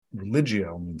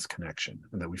religio means connection,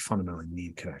 and that we fundamentally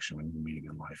need connection when we're meeting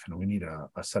in life. And we need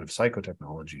a set of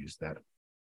psychotechnologies that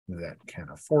can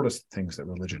afford us things that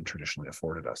religion traditionally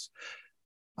afforded us.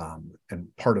 And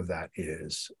part of that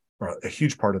is, or a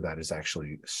huge part of that is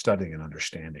actually studying and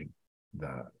understanding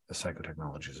the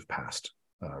psychotechnologies of past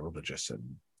religious and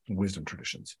wisdom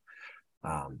traditions,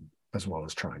 as well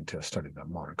as trying to study the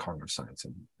modern cognitive science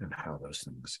and how those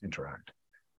things interact.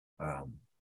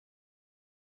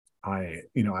 I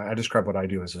describe what I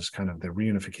do as kind of the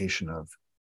reunification of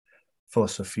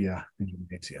philosophia and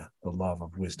humanesia, the love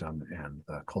of wisdom and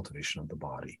the cultivation of the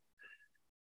body.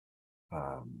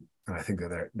 And I think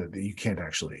that you can't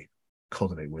actually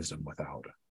cultivate wisdom without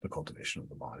the cultivation of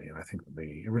the body. And I think that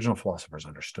the original philosophers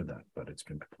understood that, but it's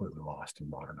been completely lost in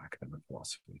modern academic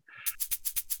philosophy.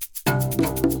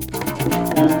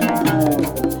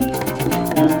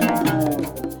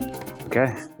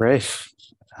 Okay, Rafe,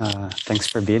 thanks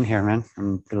for being here, man.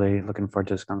 I'm really looking forward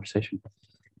to this conversation.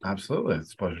 Absolutely,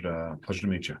 it's a pleasure to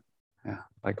meet you. Yeah,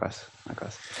 likewise.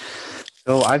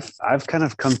 So I've kind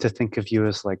of come to think of you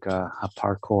as like a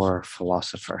parkour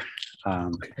philosopher,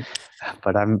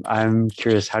 but I'm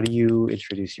curious. How do you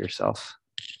introduce yourself?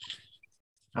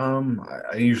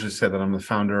 I usually say that I'm the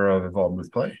founder of Evolved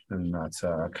with Play, and that's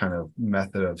a kind of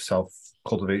method of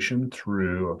self-cultivation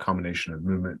through a combination of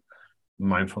movement,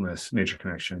 mindfulness, nature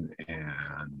connection,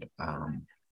 and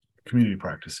community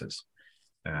practices.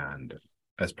 And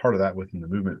as part of that, within the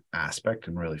movement aspect,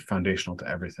 and really foundational to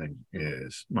everything,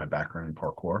 is my background in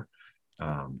parkour,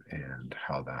 and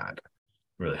how that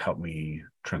really helped me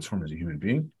transform as a human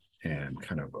being and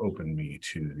kind of opened me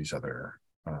to these other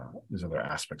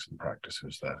aspects and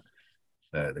practices,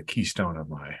 the keystone of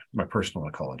my personal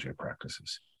ecology of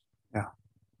practices. Yeah.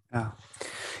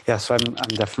 So I'm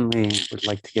definitely would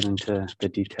like to get into the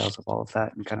details of all of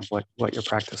that and kind of what your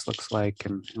practice looks like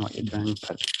and what you're doing.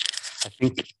 But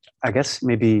I guess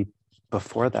maybe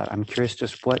before that, I'm curious,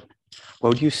 just what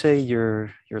would you say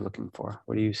you're looking for?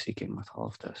 What are you seeking with all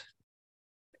of this?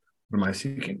 What am I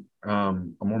seeking? A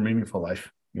more meaningful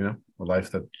life, a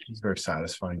life that is very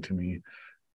satisfying to me,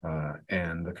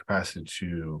 and the capacity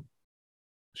to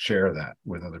share that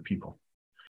with other people.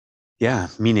 Yeah,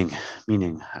 meaning.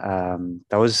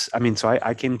 So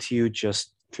I came to you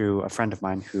just through a friend of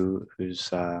mine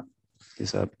who's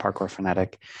he's a parkour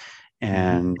fanatic.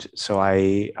 And so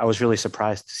I was really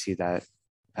surprised to see that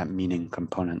meaning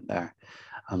component there.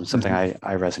 Something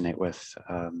I resonate with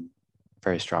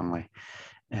very strongly.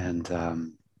 And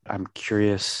I'm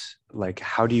curious, like,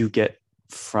 how do you get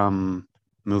from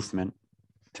movement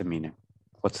to meaning?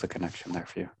 What's the connection there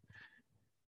for you?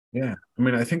 Yeah, I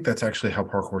mean, I think that's actually how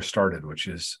parkour started, which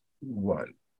is what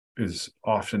is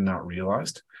often not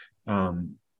realized.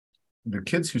 The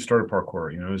kids who started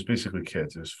parkour, it was basically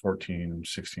kids. It was 14,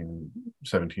 16,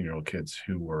 17-year-old kids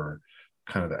who were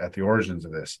kind of at the origins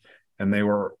of this. And they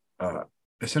were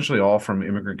essentially all from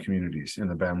immigrant communities in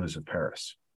the banlieues of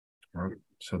Paris. Right?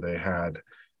 So they had,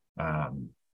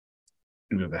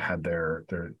 they had their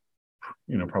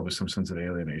probably some sense of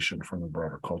alienation from the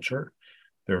broader culture.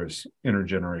 There was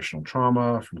intergenerational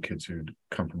trauma from kids who'd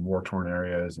come from war-torn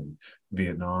areas and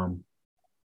Vietnam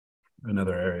and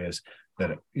other areas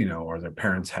that, or their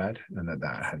parents had, and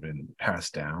that had been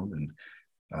passed down. And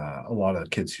a lot of the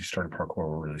kids who started parkour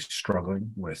were really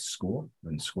struggling with school,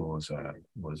 and school was a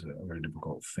very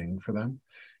difficult thing for them.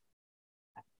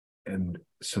 And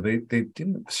so they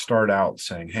didn't start out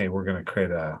saying, hey, we're going to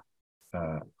create a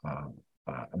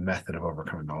method of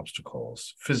overcoming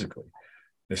obstacles physically.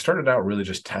 They started out really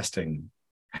just testing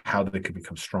how they could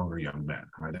become stronger young men.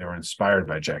 Right? They were inspired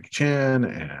by Jackie Chan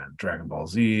and Dragon Ball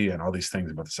Z and all these things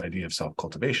about this idea of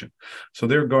self-cultivation. So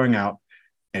they were going out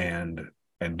and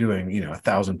doing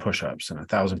 1,000 push-ups and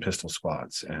 1,000 pistol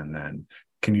squats, and then,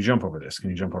 can you jump over this? Can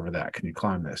you jump over that? Can you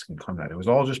climb this? Can you climb that? It was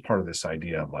all just part of this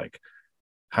idea of like,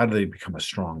 how do they become a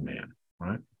strong man,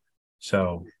 right?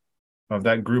 So of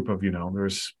that group of,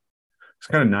 there's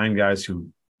kind of 9 guys who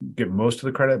get most of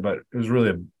the credit, but it was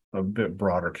really a bit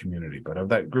broader community. But of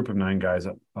that group of 9 guys,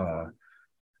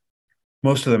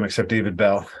 most of them, except David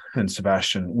Bell and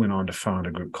Sebastian, went on to found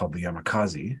a group called the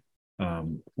Yamakasi,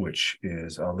 which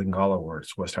is a Lingala word.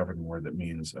 It's a West African word that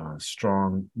means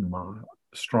strong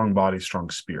body, strong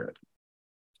spirit.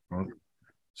 Right?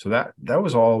 So that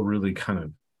was all really kind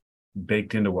of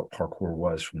baked into what parkour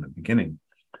was from the beginning.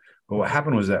 But what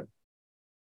happened was that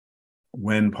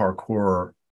when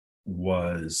parkour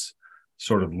was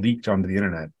sort of leaked onto the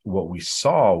internet, what we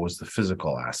saw was the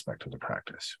physical aspect of the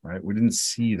practice, right? We didn't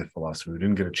see the philosophy. We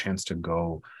didn't get a chance to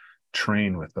go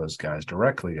train with those guys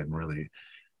directly and really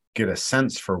get a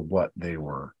sense for what they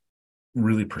were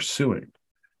really pursuing.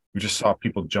 We just saw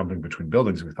people jumping between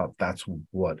buildings, and we thought that's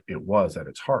what it was at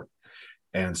its heart.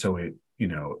 And so it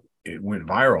went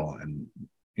viral, and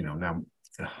now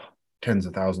tens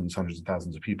of thousands, hundreds of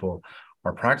thousands of people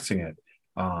are practicing it.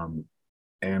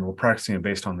 And we're practicing it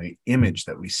based on the image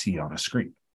that we see on a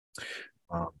screen.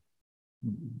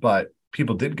 But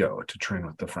people did go to train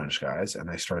with the French guys, and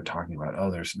they started talking about, oh,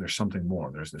 there's something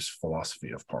more. There's this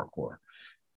philosophy of parkour.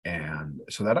 And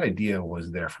so that idea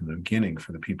was there from the beginning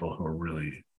for the people who are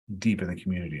really deep in the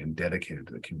community and dedicated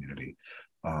to the community.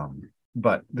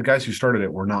 But the guys who started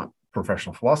it were not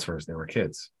professional philosophers. They were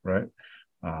kids, right?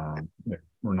 They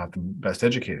were not the best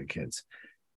educated kids.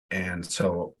 And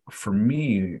so for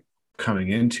me, coming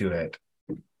into it,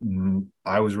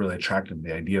 I was really attracted to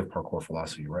the idea of parkour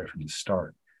philosophy right from the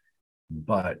start,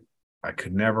 but I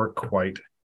could never quite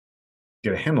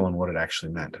get a handle on what it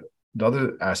actually meant. The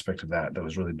other aspect of that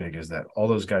was really big is that all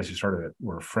those guys who started it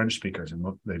were French speakers, and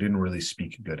they didn't really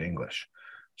speak good English.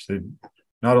 So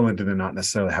not only did they not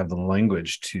necessarily have the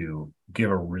language to give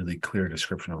a really clear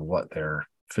description of what their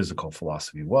physical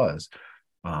philosophy was,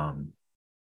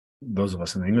 those of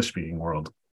us in the English-speaking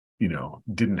world,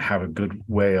 didn't have a good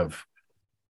way of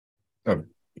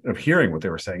hearing what they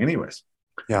were saying anyways.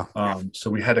 Yeah. So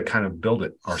we had to kind of build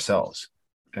it ourselves.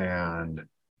 And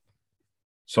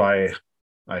so I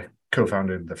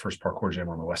co-founded the first parkour gym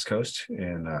on the West Coast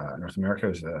in North America. It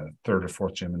was the third or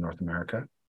fourth gym in North America.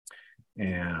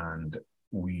 And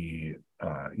we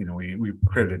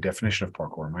created a definition of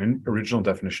parkour. My original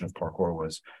definition of parkour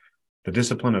was the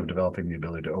discipline of developing the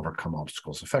ability to overcome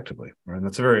obstacles effectively. Right? And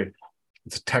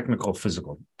it's a technical,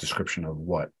 physical description of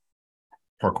what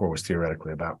parkour was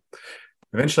theoretically about.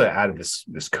 Eventually, I added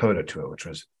this coda to it, which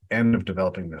was end of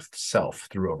developing the self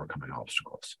through overcoming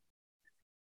obstacles.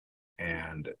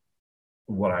 And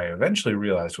what I eventually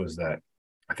realized was that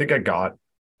I think I got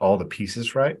all the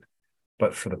pieces right,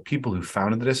 but for the people who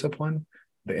founded the discipline,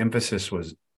 the emphasis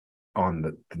was on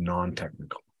the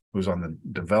non-technical. It was on the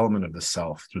development of the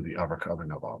self through the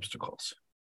overcoming of obstacles.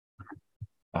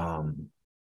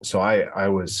 So I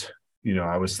was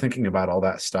thinking about all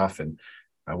that stuff, and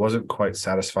I wasn't quite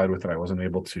satisfied with it. I wasn't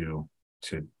able to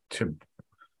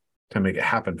make it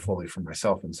happen fully for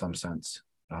myself in some sense.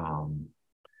 I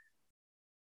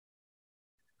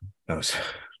was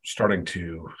starting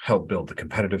to help build the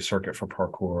competitive circuit for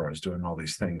parkour. I was doing all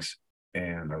these things,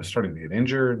 and I was starting to get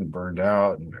injured and burned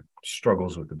out and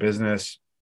struggles with the business.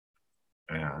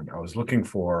 And I was looking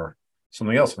for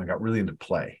something else, and I got really into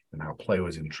play and how play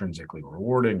was intrinsically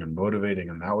rewarding and motivating.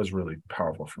 And that was really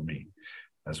powerful for me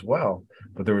as well.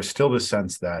 But there was still this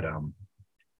sense that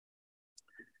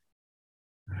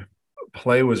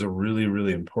play was a really,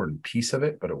 really important piece of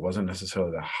it, but it wasn't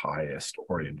necessarily the highest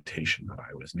orientation that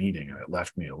I was needing. And it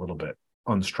left me a little bit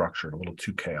unstructured, a little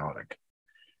too chaotic.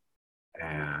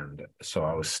 And so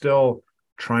I was still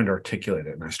trying to articulate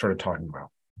it. And I started talking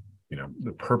about,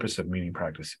 the purpose of movement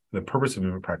practice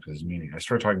is meaning. I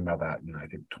started talking about that in, I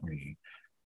think,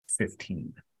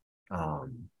 2015.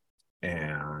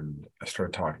 And I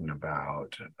started talking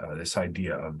about this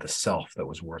idea of the self that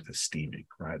was worth esteeming,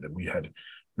 right? That we had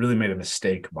really made a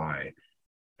mistake by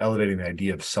elevating the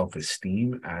idea of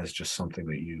self-esteem as just something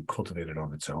that you cultivated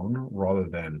on its own, rather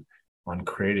than on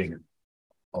creating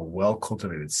a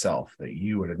well-cultivated self that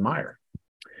you would admire.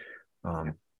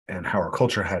 And how our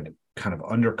culture had kind of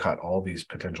undercut all these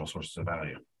potential sources of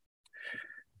value.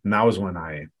 And that was when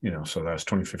so that was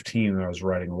 2015, and I was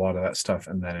writing a lot of that stuff.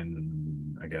 And then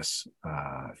in, I guess,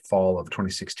 fall of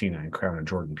 2016, I encountered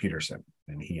Jordan Peterson,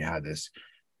 and he had this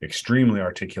extremely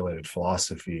articulated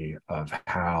philosophy of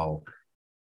how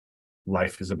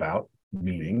life is about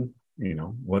meaning.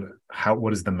 What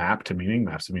is the map to meaning?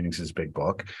 Maps to Meaning is his big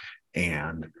book.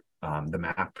 And the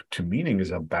map to meaning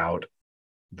is about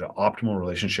the optimal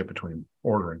relationship between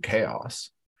order and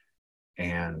chaos,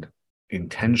 and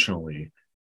intentionally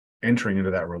entering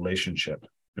into that relationship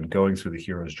and going through the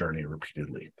hero's journey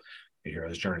repeatedly. The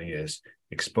hero's journey is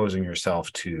exposing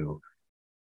yourself to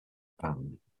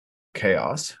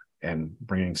chaos and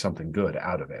bringing something good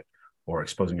out of it, or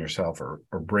exposing yourself or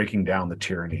breaking down the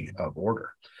tyranny of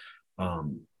order.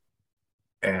 And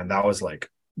that was like,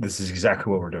 this is exactly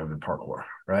what we're doing in parkour,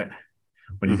 right?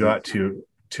 When you go out to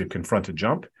confront a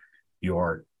jump,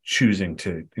 you're choosing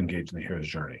to engage in the hero's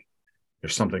journey.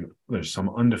 There's some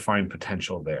undefined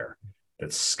potential there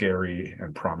that's scary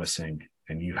and promising,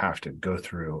 and you have to go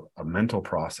through a mental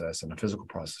process and a physical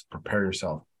process, prepare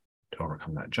yourself to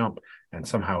overcome that jump. And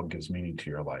somehow it gives meaning to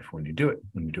your life when you do it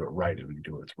right, and when you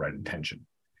do it with right intention.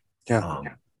 Yeah.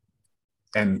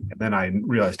 And then I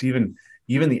realized even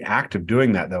the act of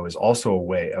doing that, though, is also a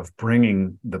way of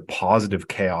bringing the positive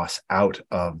chaos out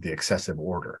of the excessive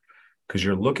order, because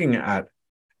you're looking at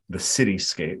the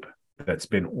cityscape that's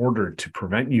been ordered to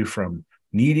prevent you from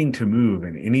needing to move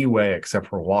in any way except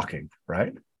for walking,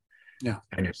 right? Yeah.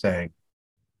 And you're saying,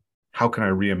 how can I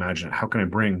reimagine it? How can I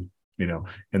bring,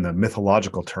 in the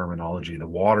mythological terminology, the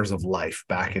waters of life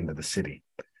back into the city,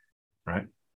 right?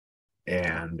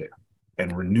 And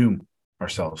renew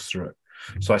ourselves through it.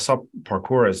 So I saw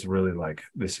parkour as really like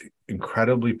this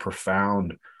incredibly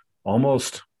profound,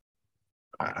 almost,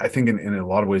 I think in a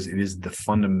lot of ways, it is the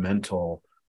fundamental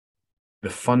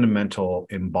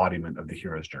embodiment of the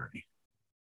hero's journey.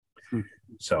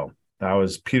 So that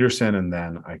was Peterson. And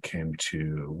then I came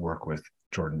to work with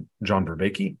John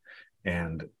Vervaeke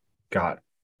and got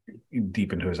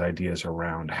deep into his ideas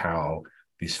around how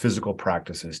these physical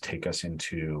practices take us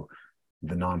into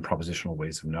the non-propositional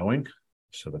ways of knowing.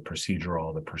 So the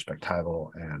procedural, the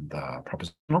perspectival, and the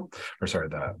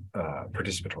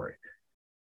participatory.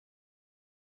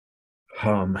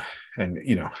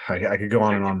 I could go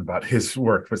on and on about his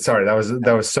work, but sorry,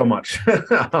 that was so much. No,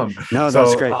 that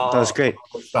was great. That was great.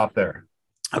 I'll stop there.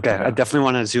 Okay, yeah. I definitely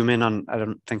want to zoom in on, I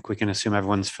don't think we can assume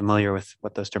everyone's familiar with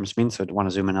what those terms mean, so I want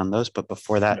to zoom in on those. But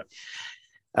before that,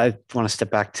 yeah. I want to step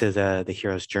back to the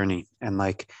hero's journey. And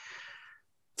like,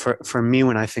 for me,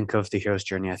 when I think of the hero's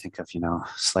journey, I think of,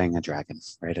 slaying a dragon,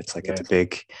 right? It's like, it's a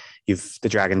big, the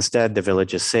dragon's dead, the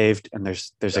village is saved, and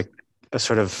there's a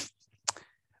sort of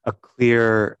a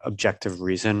clear objective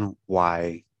reason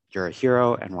why you're a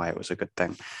hero and why it was a good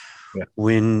thing. Yeah.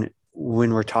 When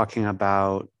we're talking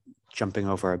about jumping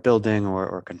over a building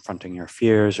or confronting your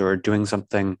fears or doing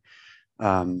something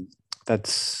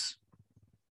that's,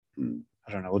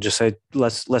 I don't know, we'll just say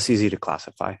less easy to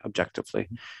classify objectively.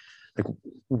 Like,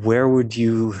 where would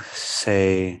you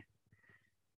say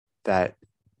that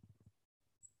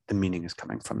the meaning is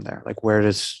coming from there? Like, what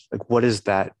does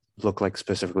that look like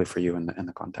specifically for you in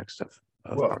the context of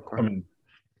parkour? I mean,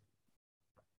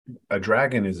 a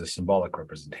dragon is a symbolic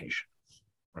representation,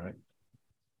 right?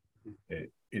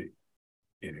 It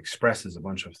expresses a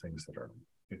bunch of things that are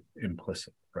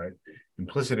implicit, right?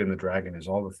 Implicit in the dragon is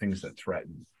all the things that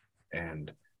threaten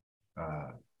and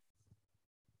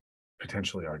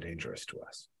potentially are dangerous to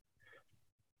us.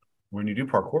 When you do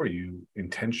parkour, you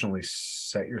intentionally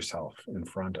set yourself in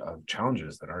front of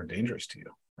challenges that are dangerous to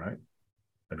you, right?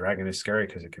 A dragon is scary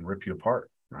because it can rip you apart,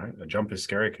 right? A jump is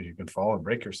scary because you can fall and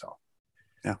break yourself.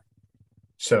 Yeah.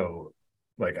 So,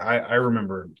 like, I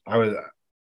remember I was,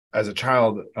 as a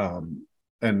child,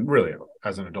 and really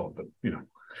as an adult, but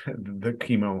the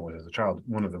key moment was, as a child,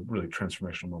 one of the really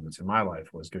transformational moments in my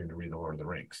life was getting to read The Lord of the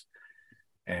Rings.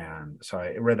 And so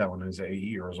I read that when I was 8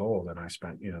 years old, and I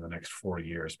spent, the next 4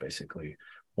 years basically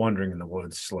wandering in the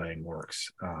woods, slaying orcs.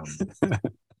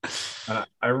 And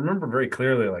I remember very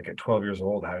clearly, like at 12 years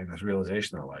old, having this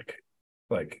realization that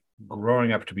like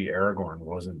growing up to be Aragorn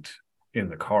wasn't in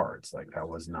the cards. Like that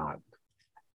was not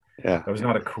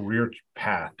a career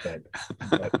path that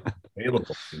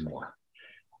available anymore.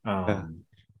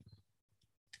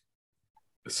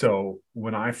 So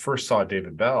when I first saw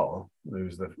David Bell,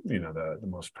 who's the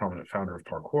most prominent founder of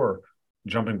parkour,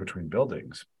 jumping between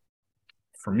buildings,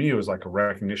 for me it was like a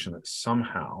recognition that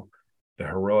somehow the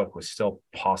heroic was still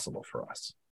possible for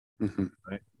us,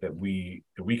 right? That we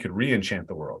could re-enchant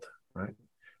the world, right?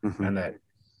 And that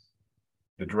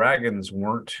the dragons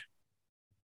weren't,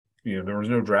 there was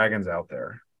no dragons out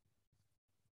there,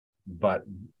 but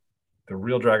the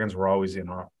real dragons were always in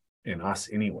us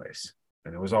anyways.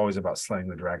 And it was always about slaying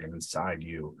the dragon inside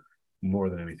you more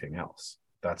than anything else.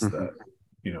 That's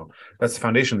that's the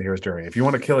foundation of the hero's journey. If you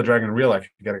want to kill a dragon in real life,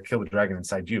 you got to kill the dragon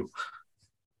inside you.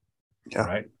 Yeah.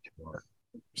 Right.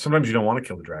 Sometimes you don't want to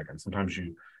kill the dragon.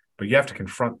 But you have to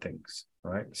confront things,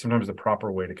 right? Sometimes the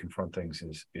proper way to confront things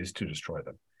is to destroy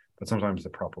them. But sometimes the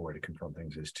proper way to confront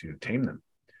things is to tame them,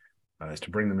 is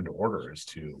to bring them into order, is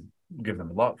to give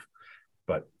them love.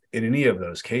 But in any of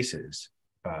those cases,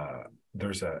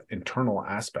 there's an internal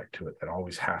aspect to it that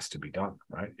always has to be done,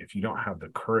 right? If you don't have the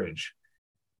courage,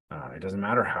 it doesn't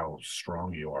matter how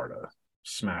strong you are to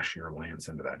smash your lance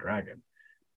into that dragon.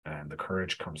 And the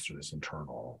courage comes through this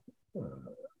internal,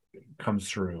 comes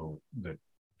through the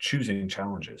choosing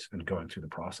challenges and going through the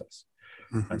process.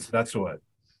 And so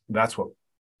that's what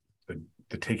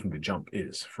the taking the jump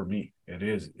is for me. It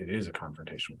is a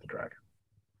confrontation with the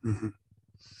dragon.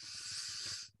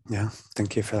 Yeah,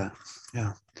 thank you for that.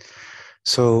 Yeah.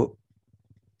 So,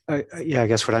 I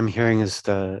guess what I'm hearing is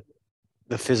the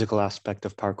physical aspect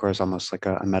of parkour is almost like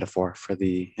a metaphor for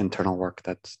the internal work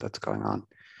that's going on.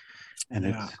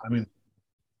 And I mean,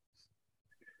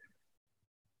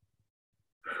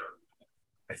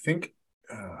 I think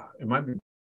it might be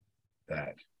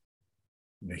that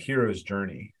the hero's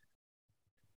journey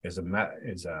is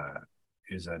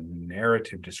a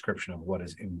narrative description of what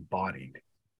is embodied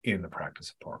in the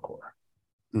practice of parkour.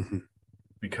 Mm-hmm.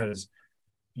 Because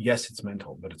yes, it's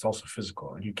mental, but it's also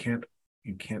physical, and you can't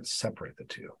separate the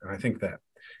two. And I think that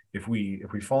if we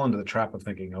fall into the trap of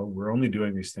thinking, oh, we're only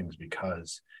doing these things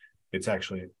because it's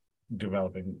actually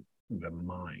developing the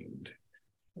mind,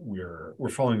 we're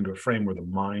falling into a frame where the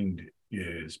mind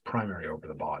is primary over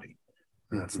the body.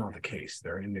 And that's not the case.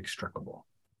 They're inextricable.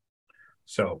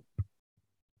 So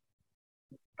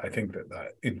I think that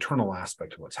the internal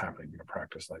aspect of what's happening in a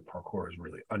practice like parkour is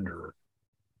really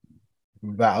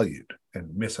undervalued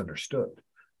and misunderstood.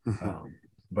 Mm-hmm.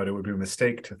 But it would be a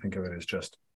mistake to think of it as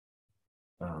just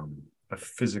a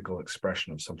physical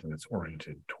expression of something that's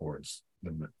oriented towards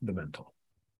the mental.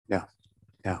 Yeah,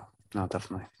 no,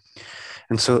 definitely.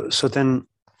 And so then,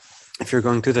 if you're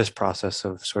going through this process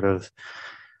of sort of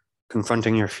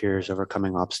confronting your fears,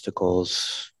 overcoming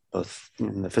obstacles, both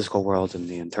in the physical world and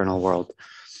the internal world,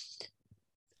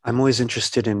 I'm always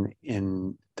interested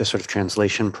in the sort of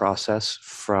translation process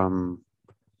from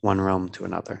one realm to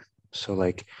another. So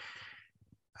like,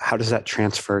 how does that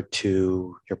transfer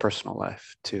to your personal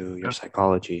life, to your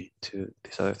psychology, to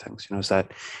these other things? Is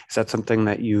that something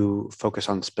that you focus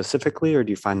on specifically, or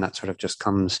do you find that sort of just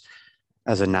comes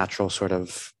as a natural sort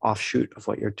of offshoot of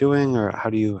what you're doing, or how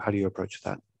do you approach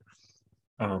that?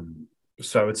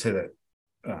 So I would say that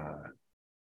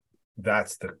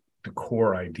that's the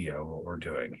core idea of what we're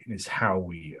doing, is how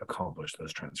we accomplish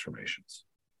those transformations.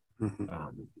 Mm-hmm.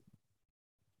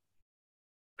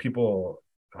 People,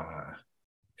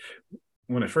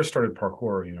 when I first started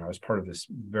parkour, I was part of this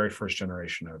very first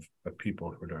generation of people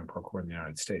who were doing parkour in the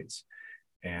United States,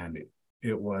 and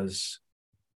it was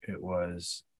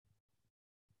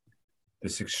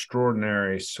this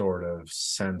extraordinary sort of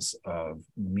sense of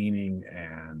meaning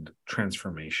and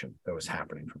transformation that was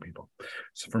happening for people.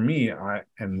 So for me,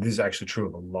 and this is actually true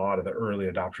of a lot of the early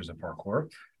adopters of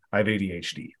parkour, I have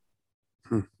ADHD.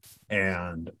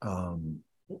 And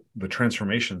the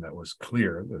transformation that was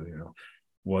clear,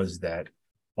 was that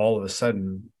all of a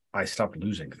sudden I stopped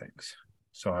losing things.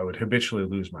 So I would habitually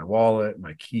lose my wallet,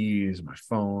 my keys, my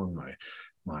phone,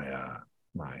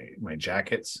 my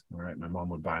jackets. All right, my mom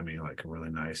would buy me like a really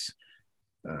nice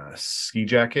ski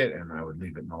jacket, and I would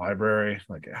leave it in the library.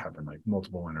 Like, it happened like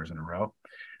multiple winters in a row.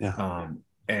 Yeah.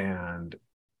 And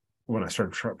when I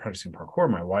started practicing parkour,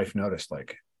 my wife noticed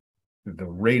like the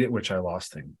rate at which I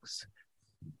lost things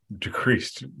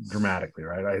decreased dramatically.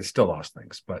 Right, I still lost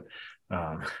things, but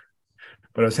I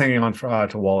was hanging on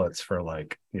to wallets for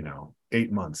like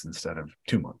 8 months instead of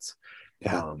 2 months.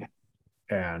 Yeah.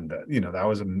 And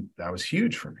that was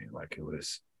huge for me. Like, it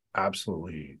was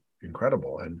absolutely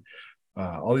incredible. And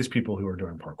all these people who were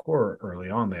doing parkour early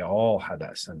on, they all had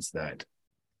that sense that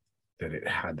it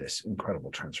had this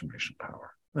incredible transformation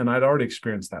power. And I'd already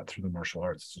experienced that through the martial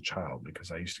arts as a child,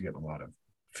 because I used to get in a lot of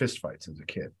fist fights as a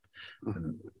kid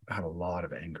and had a lot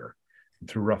of anger. And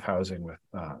through roughhousing with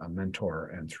a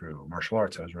mentor and through martial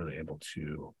arts, I was really able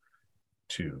to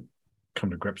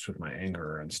come to grips with my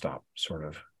anger and stop sort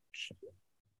of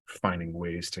finding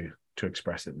ways to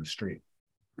express it in the street.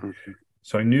 Mm-hmm.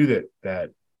 So I knew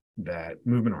that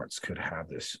movement arts could have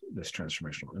this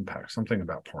transformational impact. Something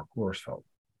about parkour felt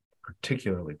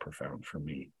particularly profound for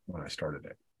me when I started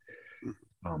it.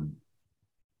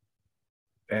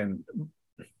 And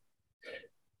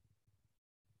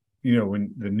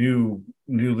when the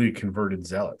newly converted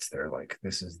zealots, they're like,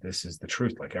 this is the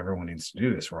truth. Like, everyone needs to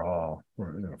do this. We're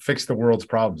fix the world's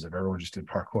problems if everyone just did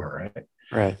parkour,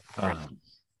 Right.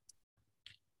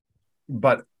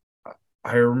 But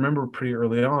I remember pretty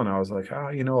early on, I was like,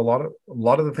 a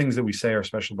lot of the things that we say are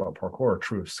special about parkour are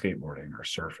true of skateboarding or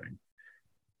surfing,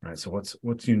 right? So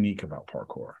what's unique about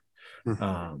parkour?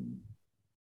 Mm-hmm.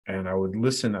 And I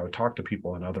would talk to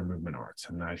people in other movement arts,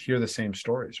 and I'd hear the same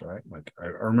stories, right? Like, I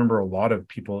remember a lot of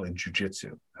people in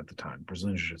jiu-jitsu at the time,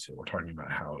 Brazilian jiu-jitsu, were talking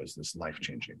about how is this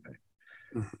life-changing thing.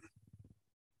 Mm-hmm.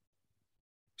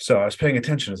 So I was paying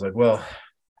attention. It's like, well,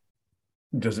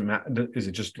 does it matter? Is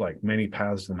it just like many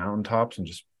paths to the mountaintops and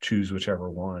just choose whichever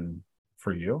one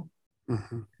for you?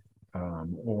 Mm-hmm.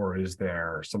 Or is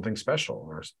there something special,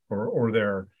 or there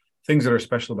are things that are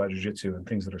special about jiu-jitsu and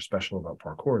things that are special about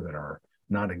parkour that are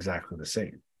not exactly the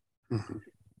same?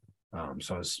 Mm-hmm.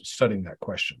 So I was studying that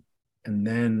question. And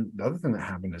then the other thing that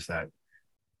happened is that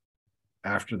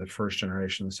after the first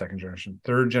generation, the second generation,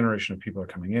 third generation of people are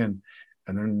coming in,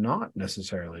 and they're not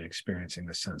necessarily experiencing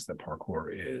the sense that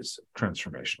parkour is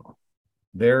transformational.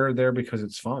 They're there because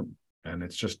it's fun. And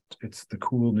it's the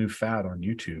cool new fad on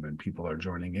YouTube, and people are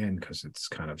joining in because it's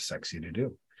kind of sexy to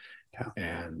do. Yeah.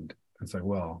 And it's like,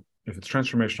 well, if it's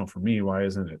transformational for me, why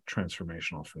isn't it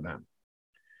transformational for them?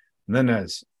 And then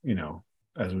as we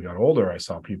got older, I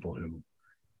saw people who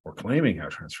were claiming how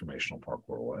transformational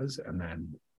parkour was and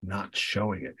then not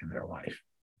showing it in their life.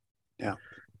 Yeah.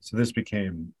 So this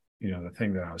became, the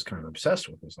thing that I was kind of obsessed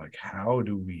with, was like, how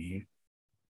do we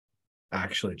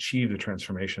actually achieve the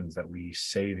transformations that we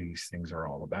say these things are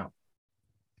all about?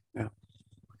 Yeah.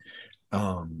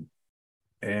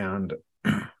 And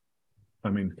I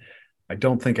mean, I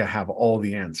don't think I have all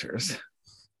the answers,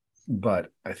 but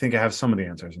I think I have some of the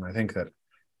answers. And I think that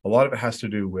a lot of it has to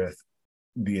do with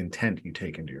the intent you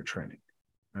take into your training,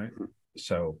 right?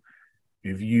 So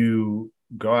if you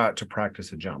go out to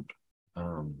practice a jump,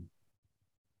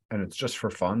 and it's just for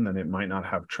fun, then it might not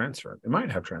have transfer. It might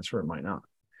have transfer, it might not.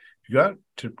 If you go out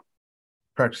to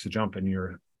practice a jump and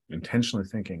you're intentionally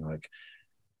thinking like,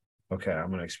 okay, I'm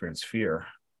going to experience fear.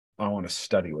 I want to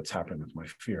study what's happening with my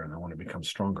fear, and I want to become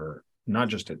stronger, not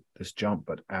just at this jump,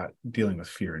 but at dealing with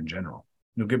fear in general.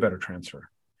 You'll get better transfer.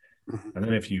 And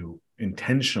then if you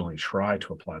intentionally try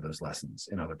to apply those lessons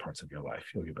in other parts of your life,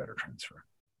 you'll get better transfer.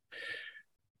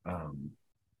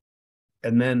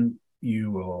 And then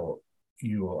you will,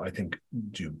 I think,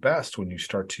 do best when you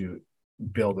start to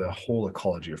build a whole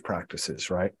ecology of practices,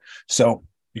 right? So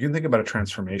you can think about a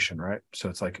transformation, right? So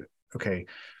it's like, okay,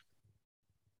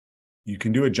 you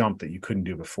can do a jump that you couldn't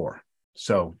do before.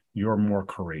 So you're more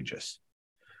courageous.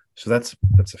 So that's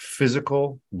a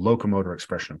physical locomotor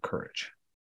expression of courage.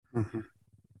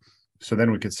 So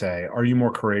then we could say, are you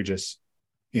more courageous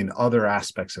in other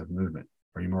aspects of movement?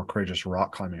 Are you more courageous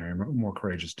rock climbing? Are you more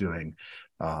courageous doing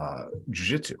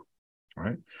jiu-jitsu?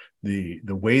 Right? The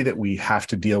way that we have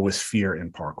to deal with fear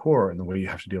in parkour and the way you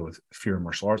have to deal with fear in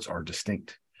martial arts are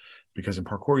distinct. Because in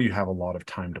parkour, you have a lot of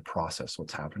time to process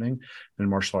what's happening. In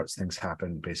martial arts, things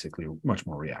happen basically much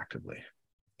more reactively.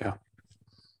 Yeah.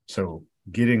 So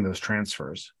getting those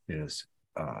transfers is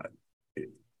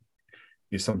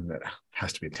something that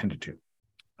has to be attended to.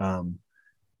 And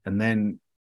then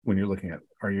when you're looking at,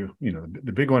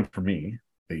 the big one for me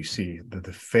that you see,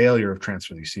 the failure of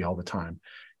transfer that you see all the time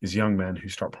is young men who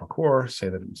start parkour, say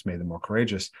that it's made them more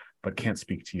courageous, but can't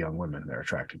speak to young women they're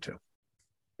attracted to.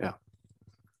 Yeah.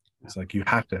 It's like you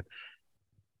have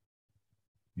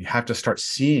to start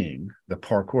seeing the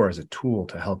parkour as a tool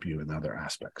to help you in other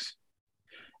aspects.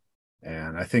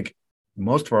 And I think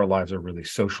most of our lives are really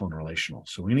social and relational.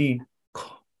 So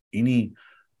any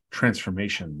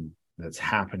transformation that's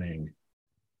happening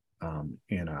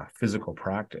in a physical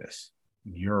practice,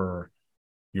 you're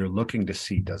looking to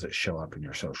see, does it show up in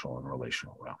your social and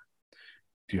relational realm?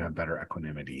 Do you have better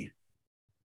equanimity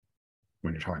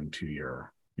when you're talking to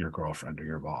your girlfriend or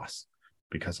your boss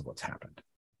because of what's happened?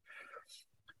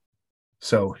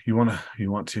 So you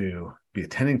want to be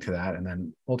attending to that, and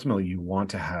then ultimately you want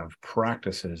to have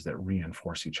practices that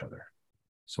reinforce each other.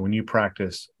 So when you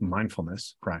practice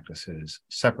mindfulness practices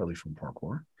separately from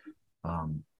parkour,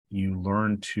 you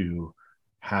learn to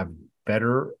have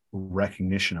better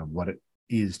recognition of what it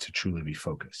is to truly be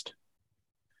focused.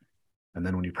 And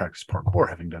then when you practice parkour,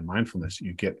 having done mindfulness,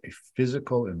 you get a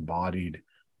physical embodied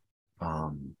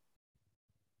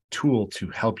tool to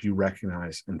help you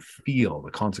recognize and feel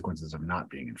the consequences of not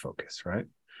being in focus, right?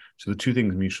 So the two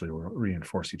things mutually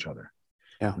reinforce each other.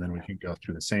 Yeah. And then we can go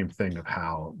through the same thing of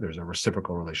how there's a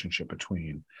reciprocal relationship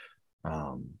between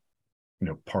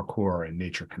parkour and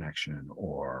nature connection,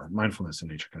 or mindfulness and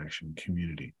nature connection,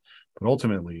 community. But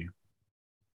ultimately,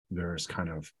 there's kind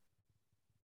of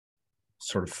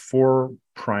sort of 4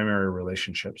 primary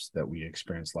relationships that we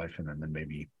experience life in, and then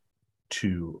maybe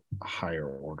 2 higher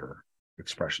order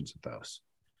expressions of those,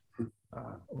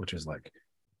 which is like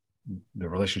the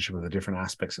relationship of the different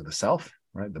aspects of the self,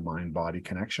 right? The mind-body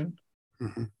connection,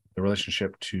 the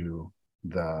relationship to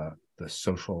the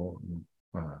social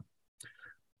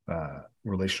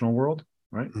relational world,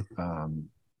 right?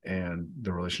 And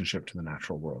the relationship to the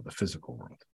natural world, the physical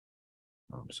world.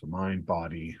 So mind,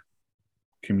 body,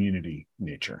 community,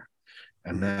 nature.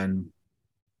 And then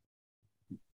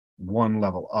one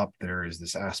level up, there is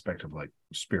this aspect of like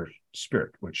spirit,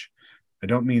 which I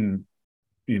don't mean,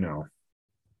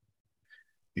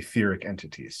 etheric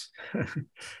entities.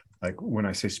 Like when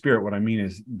I say spirit, what I mean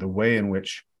is the way in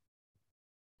which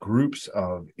groups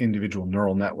of individual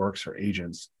neural networks or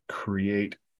agents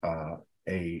create a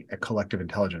collective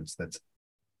intelligence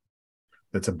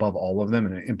that's above all of them,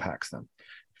 and it impacts them.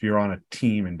 If you're on a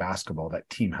team in basketball, that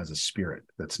team has a spirit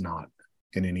that's not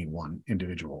in any one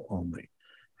individual only.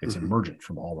 It's emergent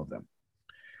from all of them.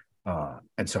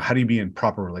 And so how do you be in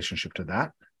proper relationship to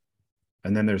that?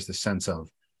 And then there's the sense of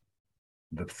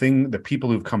the people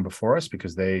who've come before us,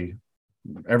 because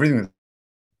everything that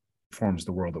forms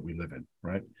the world that we live in,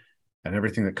 right? And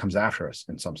everything that comes after us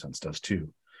in some sense does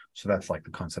too. So that's like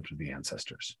the concept of the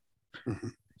ancestors. Mm-hmm.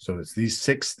 So it's these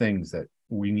 6 things that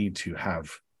we need to have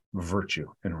virtue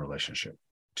in a relationship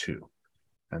to.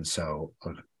 And so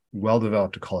a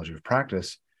well-developed ecology of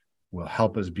practice will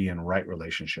help us be in right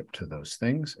relationship to those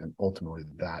things. And ultimately,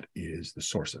 that is the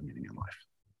source of meaning in life.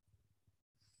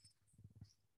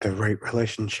 The right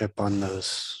relationship on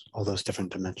all those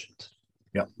different dimensions.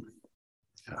 Yep.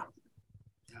 Yeah.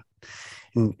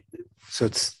 And so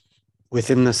it's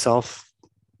within the self,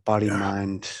 body, Yeah.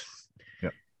 mind,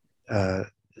 Yep.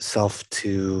 Self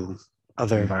to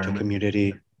other, to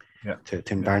community, to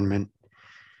environment,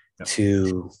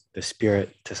 to the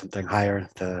spirit, to something higher,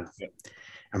 the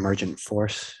emergent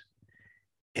force,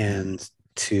 and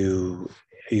to,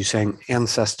 are you saying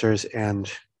ancestors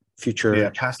and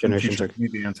future past generations? And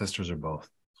future, the ancestors are both.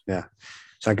 Yeah.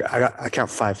 So I count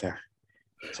 5 there.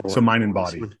 So mind and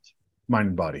body. Mind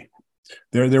and body.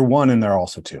 They're one and they're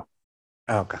also 2.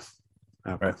 Oh, okay.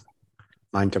 Right.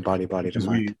 Mind to body, body to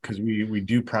mind. Because we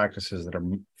do practices that are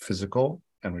physical,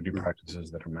 and we do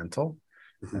practices that are mental.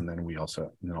 Mm-hmm. And then we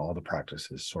also, all the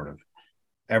practices, sort of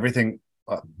everything,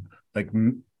 like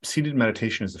seated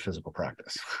meditation is a physical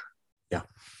practice. Yeah.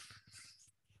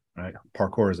 Right.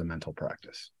 Parkour is a mental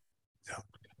practice. Yeah.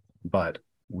 But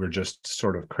we're just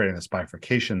sort of creating this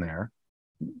bifurcation there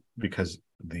because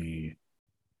the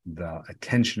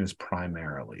attention is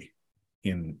primarily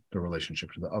in the relationship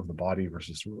of the body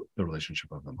versus the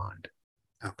relationship of the mind.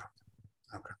 Okay.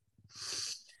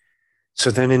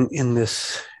 So then in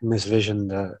this vision,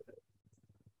 the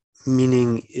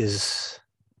meaning is,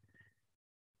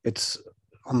 it's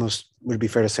almost, would it be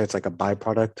fair to say it's like a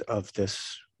byproduct of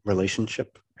this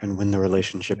relationship? And when the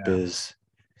relationship is...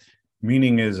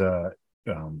 Meaning is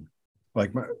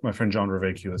like my friend John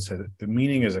Vervaeke would say, that the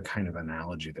meaning is a kind of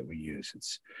analogy that we use.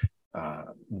 It's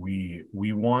we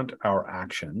want our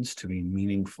actions to be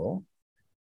meaningful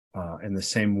in the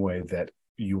same way that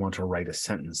you want to write a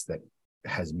sentence that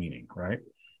has meaning, right?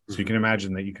 So you can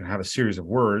imagine that you can have a series of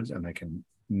words and they can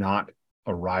not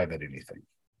arrive at anything.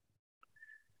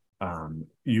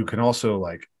 You can also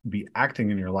like be acting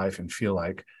in your life and feel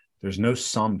like there's no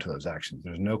sum to those actions.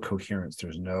 There's no coherence.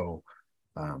 There's no,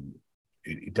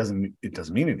 it doesn't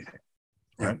mean anything,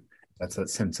 right? That's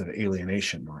that sense of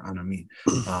alienation or ennui.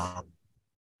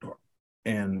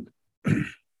 And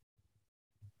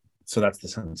so that's the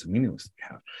sense of meaningless that we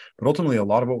have. But ultimately, a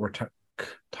lot of what we're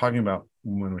talking about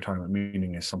when we're talking about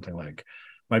meaning is something like,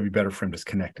 might be better framed as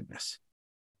connectedness,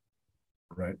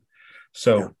 right?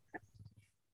 So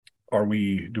do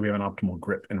we have an optimal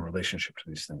grip in relationship to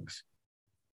these things?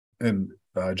 And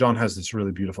John has this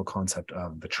really beautiful concept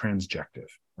of the transjective,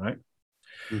 right?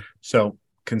 So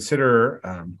consider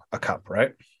a cup,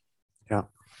 right? Yeah.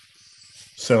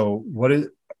 So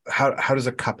how does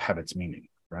a cup have its meaning,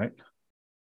 right?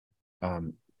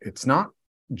 It's not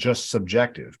just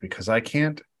subjective, because I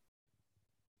can't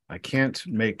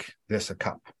make this a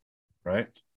cup, right?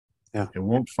 Yeah. It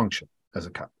won't function as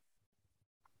a cup.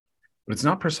 But it's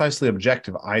not precisely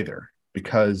objective either,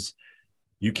 because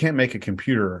you can't make a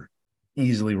computer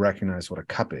easily recognize what a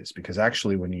cup is, because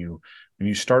actually when you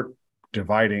start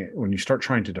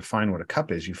trying to define what a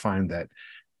cup is, you find that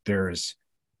there's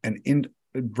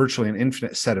virtually an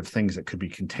infinite set of things that could be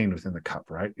contained within the cup,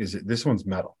 right? This one's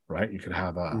metal, right? You could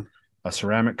have a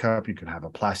ceramic cup, you could have a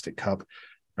plastic cup,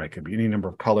 right? It could be any number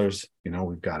of colors.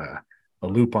 We've got a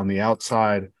loop on the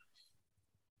outside.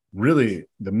 Really,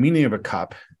 the meaning of a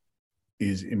cup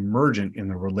is emergent in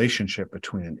the relationship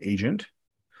between an agent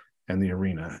and the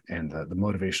arena and the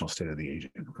motivational state of the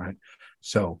agent, right?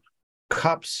 So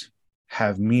cups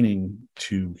have meaning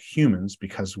to humans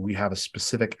because we have a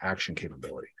specific action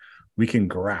capability. We can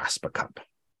grasp a cup,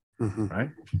 right?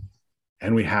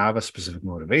 And we have a specific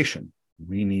motivation.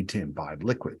 We need to imbibe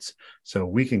liquids. So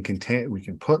we can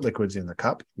put liquids in the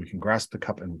cup, we can grasp the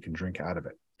cup, and we can drink out of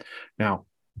it. Now,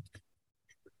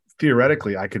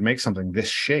 theoretically, I could make something this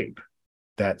shape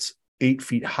that's 8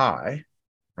 feet high,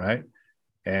 right?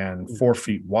 And 4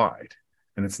 feet wide.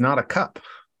 And it's not a cup.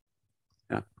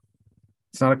 Yeah.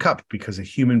 It's not a cup because a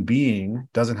human being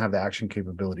doesn't have the action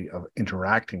capability of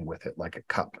interacting with it like a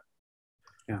cup.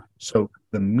 Yeah. So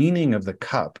the meaning of the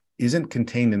cup isn't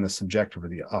contained in the subjective or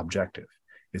the objective.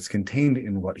 It's contained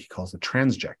in what he calls the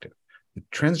transjective. The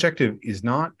transjective is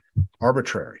not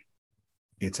arbitrary.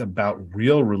 It's about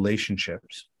real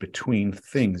relationships between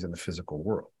things in the physical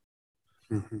world.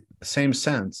 In the same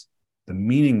sense, the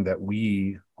meaning that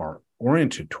we are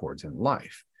oriented towards in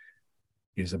life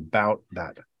is about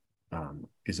that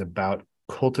is about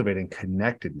cultivating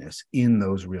connectedness in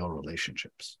those real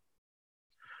relationships.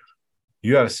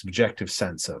 You have a subjective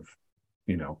sense of,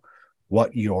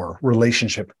 what your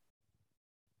relationship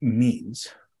means,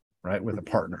 right, with a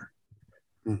partner.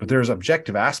 But there's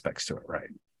objective aspects to it, right?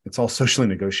 It's all socially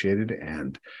negotiated,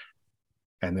 and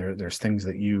there's things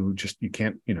that you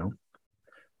can't,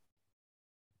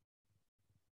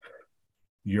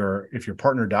 if your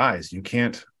partner dies, you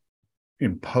can't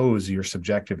impose your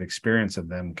subjective experience of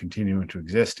them continuing to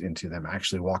exist into them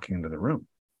actually walking into the room.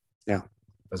 Yeah.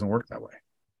 It doesn't work that way.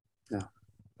 Yeah.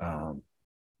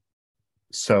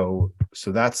 So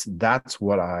that's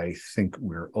what I think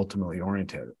we're ultimately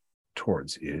oriented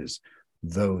towards is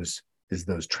those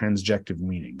transjective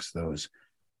meanings, those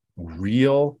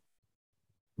real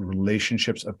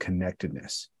relationships of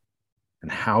connectedness.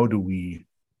 And how do we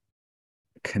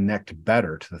connect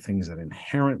better to the things that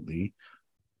inherently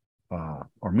are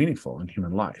meaningful in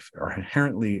human life, are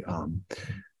inherently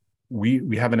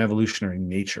we have an evolutionary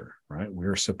nature, right?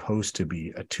 We're supposed to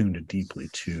be attuned deeply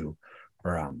to,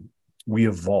 or we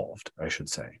evolved, I should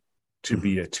say, to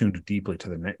be attuned deeply to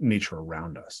the nature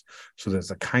around us. So there's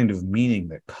a kind of meaning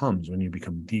that comes when you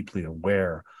become deeply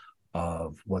aware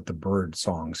of what the bird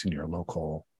songs in your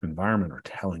local environment are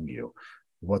telling you,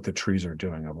 what the trees are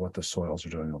doing, of what the soils are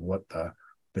doing, of what the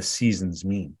seasons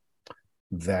mean.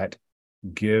 That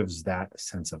gives that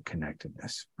sense of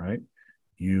connectedness, right?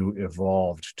 You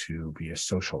evolved to be a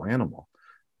social animal.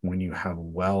 When you have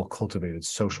well cultivated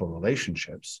social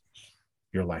relationships,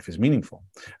 your life is meaningful.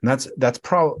 And that's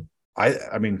probably,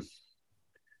 I mean,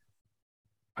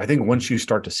 I think once you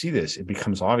start to see this, it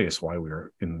becomes obvious why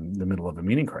we're in the middle of a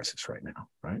meaning crisis right now,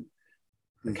 right?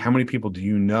 Like, how many people do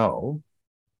you know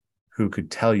who could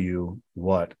tell you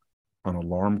what an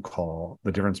alarm call,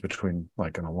 the difference between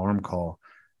like an alarm call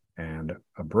and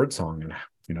a bird song,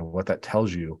 and what that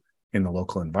tells you in the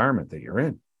local environment that you're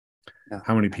in? Yeah.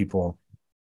 How many people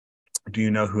do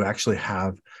you know who actually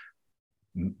have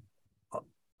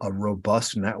a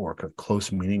robust network of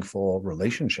close, meaningful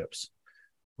relationships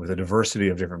with a diversity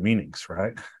of different meanings,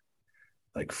 right?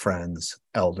 Like friends,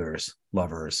 elders,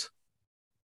 lovers,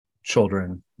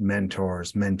 children,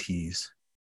 mentors, mentees.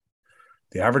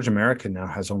 The average American now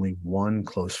has only one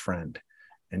close friend.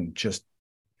 And just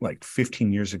like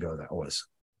 15 years ago, that was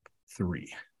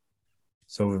 3.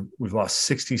 So we've lost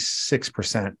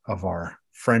 66% of our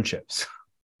friendships.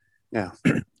 Yeah.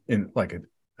 In like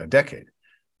a decade.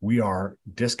 We are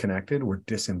disconnected. We're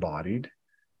disembodied.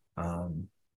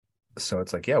 So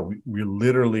it's like, yeah, we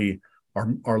literally,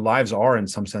 our lives are in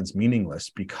some sense meaningless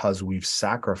because we've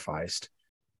sacrificed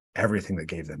everything that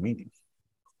gave them meaning.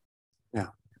 Yeah.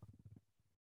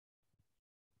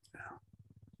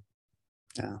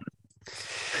 Yeah.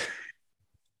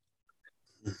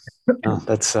 No,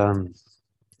 that's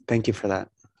thank you for that.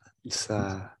 It's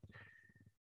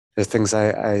there's things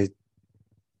I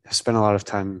have spent a lot of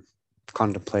time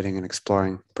contemplating and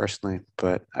exploring personally,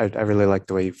 but I really like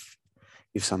the way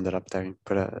you've summed it up there. You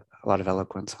put a lot of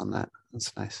eloquence on that.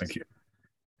 That's nice. Thank you.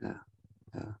 Yeah.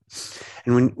 Yeah.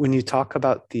 And when you talk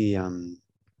about the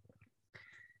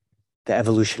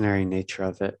evolutionary nature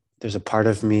of it, there's a part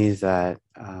of me that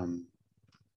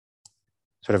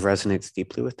sort of resonates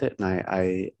deeply with it.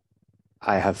 And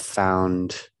I have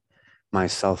found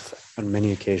myself on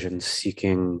many occasions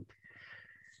seeking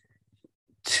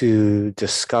to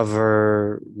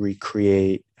discover,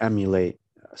 recreate, emulate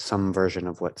some version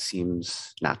of what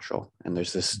seems natural. And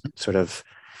there's this sort of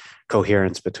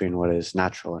coherence between what is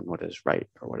natural and what is right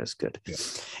or what is good. Yeah.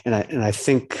 And I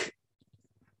think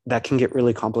that can get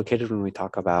really complicated when we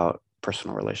talk about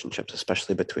personal relationships,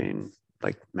 especially between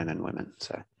like men and women.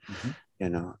 So,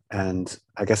 and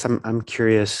I guess I'm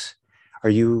curious, are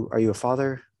you a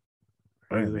father?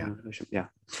 Yeah.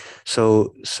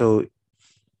 So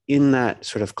in that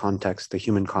sort of context, the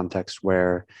human context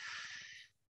where,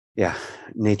 yeah,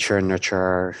 nature and nurture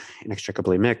are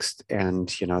inextricably mixed, and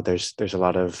there's a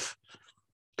lot of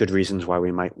good reasons why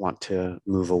we might want to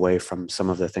move away from some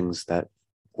of the things that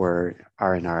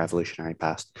are in our evolutionary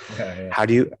past. Yeah. How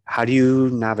do you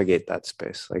navigate that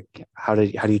space? Like, how do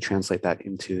you translate that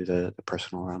into the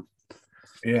personal realm?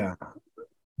 Yeah.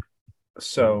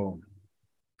 So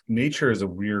nature is a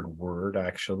weird word,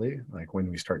 actually, like when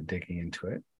we start digging into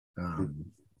it,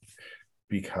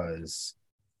 because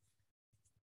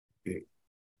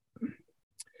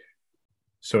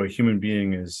so a human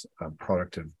being is a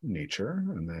product of nature,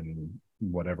 and then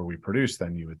whatever we produce,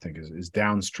 then you would think is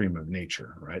downstream of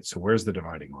nature, right? So where's the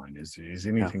dividing line? Is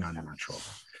anything unnatural?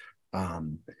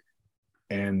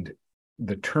 And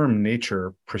the term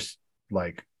nature,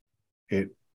 like it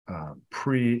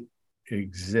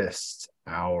exists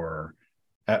our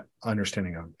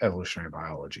understanding of evolutionary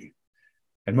biology.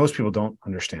 And most people don't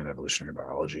understand evolutionary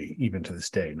biology, even to this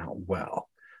day, not well.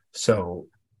 So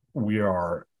we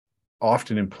are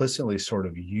often implicitly sort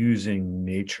of using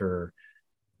nature,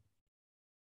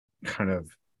 kind of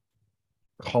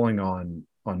calling on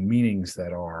meanings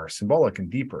that are symbolic and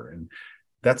deeper. And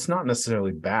that's not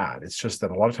necessarily bad. It's just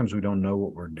that a lot of times we don't know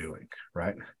what we're doing,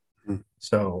 right? Mm.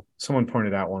 So someone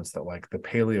pointed out once that like the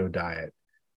paleo diet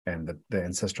and the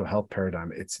ancestral health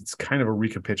paradigm, it's kind of a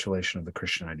recapitulation of the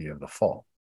Christian idea of the fall,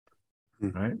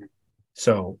 right?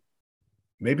 So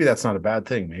maybe that's not a bad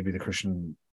thing. Maybe the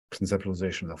Christian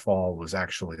conceptualization of the fall was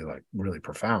actually like really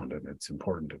profound, and it's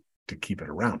important to keep it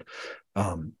around.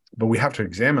 But we have to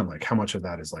examine like how much of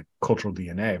that is like cultural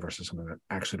DNA versus something that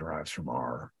actually derives from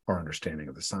our understanding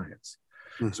of the science.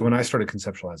 Mm-hmm. So when I started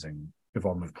conceptualizing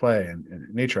evolve, move, play and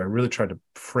nature, I really tried to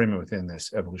frame it within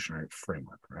this evolutionary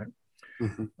framework, right?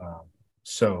 Mm-hmm.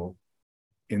 So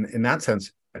in that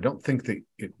sense, I don't think that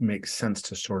it makes sense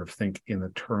to sort of think in the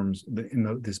terms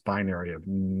this binary of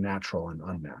natural and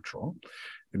unnatural.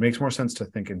 It makes more sense to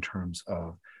think in terms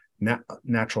of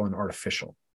natural and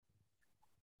artificial,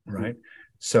 right?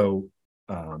 So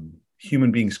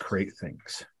human beings create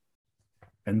things,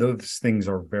 and those things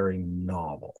are very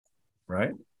novel,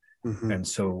 right? Mm-hmm. And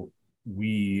so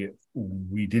we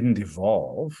didn't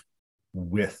evolve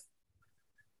with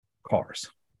cars,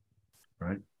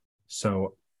 right?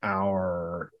 So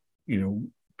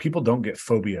people don't get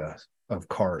phobia of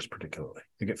cars particularly.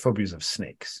 They get phobias of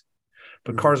snakes,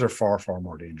 but cars are far, far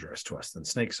more dangerous to us than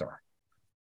snakes are.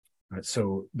 Right?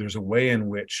 So there's a way in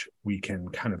which we can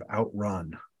kind of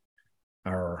outrun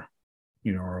our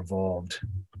evolved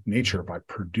nature by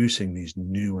producing these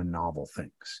new and novel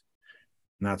things.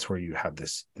 And that's where you have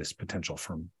this potential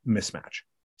for mismatch.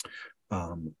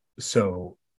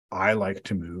 So I like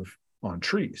to move on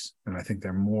trees, and I think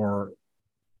they're more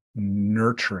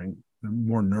nurturing,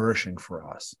 more nourishing for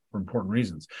us for important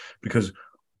reasons, because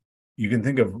you can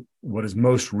think of what is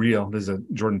most real. This is a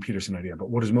Jordan Peterson idea, but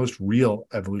what is most real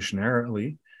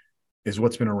evolutionarily is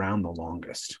what's been around the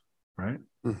longest, right?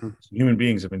 Mm-hmm. So human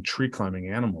beings have been tree climbing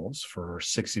animals for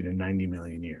 60 to 90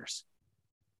 million years.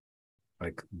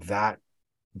 Like that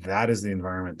is the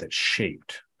environment that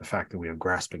shaped the fact that we have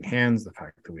grasping hands, the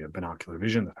fact that we have binocular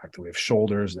vision, the fact that we have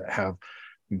shoulders that have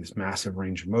this massive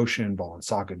range of motion, ball and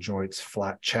socket joints,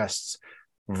 flat chests,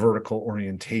 vertical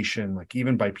orientation. Like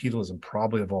even bipedalism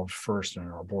probably evolved first in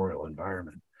an arboreal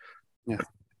environment. Yeah.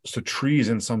 So trees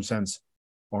in some sense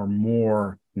are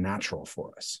more natural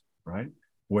for us, right?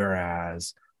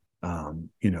 Whereas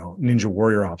Ninja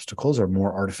Warrior obstacles are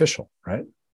more artificial, right?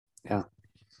 Yeah.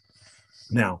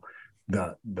 Now,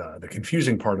 the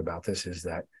confusing part about this is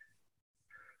that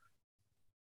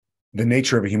the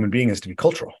nature of a human being is to be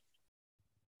cultural,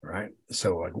 right?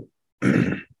 So like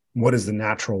what is the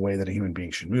natural way that a human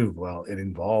being should move? Well, it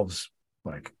involves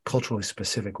like culturally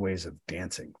specific ways of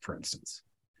dancing, for instance.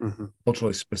 Mm-hmm.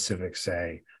 Culturally specific,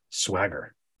 say,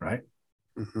 swagger, right?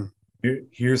 Mm-hmm.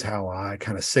 Here's how I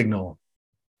kind of signal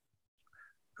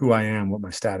who I am, what my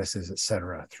status is,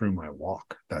 etc., through my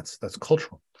walk. That's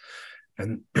cultural.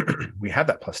 And we have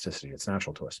that plasticity. It's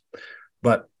natural to us.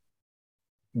 But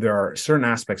there are certain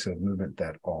aspects of movement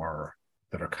that are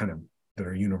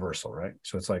universal, right?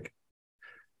 So it's like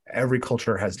every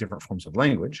culture has different forms of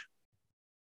language,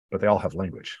 but they all have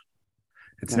language.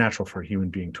 It's natural for a human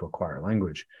being to acquire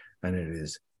language, and it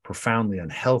is profoundly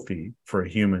unhealthy for a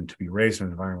human to be raised in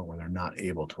an environment where they're not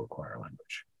able to acquire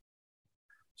language.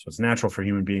 So it's natural for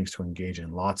human beings to engage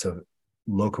in lots of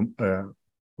locomotor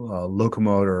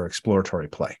exploratory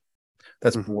play.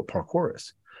 That's what parkour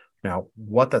is. Now,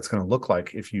 what that's going to look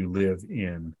like if you live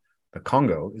in the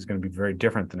Congo is going to be very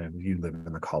different than if you live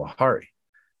in the Kalahari.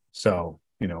 So,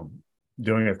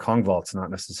 doing a Kong vault's not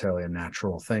necessarily a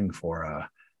natural thing for a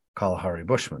Kalahari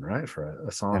Bushman, right? For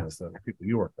Asanas, the people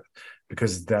you work with,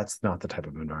 because that's not the type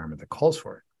of environment that calls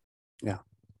for it. Yeah.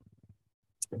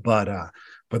 But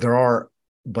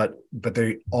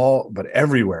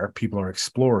everywhere people are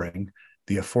exploring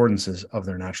the affordances of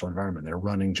their natural environment. They're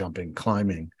running, jumping,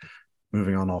 climbing,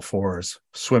 moving on all fours,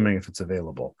 swimming if it's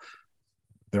available.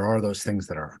 There are those things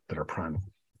that are primal.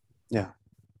 Yeah.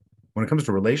 When it comes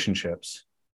to relationships,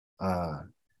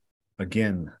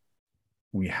 again,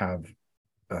 we have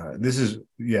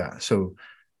so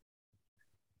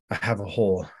I have a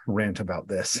whole rant about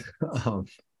this.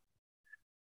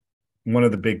 One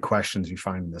of the big questions you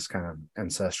find in this kind of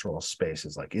ancestral space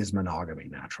is like, is monogamy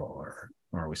natural, or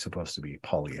are we supposed to be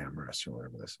polyamorous, or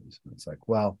whatever this is? And it's like,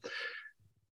 well,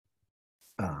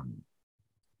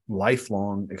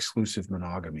 lifelong exclusive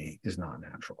monogamy is not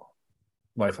natural.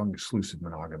 lifelong exclusive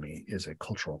monogamy is a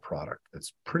cultural product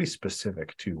that's pretty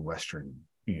specific to Western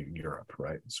Europe,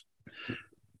 right? It's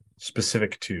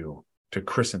specific to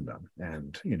Christendom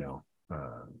and the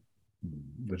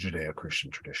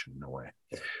Judeo-Christian tradition in a way.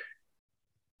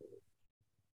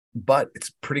 But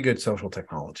it's pretty good social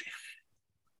technology.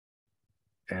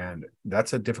 And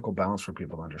that's a difficult balance for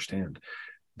people to understand.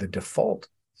 The default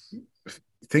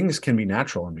things can be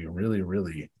natural and be really,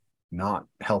 really not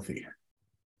healthy.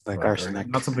 Like arsenic.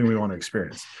 Not something we want to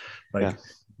experience. Like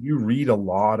you read a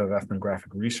lot of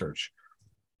ethnographic research.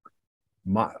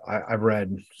 I've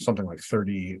read something like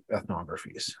 30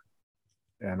 ethnographies.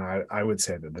 And I would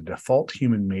say that the default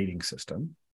human mating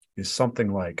system is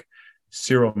something like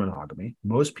serial-monogamy.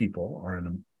 Most people are in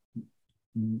a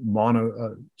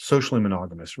socially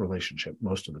monogamous relationship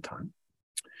most of the time.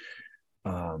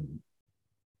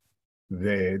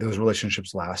 Those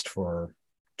relationships last for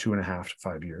 2.5 to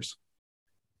 5 years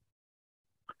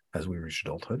as we reach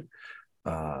adulthood.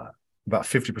 About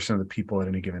 50% of the people at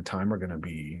any given time are going to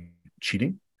be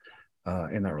cheating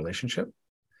in that relationship.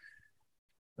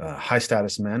 High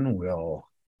status men will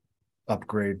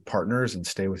upgrade partners and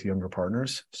stay with younger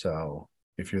partners. So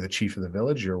if you're the chief of the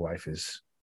village, your wife is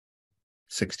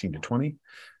 16 to 20.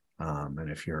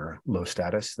 And if you're low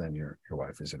status, then your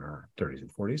wife is in her 30s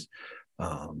and 40s.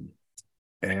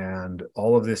 And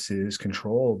all of this is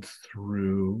controlled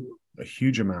through a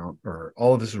huge amount, or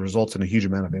all of this results in a huge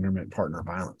amount of intermittent partner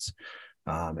violence,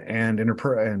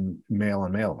 and male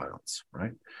on male violence,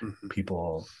 right? Mm-hmm.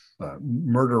 People,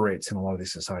 murder rates in a lot of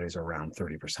these societies are around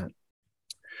 30%,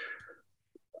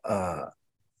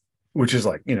 which is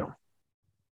like,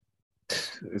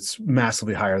 it's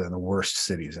massively higher than the worst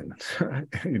cities and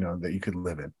that you could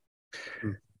live in.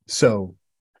 Mm. So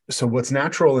what's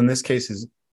natural in this case is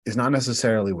not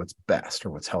necessarily what's best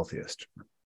or what's healthiest.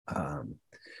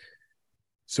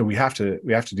 So we have to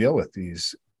deal with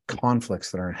these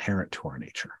conflicts that are inherent to our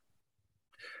nature.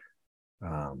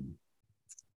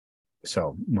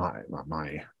 So my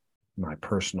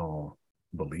personal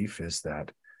belief is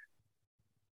that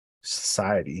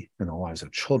society and the lives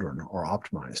of children are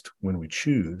optimized when we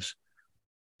choose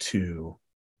to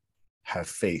have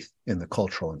faith in the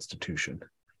cultural institution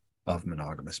of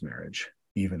monogamous marriage,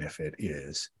 even if it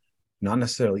is not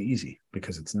necessarily easy,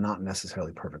 because it's not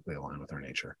necessarily perfectly aligned with our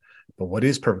nature. But what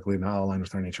is perfectly not aligned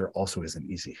with our nature also isn't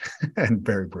easy and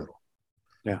very brutal.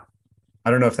 Yeah.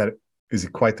 I don't know if that is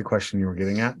quite the question you were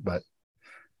getting at, but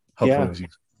hopefully it was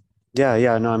useful.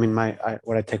 Yeah. No, I mean,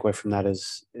 what I take away from that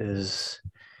is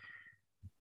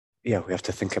we have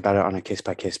to think about it on a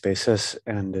case-by-case basis,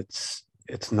 and it's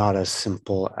not as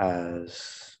simple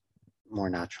as more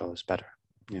natural is better,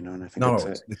 and I think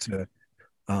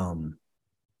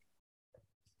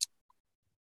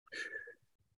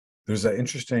there's an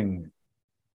interesting,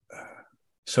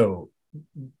 so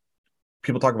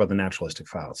people talk about the naturalistic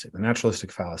fallacy. The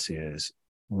naturalistic fallacy is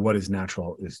what is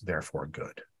natural is therefore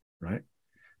good, right?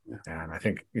 Yeah. And I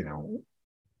think, you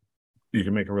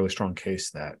can make a really strong case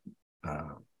that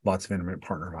lots of intimate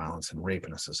partner violence and rape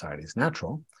in a society is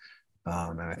natural.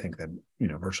 And I think that,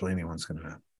 virtually anyone's going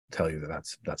to tell you that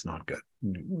that's not good.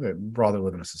 They'd rather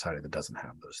live in a society that doesn't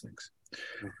have those things.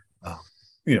 A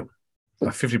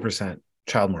 50%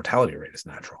 child mortality rate is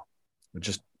natural. But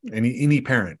just any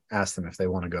parent, ask them if they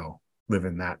want to go live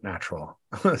in that natural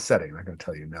setting. They're going to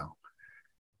tell you no.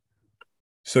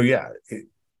 So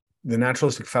the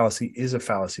naturalistic fallacy is a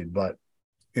fallacy, but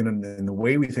in the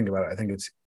way we think about it, I think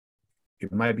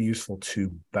it might be useful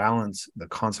to balance the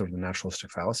concept of the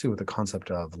naturalistic fallacy with the concept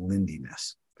of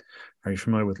lindiness. Are you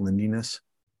familiar with lindiness?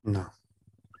 No.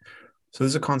 So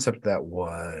this is a concept that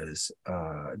was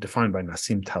defined by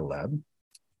Nassim Taleb,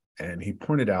 and he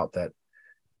pointed out that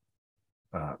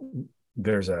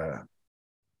there's a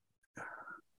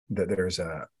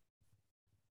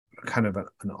kind of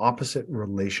an opposite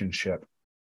relationship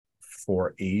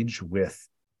for age with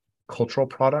cultural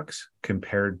products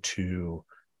compared to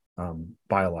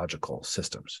biological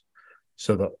systems.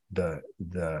 So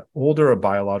the older a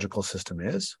biological system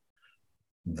is,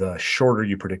 the shorter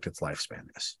you predict its lifespan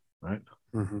is, right?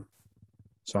 Mm-hmm.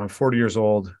 So I'm 40 years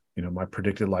old. My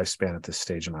predicted lifespan at this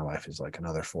stage of my life is like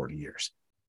another 40 years.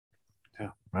 Yeah.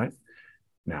 Right.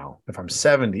 Now, if I'm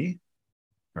 70,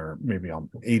 or maybe I'm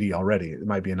 80 already, it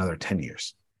might be another 10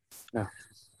 years. Yeah.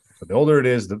 But the older it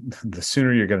is, the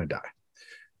sooner you're going to die.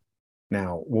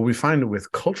 Now, what we find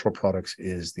with cultural products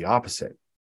is the opposite.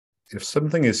 If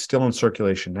something is still in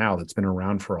circulation now that's been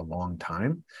around for a long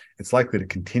time, it's likely to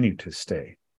continue to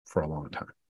stay for a long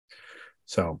time.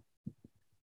 So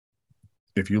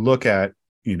if you look at,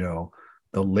 the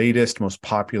latest, most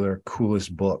popular,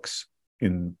 coolest books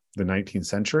in the 19th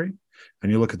century,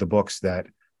 and you look at the books that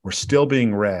were still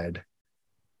being read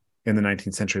in the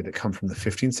 19th century that come from the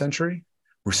 15th century,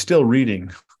 we're still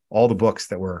reading all the books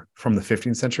that were from the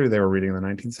 15th century, they were reading in the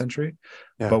 19th century,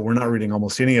 but we're not reading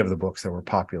almost any of the books that were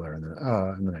popular in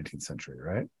the 19th century,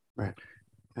 right? Right.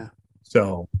 Yeah.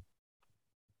 So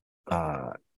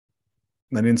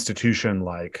an institution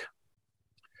like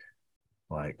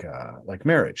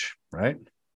marriage, right?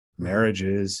 Mm-hmm. Marriage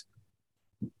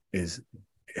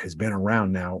has been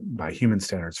around now by human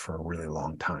standards for a really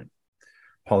long time.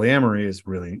 Polyamory is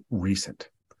really recent.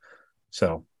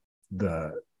 So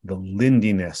the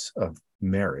lindiness of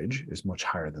marriage is much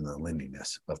higher than the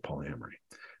lindiness of polyamory.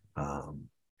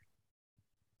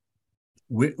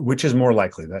 Which is more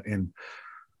likely, that in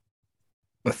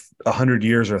 100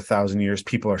 years or 1,000 years,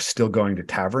 people are still going to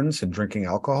taverns and drinking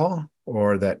alcohol,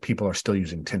 or that people are still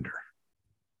using Tinder?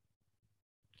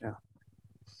 Yeah.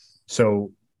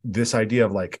 So this idea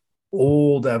of like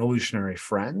old evolutionary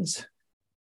friends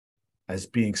as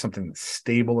being something that's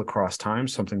stable across time,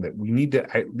 something that we need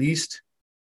to at least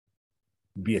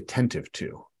be attentive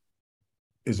to,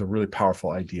 is a really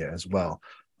powerful idea as well.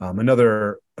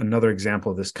 Another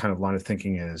example of this kind of line of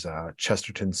thinking is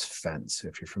Chesterton's Fence,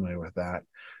 if you're familiar with that.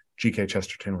 G.K.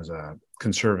 Chesterton was a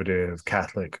conservative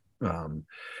Catholic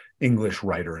English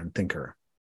writer and thinker.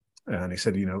 And he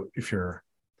said, if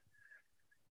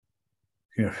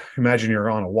imagine you're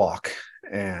on a walk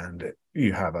and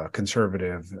you have a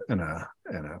conservative and a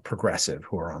progressive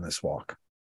who are on this walk,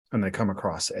 and they come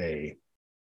across a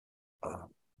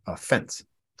fence,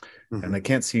 mm-hmm. and they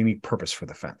can't see any purpose for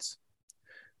the fence.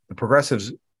 The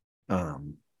progressives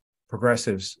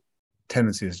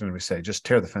tendency is going to say, just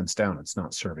tear the fence down. It's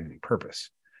not serving any purpose.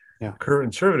 Yeah.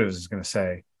 Conservatives is going to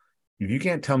say, if you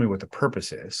can't tell me what the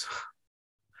purpose is,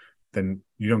 then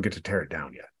you don't get to tear it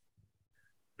down yet,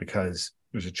 because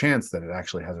there's a chance that it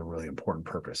actually has a really important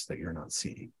purpose that you're not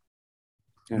seeing.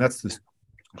 Yeah. And that's this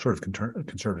sort of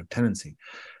conservative tendency.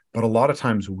 But a lot of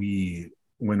times when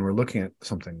we're looking at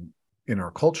something in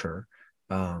our culture,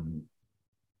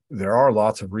 there are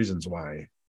lots of reasons why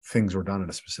things were done in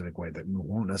a specific way that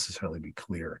won't necessarily be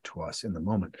clear to us in the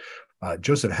moment.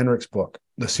 Joseph Henrich's book,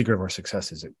 The Secret of Our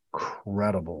Success, is an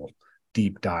incredible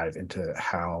deep dive into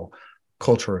how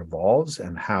culture evolves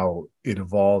and how it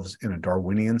evolves in a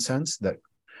Darwinian sense that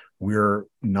we're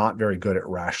not very good at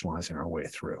rationalizing our way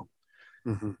through.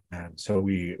 Mm-hmm. And so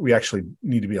we actually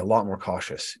need to be a lot more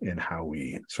cautious in how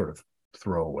we sort of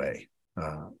throw away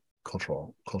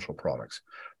cultural products.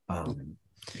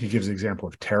 He gives the example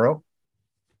of taro.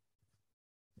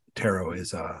 Taro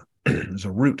is a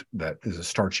root that is a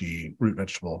starchy root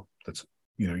vegetable that's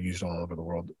used all over the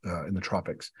world in the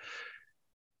tropics.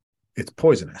 It's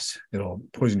poisonous. It'll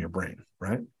poison your brain,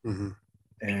 right? Mm-hmm.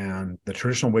 And the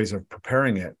traditional ways of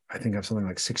preparing it, I think, have something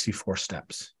like 64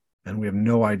 steps. And we have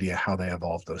no idea how they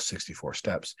evolved those 64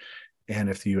 steps. And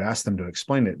if you ask them to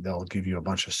explain it, they'll give you a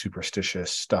bunch of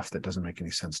superstitious stuff that doesn't make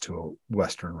any sense to a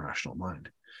Western rational mind.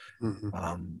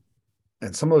 Mm-hmm.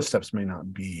 And some of those steps may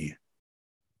not be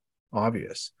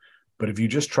obvious, but if you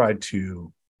just tried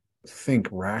to think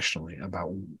rationally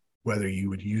about whether you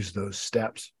would use those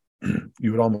steps,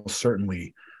 you would almost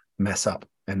certainly mess up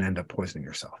and end up poisoning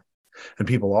yourself. And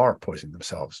people are poisoning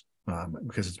themselves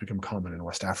because it's become common in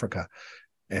West Africa,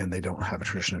 and they don't have a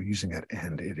tradition of using it,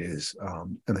 and it is,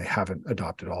 and they haven't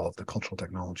adopted all of the cultural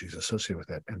technologies associated with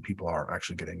it, and people are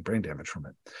actually getting brain damage from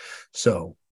it.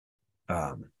 So,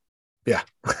 yeah,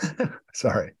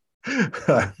 sorry.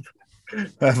 I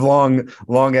have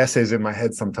long essays in my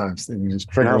head sometimes, and you just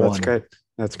trigger one. That's great.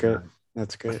 That's great.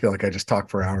 That's great. I feel like I just talk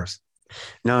for hours.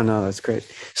 No, that's great.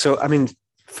 So, I mean,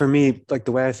 for me, like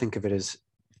the way I think of it is,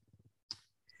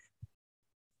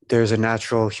 there's a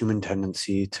natural human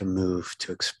tendency to move,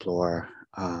 to explore,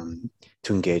 to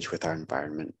engage with our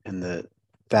environment, and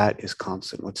that is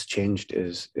constant. What's changed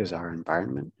is our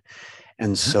environment.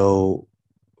 And so,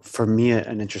 for me,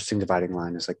 an interesting dividing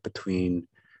line is like between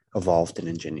evolved and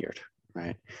engineered,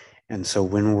 right? And so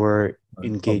when we're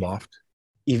engaged,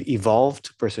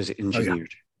 evolved versus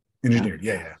engineered. Oh, yeah. Engineered,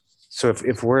 yeah. So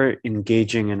if we're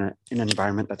engaging in an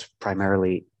environment that's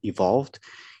primarily evolved,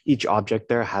 each object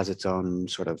there has its own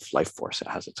sort of life force. It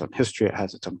has its own history. It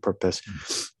has its own purpose.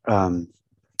 And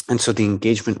so the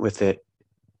engagement with it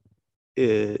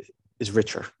is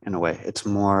richer in a way. It's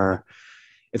an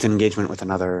engagement with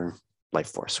another life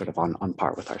force, sort of on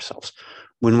par with ourselves.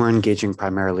 When we're engaging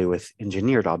primarily with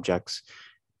engineered objects,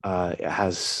 it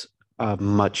has a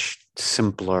much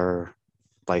simpler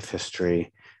life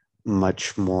history,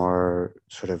 much more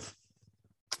sort of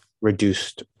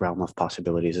reduced realm of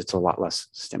possibilities. It's a lot less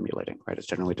stimulating, right? It's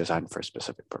generally designed for a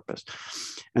specific purpose.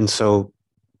 And so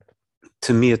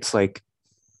to me, it's like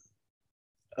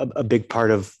a big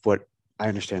part of what I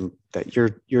understand that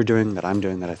you're doing, that I'm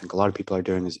doing, that I think a lot of people are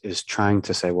doing is trying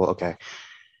to say, well, okay,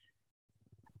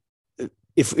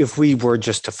 if we were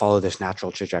just to follow this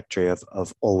natural trajectory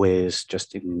of always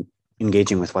just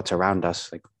engaging with what's around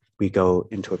us, like we go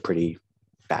into a pretty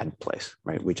bad place,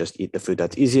 right? We just eat the food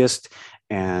that's easiest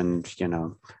and,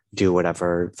 do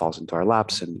whatever falls into our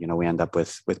laps, and, we end up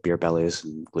with beer bellies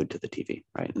and glued to the TV,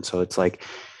 right? And so it's like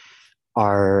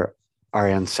our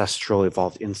ancestral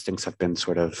evolved instincts have been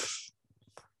sort of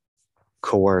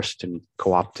coerced and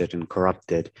co-opted and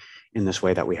corrupted in this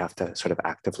way that we have to sort of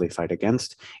actively fight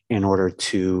against in order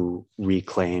to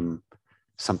reclaim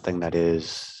something that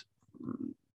is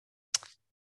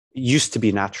used to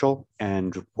be natural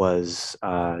and was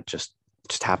just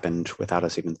happened without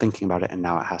us even thinking about it, and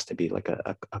now it has to be like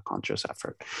a conscious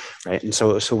effort, right? And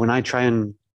so when I try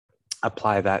and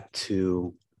apply that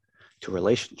to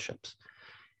relationships,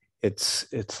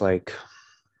 it's like,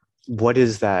 what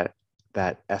is that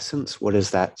essence? What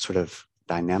is that sort of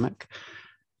dynamic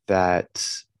that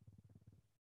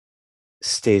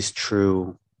stays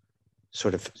true,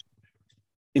 sort of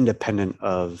independent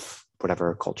of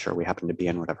whatever culture we happen to be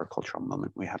in, whatever cultural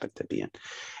moment we happen to be in?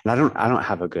 And I don't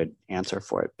have a good answer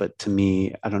for it, but to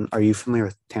me, are you familiar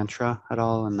with Tantra at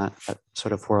all in that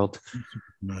sort of world? I'm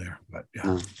super familiar, but yeah.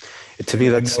 No. To me,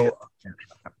 that's,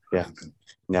 yeah.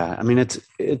 Yeah. I mean,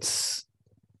 it's,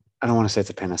 I don't want to say it's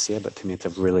a panacea, but to me, it's a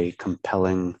really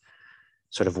compelling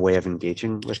sort of way of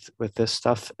engaging with this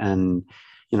stuff. And,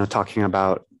 talking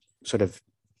about sort of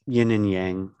yin and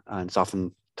yang, it's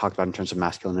often talked about in terms of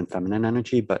masculine and feminine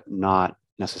energy, but not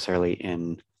necessarily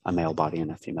in a male body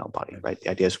and a female body, right? The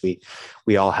idea is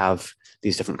we all have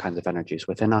these different kinds of energies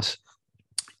within us,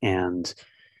 and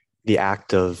the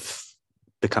act of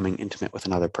becoming intimate with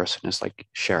another person is like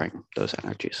sharing those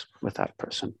energies with that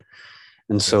person.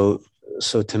 And so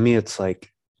to me, it's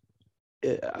like,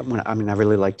 I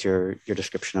really liked your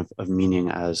description of meaning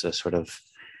as a sort of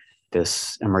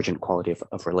this emergent quality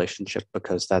of relationship,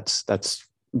 because that's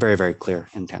very, very clear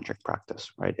in tantric practice,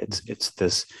 right? It's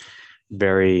this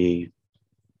very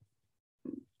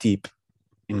deep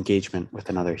engagement with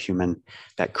another human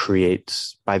that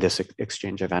creates, by this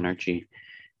exchange of energy,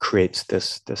 creates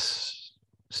this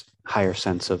higher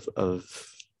sense of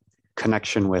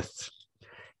connection with,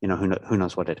 who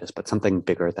knows what it is, but something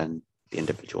bigger than the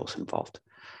individuals involved,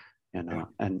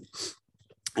 and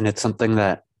it's something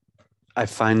that I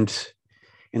find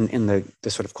in the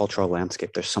sort of cultural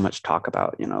landscape. There's so much talk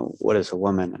about, what is a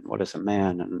woman and what is a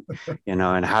man, and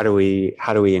and how do we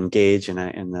engage in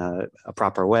a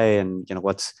proper way, and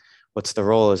what's the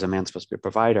role? Is a man supposed to be a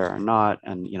provider or not?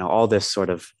 And all this sort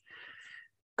of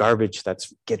garbage that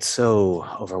gets so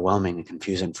overwhelming and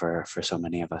confusing for so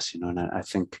many of us, and I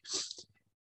think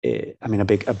a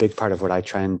big part of what I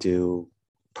try and do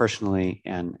personally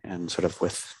and sort of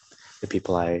with the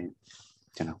people I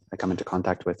come into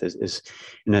contact with is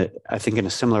I think in a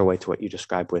similar way to what you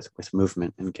described with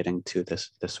movement and getting to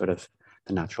this sort of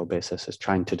the natural basis, is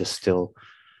trying to distill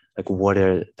like what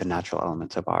are the natural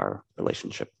elements of our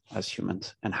relationship as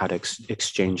humans, and how to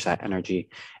exchange that energy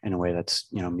in a way that's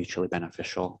mutually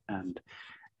beneficial and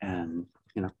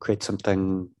create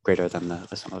something greater than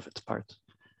the sum of its parts.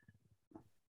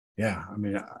 Yeah,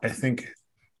 I think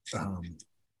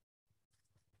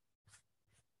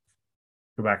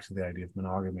go back to the idea of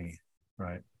monogamy,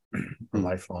 right? Or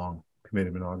lifelong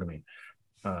committed monogamy.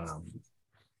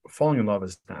 Falling in love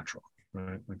is natural,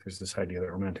 right? Like there's this idea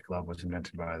that romantic love was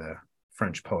invented by the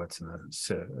French poets in the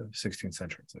 16th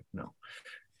century. It's like, no,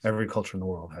 every culture in the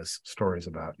world has stories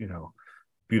about,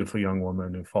 beautiful young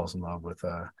woman who falls in love with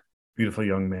a beautiful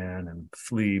young man and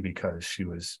flee because she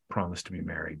was promised to be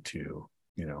married to,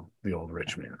 the old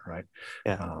rich man, right?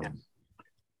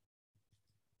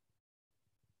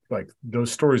 Like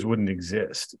those stories wouldn't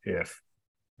exist if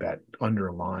that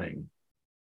underlying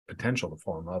potential to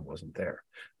fall in love wasn't there.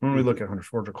 When we look at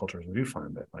hunter-gatherer cultures, we do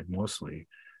find that like mostly,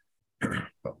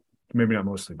 well, maybe not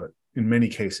mostly, but in many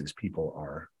cases, people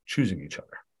are choosing each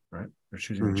other, right? They're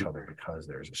choosing each other because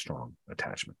there's a strong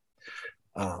attachment.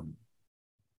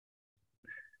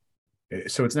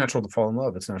 So it's natural to fall in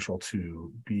love. It's natural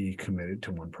to be committed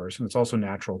to one person. It's also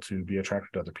natural to be attracted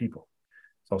to other people.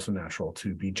 It's also natural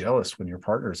to be jealous when your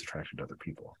partner is attracted to other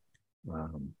people.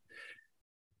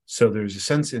 So there's a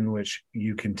sense in which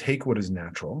you can take what is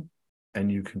natural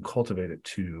and you can cultivate it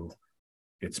to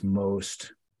its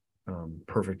most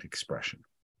perfect expression.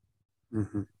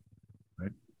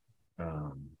 Right? It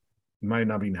might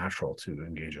not be natural to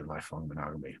engage in lifelong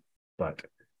monogamy, but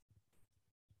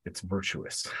it's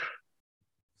virtuous.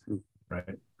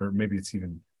 right? Or maybe it's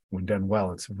even, when done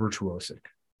well, it's virtuosic.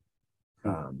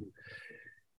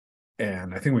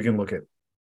 And I think we can look at,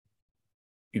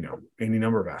 any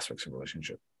number of aspects of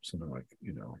relationship, something like,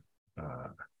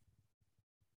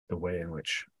 the way in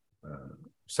which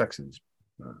sex is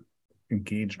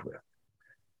engaged with.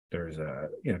 There's a,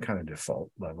 kind of default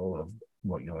level of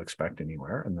what you'll expect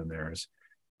anywhere. And then there's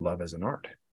love as an art,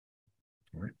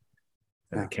 right?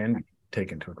 And it can be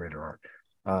taken to a greater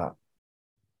art.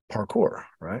 Parkour,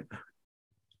 right?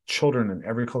 Children in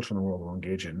every culture in the world will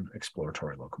engage in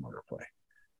exploratory locomotor play.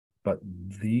 But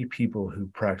the people who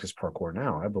practice parkour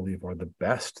now, I believe, are the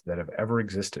best that have ever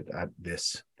existed at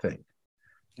this thing,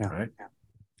 right?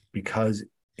 Because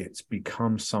it's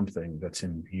become something that's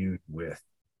imbued with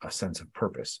a sense of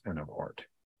purpose and of art.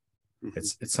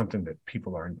 It's something that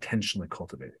people are intentionally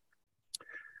cultivating.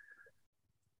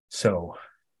 So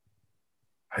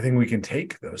I think we can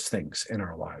take those things in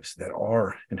our lives that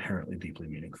are inherently deeply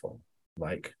meaningful,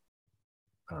 like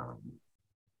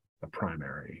a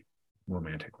primary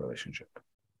romantic relationship,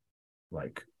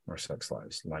 like our sex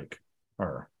lives, like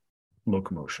our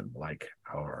locomotion, like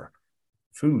our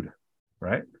food,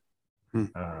 right?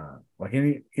 Like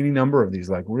any number of these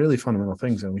like really fundamental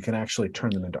things, and we can actually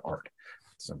turn them into art.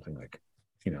 Something like,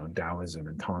 Taoism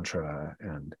and Tantra,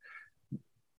 and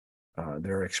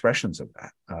there are expressions of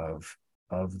that,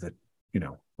 of the,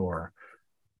 or,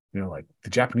 like the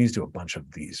Japanese do a bunch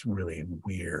of these really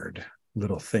weird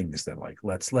little things that like,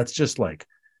 let's just like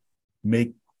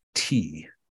make tea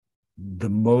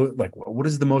what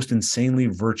is the most insanely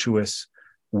virtuous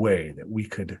way that we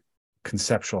could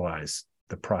conceptualize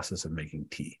the process of making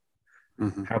tea?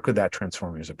 How could that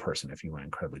transform you as a person if you went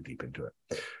incredibly deep into it?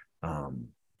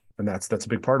 And that's a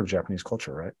big part of Japanese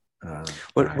culture, right?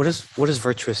 What does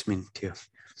virtuous mean to you?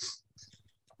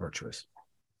 Virtuous.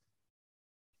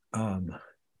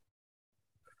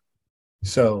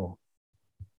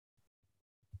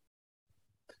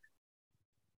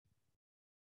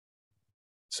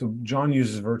 So John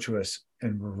uses virtuous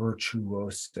and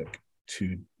virtuosic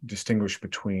to distinguish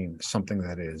between something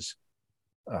that is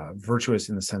virtuous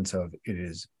in the sense of it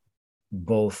is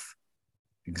both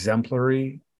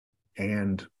exemplary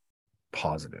and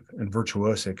positive, and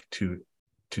virtuosic to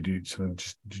do something,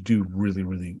 to do really,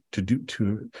 really,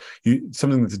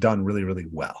 something that's done really, really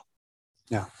well.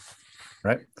 Yeah.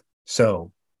 Right.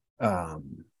 So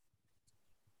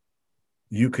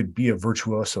you could be a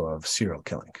virtuoso of serial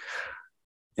killing.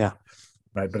 Yeah.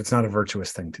 Right. But it's not a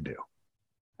virtuous thing to do.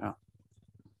 Yeah.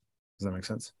 Does that make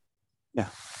sense? Yeah.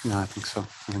 No, I think so.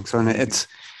 And it's,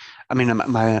 I mean,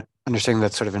 my understanding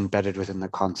that's sort of embedded within the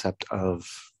concept of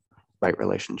right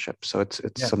relationship. So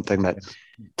it's something that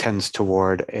tends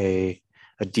toward a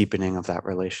deepening of that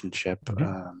relationship.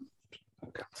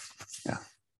 Okay. Yeah.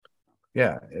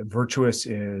 Yeah. Virtuous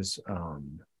is, I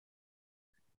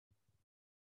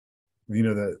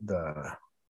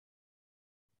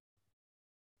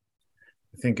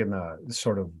think in the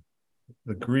sort of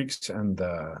the Greeks and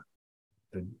the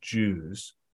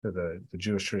Jews, the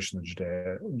Jewish tradition of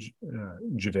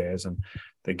Judaism,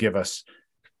 they give us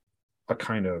a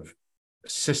kind of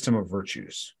system of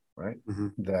virtues, right?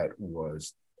 That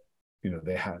was,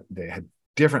 they had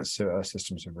different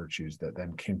systems of virtues that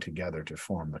then came together to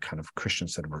form the kind of Christian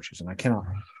set of virtues. And I cannot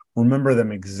remember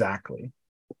them exactly,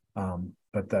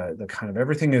 but the kind of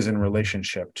everything is in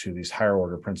relationship to these higher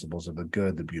order principles of the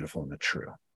good, the beautiful, and the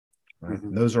true, right?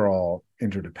 Those are all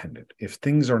interdependent. If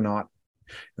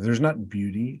there's not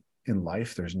beauty in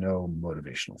life, there's no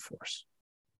motivational force,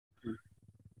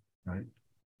 right?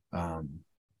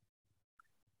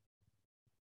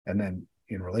 And then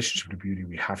in relationship to beauty,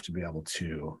 we have to be able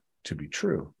to be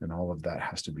true, and all of that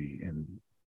has to be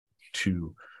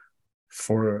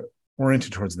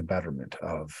oriented towards the betterment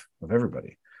of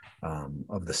everybody,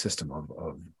 of the system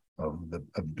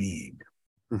of being,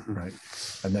 right?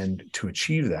 And then to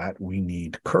achieve that, we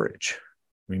need courage,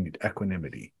 we need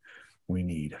equanimity, we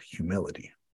need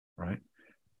humility, right?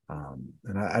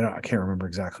 And I can't remember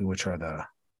exactly which are the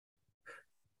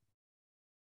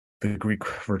Greek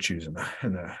virtues and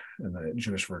the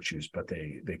Jewish virtues, but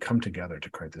they come together to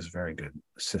create this very good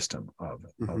system of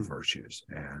virtues,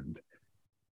 and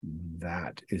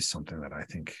that is something that I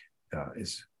think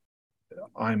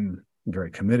I'm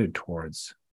very committed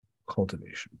towards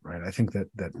cultivation, right? I think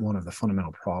that one of the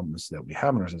fundamental problems that we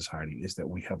have in our society is that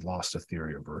we have lost a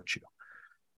theory of virtue,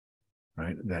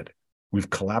 right? That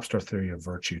we've collapsed our theory of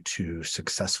virtue to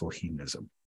successful hedonism.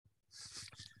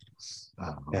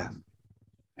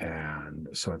 And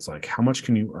so it's like, how much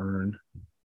can you earn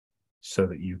so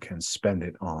that you can spend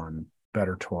it on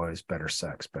better toys, better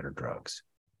sex, better drugs?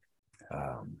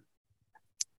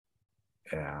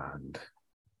 And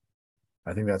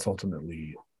I think that's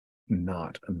ultimately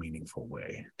not a meaningful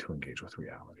way to engage with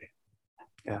reality.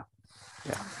 Yeah.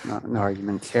 No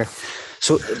arguments here.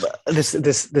 So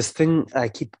this thing I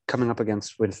keep coming up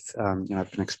against with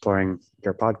I've been exploring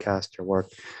your podcast, your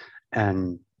work,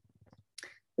 and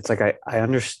it's like I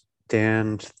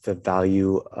understand the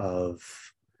value of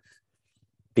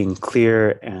being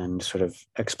clear and sort of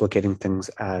explicating things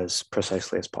as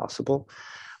precisely as possible.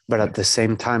 But at the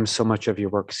same time, so much of your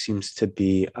work seems to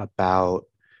be about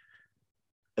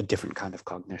a different kind of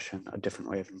cognition, a different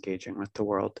way of engaging with the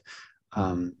world.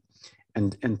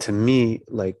 And to me,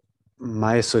 like,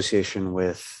 my association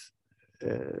with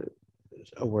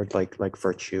a word like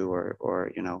virtue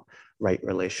or right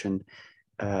relation,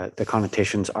 the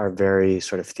connotations are very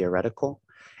sort of theoretical,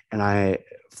 and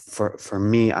for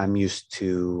me, I'm used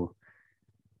to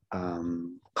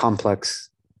complex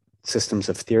systems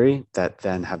of theory that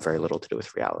then have very little to do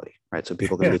with reality, right? So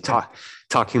people can be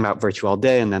talking about virtue all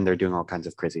day, and then they're doing all kinds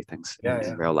of crazy things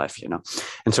in real life,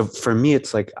 And so for me,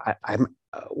 it's like I'm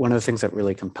one of the things that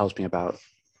really compels me about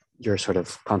your sort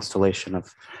of constellation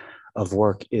of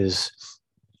work is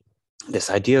this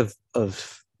idea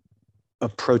of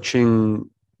approaching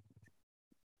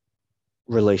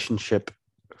relationship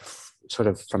sort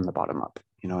of from the bottom up,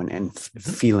 and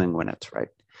feeling when it's right.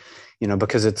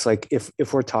 Because it's like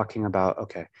if we're talking about,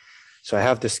 okay, so I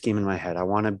have this scheme in my head. I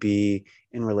want to be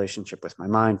in relationship with my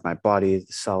mind, my body,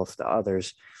 the self, the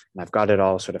others, and I've got it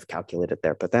all sort of calculated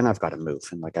there. But then I've got to move,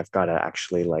 and like I've got to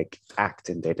actually like act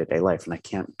in day-to-day life, and I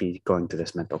can't be going through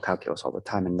this mental calculus all the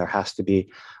time. And there has to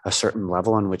be a certain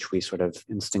level on which we sort of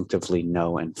instinctively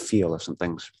know and feel if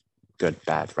something's good,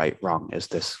 bad, right, wrong. Is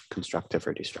this constructive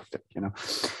or destructive?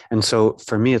 And so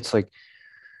for me, it's like,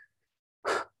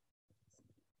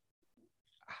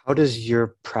 how does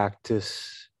your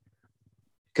practice,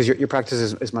 because your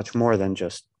practice is much more than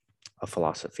just a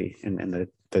philosophy in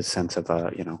the sense of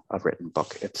a written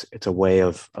book. It's a way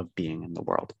of being in the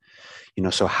world.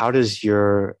 So how does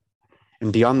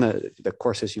and beyond the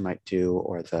courses you might do,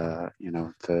 or the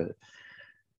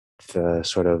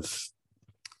sort of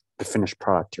the finished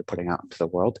product you're putting out into the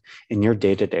world, in your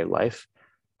day-to-day life,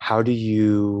 how do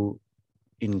you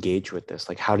engage with this?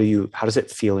 Like, how does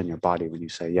it feel in your body when you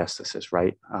say, yes, this is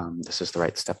right, this is the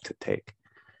right step to take?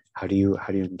 How do you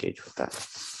engage with that?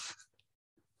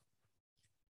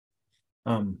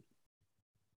 I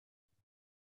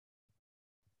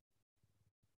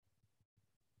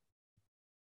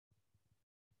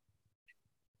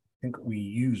think we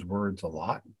use words a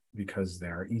lot because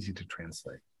they're easy to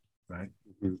translate, right?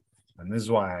 Mm-hmm. And this is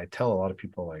why I tell a lot of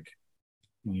people, like,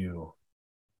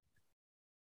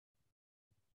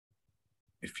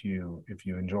 if you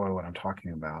enjoy what I'm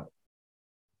talking about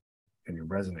and you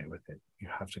resonate with it, you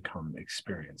have to come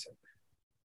experience it,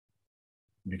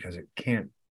 because it can't.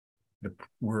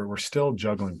 We're still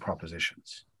juggling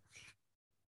propositions,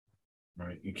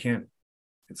 right? You can't.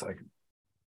 It's like,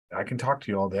 I can talk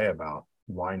to you all day about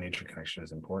why nature connection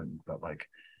is important, but like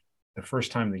the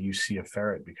first time that you see a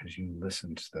ferret because you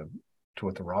listened to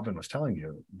what the robin was telling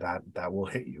you, that will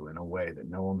hit you in a way that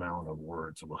no amount of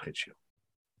words will hit you.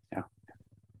 Yeah.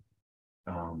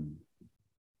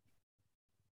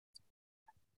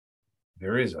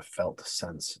 There is a felt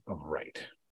sense of right?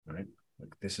 Like,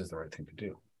 this is the right thing to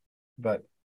do. But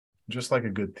just like a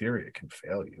good theory, it can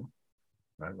fail you,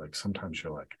 right? Like sometimes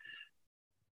you're like,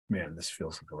 man, this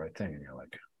feels like the right thing. And you're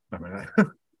like, I mean,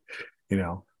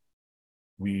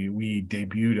 we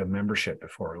debuted a membership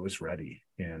before it was ready,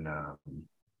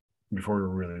 before we were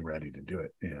really ready to do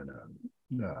it in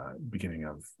beginning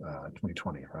of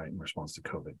 2020, right? In response to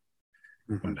COVID,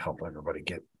 and help everybody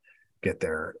get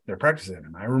their practice in.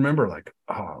 And I remember like,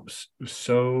 it was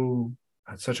so,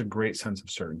 I had such a great sense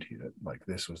of certainty that like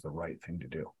this was the right thing to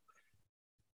do.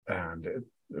 And it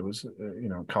was,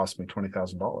 it cost me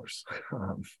 $20,000.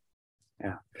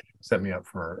 Set me up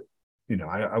for,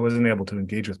 I wasn't able to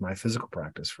engage with my physical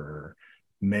practice for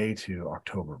May to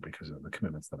October because of the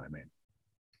commitments that I made.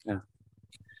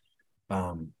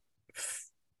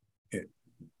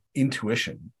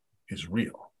 Intuition is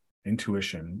real.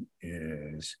 Intuition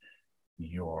is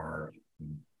your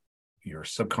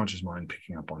subconscious mind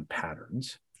picking up on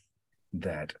patterns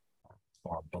that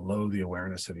are below the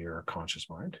awareness of your conscious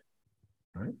mind,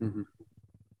 right?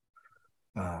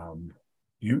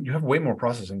 You have way more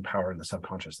processing power in the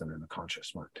subconscious than in the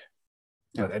conscious mind.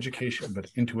 But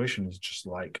intuition is just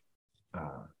like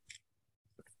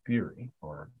theory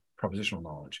or propositional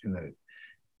knowledge, in that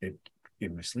it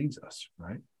misleads us,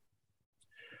 right?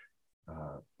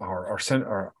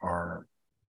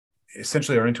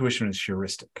 Essentially our intuition is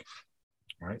heuristic,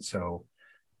 right? So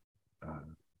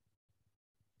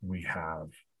we have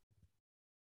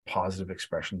positive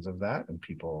expressions of that and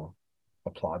people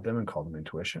applaud them and call them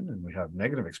intuition. And we have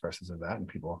negative expressions of that and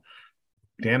people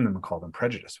damn them and call them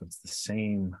prejudice. But it's the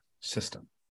same system.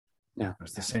 Yeah.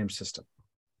 It's the same system.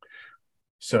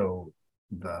 So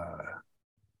the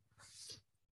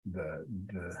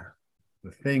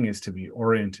thing is to be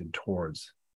oriented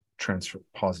towards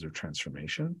positive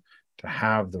transformation, to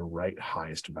have the right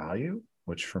highest value,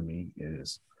 which for me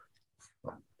is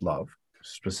love,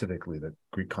 specifically the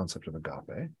Greek concept of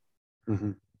agape,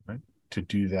 right? To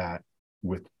do that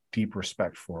with deep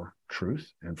respect for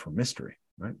truth and for mystery,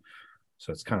 right?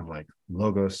 So it's kind of like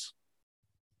logos,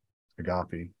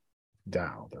 agape,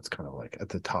 Tao. That's kind of like at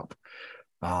the top.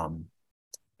 And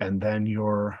then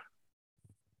you're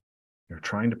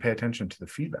trying to pay attention to the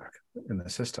feedback in the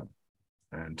system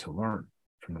and to learn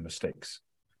from the mistakes,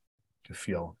 to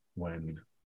feel when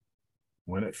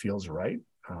it feels right.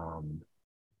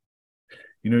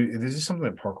 This is something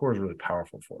that parkour is really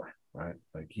powerful for, right?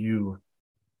 Like you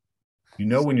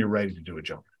know when you're ready to do a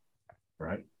jump,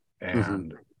 right?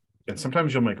 And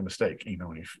sometimes you'll make a mistake,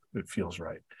 when it feels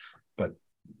right. But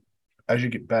as you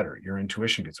get better, your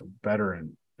intuition gets better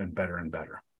and better and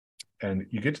better. And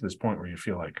you get to this point where you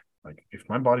feel like if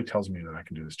my body tells me that I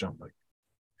can do this jump, like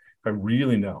if I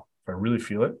really know, if I really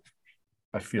feel it,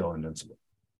 I feel invincible.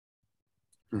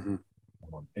 And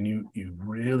you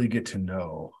really get to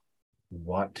know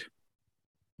what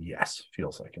yes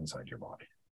feels like inside your body.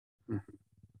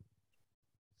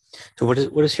 So what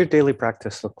does your daily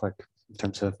practice look like in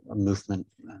terms of movement?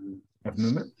 Of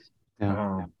movement?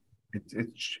 Yeah.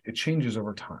 It changes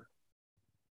over time.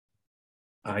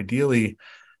 Ideally,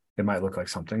 it might look like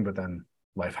something, but then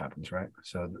life happens, right?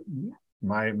 So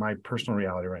my personal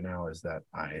reality right now is that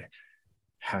I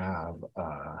have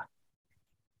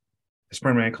I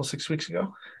sprained my ankle 6 weeks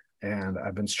ago, and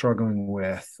I've been struggling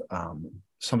with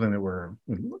something that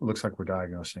looks like we're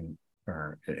diagnosing,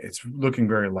 or it's looking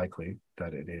very likely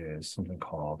that it is something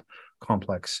called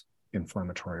complex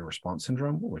inflammatory response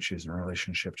syndrome, which is in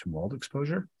relationship to mold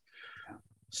exposure.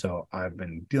 So I've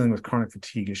been dealing with chronic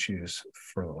fatigue issues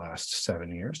for the last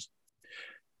 7 years.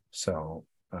 So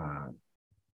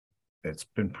it's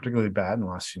been particularly bad in the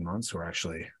last few months. We're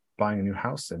actually buying a new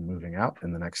house and moving out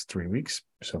in the next 3 weeks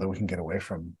so that we can get away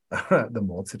from the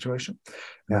mold situation.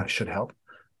 And that should help.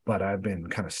 But I've been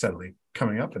kind of steadily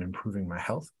coming up and improving my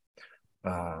health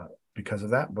because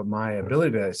of that. But my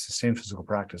ability to sustain physical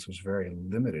practice was very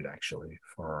limited, actually,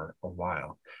 for a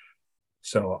while.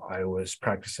 So I was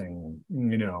practicing,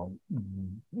 1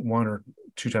 or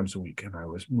 2 times a week, and I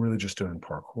was really just doing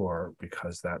parkour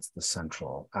because that's the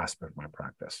central aspect of my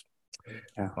practice.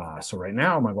 So right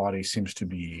now, my body seems to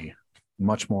be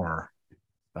much more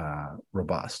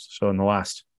robust. So in the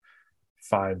last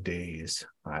 5 days,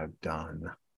 I've done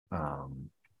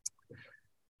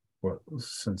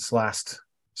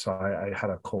so I had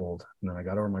a cold, and then I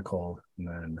got over my cold, and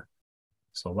then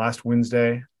so last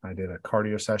Wednesday, I did a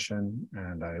cardio session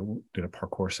and I did a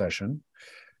parkour session.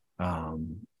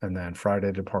 And then Friday,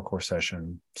 I did a parkour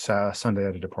session. Sunday,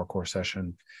 I did a parkour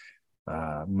session.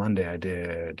 Monday, I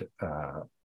did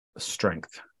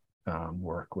strength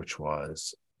work, which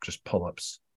was just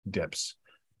pull-ups, dips,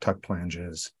 tuck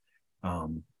planges,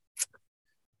 and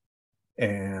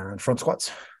front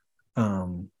squats.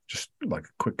 Just like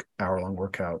a quick hour-long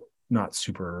workout, not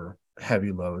super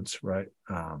heavy loads, right?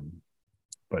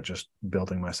 But just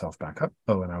building myself back up.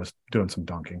 Oh, and I was doing some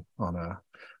dunking on a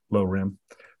low rim,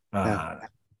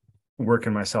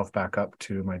 working myself back up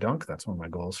to my dunk. That's one of my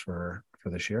goals for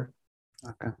this year.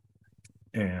 Okay.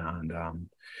 And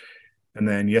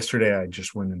then yesterday I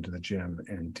just went into the gym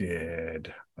and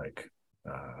did like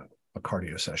a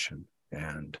cardio session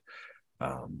and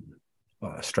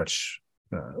stretch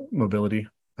mobility.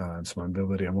 And so my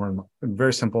mobility, I'm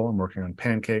very simple. I'm working on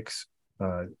pancakes,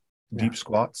 deep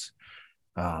squats,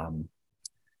 and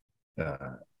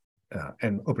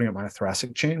opening up my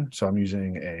thoracic chain. So I'm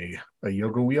using a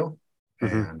yoga wheel,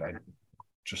 and I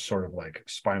just sort of like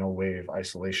spinal wave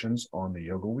isolations on the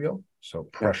yoga wheel. So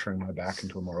pressuring my back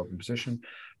into a more open position.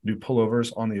 Do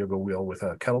pullovers on the yoga wheel with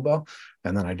a kettlebell,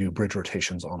 and then I do bridge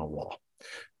rotations on a wall.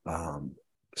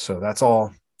 So that's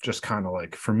all just kind of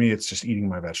like, for me, it's just eating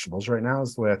my vegetables right now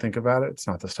is the way I think about it. It's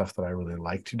not the stuff that I really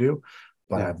like to do,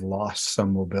 but I've lost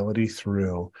some mobility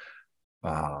through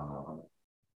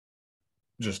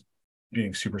just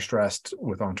being super stressed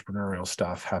with entrepreneurial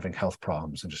stuff, having health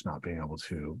problems, and just not being able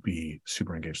to be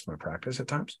super engaged in my practice at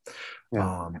times.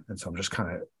 And so I'm just kind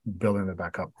of building it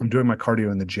back up. I'm doing my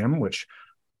cardio in the gym, which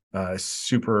is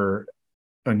super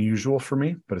unusual for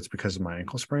me, but it's because of my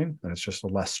ankle sprain, and it's just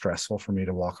less stressful for me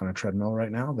to walk on a treadmill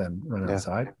right now than run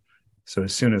outside. So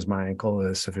as soon as my ankle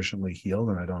is sufficiently healed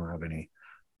and I don't have any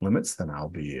limits, then I'll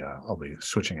be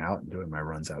switching out and doing my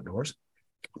runs outdoors.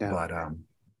 Yeah. But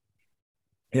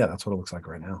yeah, that's what it looks like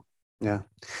right now. Yeah.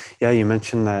 Yeah. You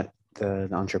mentioned that the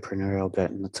entrepreneurial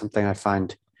bit, and it's something I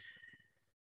find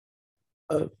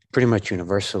pretty much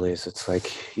universally is it's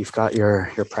like you've got your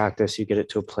practice, you get it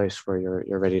to a place where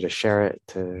you're ready to share it,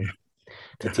 to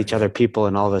teach other people,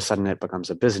 and all of a sudden it becomes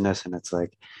a business, and it's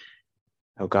like,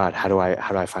 oh God, how do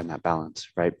I find that balance,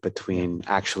 right? Between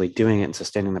actually doing it and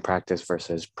sustaining the practice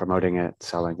versus promoting it,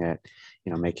 selling it,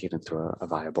 making it into a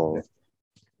viable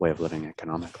way of living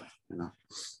economically,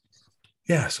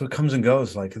 Yeah, so it comes and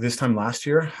goes. Like this time last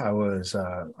year, I was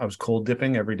cold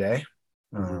dipping every day.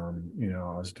 I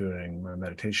was doing my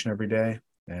meditation every day,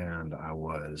 and I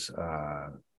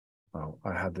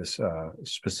had this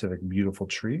specific beautiful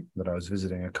tree that I was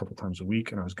visiting a couple times a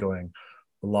week, and I was going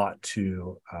a lot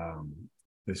to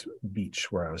this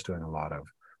beach where I was doing a lot of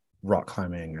rock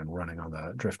climbing and running on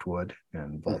the driftwood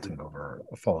and vaulting over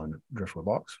fallen driftwood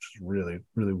logs, which is really,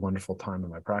 really wonderful time in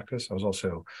my practice. I was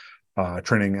also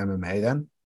training MMA then,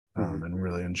 and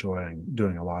really enjoying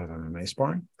doing a lot of MMA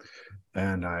sparring.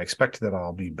 And I expect that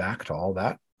I'll be back to all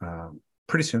that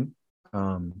pretty soon.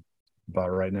 But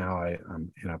right now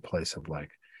I'm in a place of like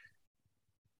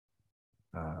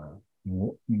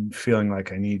feeling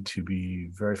like I need to be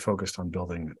very focused on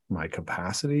building my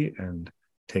capacity and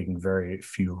taking very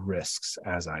few risks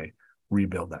as I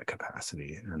rebuild that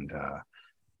capacity. And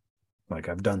like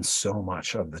I've done so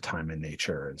much of the time in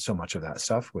nature and so much of that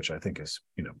stuff, which I think is,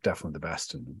 definitely the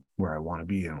best and where I want to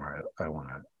be and where I want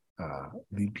to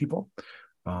lead people.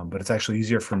 But it's actually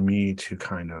easier for me to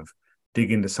kind of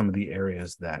dig into some of the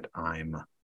areas that I'm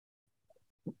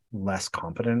less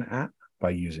competent at by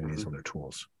using these other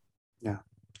tools. Yeah.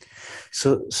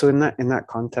 So in that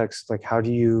context, like how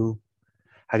do you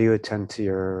attend to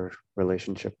your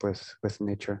relationship with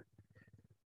nature?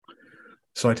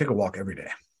 So I take a walk every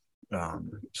day.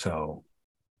 So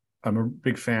I'm a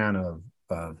big fan of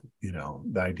the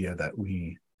idea that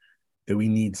we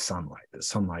need sunlight. That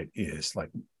sunlight is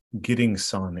like getting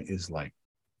sun is like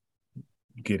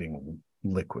getting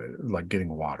liquid, like getting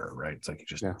water, right? It's like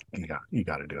you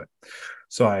got to do it.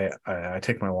 So I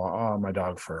take my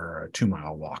dog for a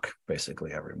 2-mile walk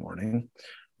basically every morning,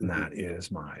 and that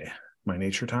is my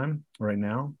nature time right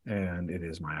now, and it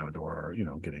is my outdoor,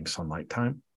 getting sunlight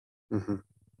time.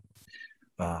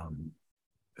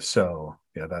 So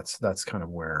yeah, that's kind of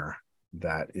where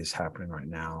that is happening right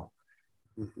now.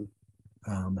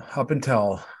 Up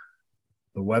until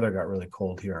the weather got really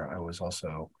cold here, I was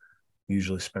also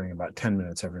usually spending about 10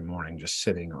 minutes every morning just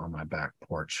sitting on my back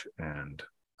porch and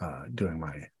doing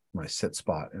my sit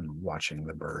spot and watching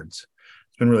the birds.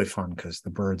 It's been really fun because the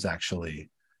birds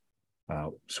actually,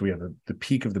 so we have the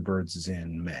peak of the birds is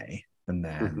in May, and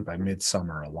then by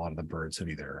midsummer, a lot of the birds have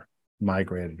either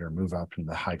migrated or move up in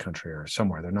the high country or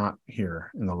somewhere. They're not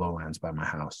here in the lowlands by my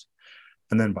house.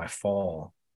 And then by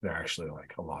fall, they're actually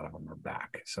like a lot of them are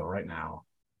back. So right now,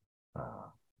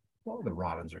 the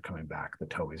robins are coming back, the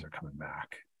towies are coming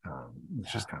back.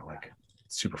 It's just kind of like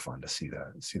super fun to see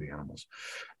the animals.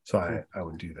 So I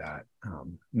would do that.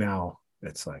 Now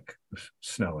it's like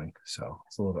snowing, so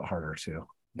it's a little bit harder to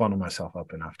bundle myself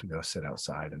up enough to go sit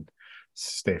outside and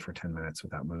stay for 10 minutes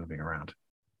without moving around.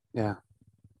 Yeah.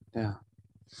 Yeah,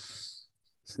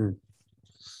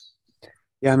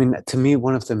 I mean, to me,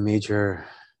 one of the major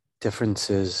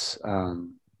differences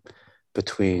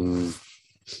between,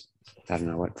 I don't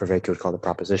know, what Vervaeke would call the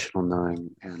propositional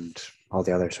knowing and all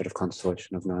the other sort of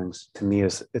constellation of knowings, to me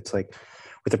is it's like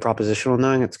with the propositional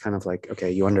knowing, it's kind of like, okay,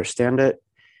 you understand it,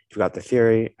 you've got the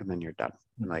theory, and then you're done.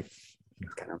 And like,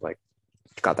 kind of like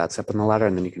got that step on the ladder,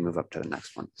 and then you can move up to the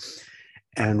next one.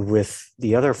 And with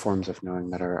the other forms of knowing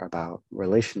that are about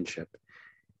relationship,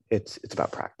 it's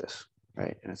about practice,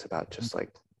 right? And it's about just like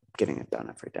getting it done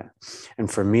every day. And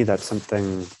for me, that's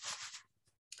something,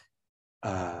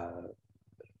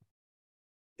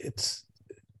 it's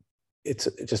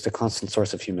just a constant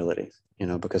source of humility,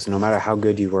 because no matter how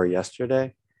good you were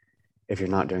yesterday, if you're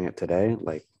not doing it today,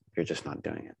 like you're just not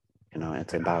doing it.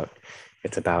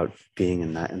 It's about being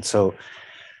in that. And so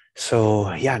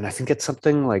yeah, and I think it's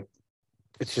something like,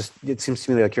 it seems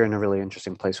to me like you're in a really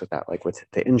interesting place with that, like with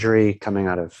the injury coming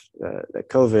out of the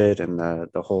COVID and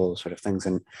the whole sort of things.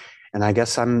 And I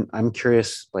guess I'm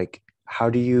curious, like,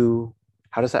 how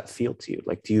does that feel to you?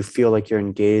 Like, do you feel like you're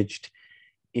engaged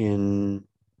in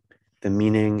the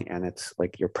meaning and it's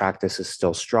like your practice is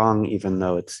still strong, even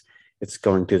though it's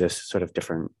going through this sort of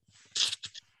different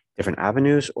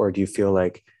avenues? Or do you feel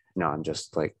like, no, I'm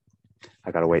just like,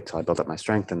 I got to wait till I build up my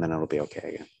strength and then it'll be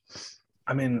okay again?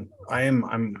 I mean,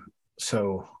 I'm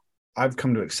so I've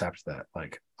come to accept that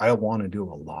like I want to do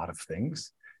a lot of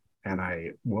things and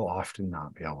I will often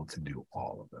not be able to do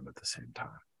all of them at the same time.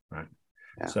 Right.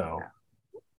 Yeah. So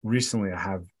recently I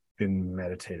have been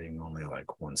meditating only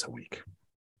like once a week.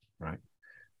 Right.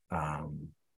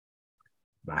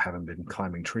 I haven't been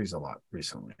climbing trees a lot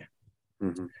recently.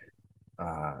 Mm-hmm.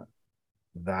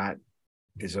 That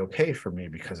is okay for me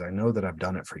because I know that I've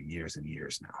done it for years and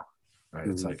years now. Right.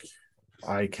 Mm-hmm. It's like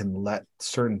I can let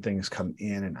certain things come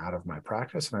in and out of my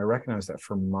practice. And I recognize that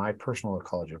for my personal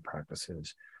ecology of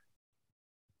practices,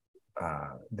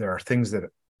 there are things that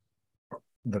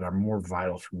are more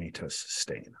vital for me to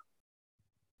sustain.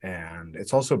 And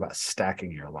it's also about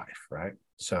stacking your life, right?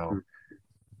 So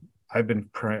I've been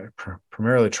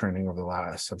primarily training over the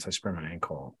last, since I sprained my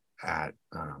ankle, at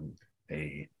an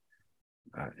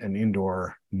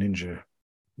indoor ninja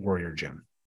warrior gym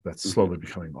that's slowly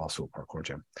becoming also a parkour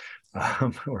gym.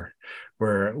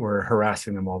 We're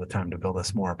harassing them all the time to build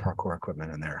us more parkour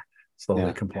equipment, and they're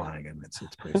slowly complying, and it's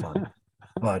pretty fun.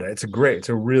 But it's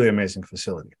a really amazing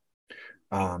facility.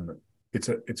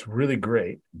 It's really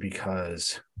great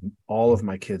because all of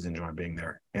my kids enjoy being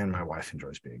there, and my wife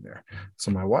enjoys being there. So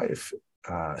my wife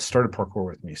started parkour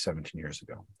with me 17 years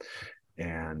ago,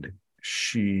 and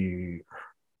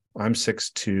I'm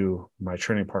 6'2". My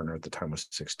training partner at the time was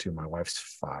 6'2". My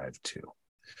wife's 5'2".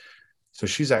 So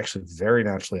she's actually very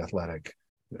naturally athletic,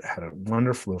 had a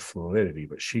wonderful fluidity,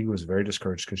 but she was very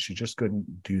discouraged because she just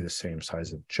couldn't do the same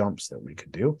size of jumps that we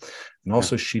could do. And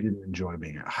also she didn't enjoy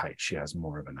being at height. She has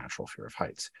more of a natural fear of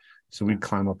heights. So we'd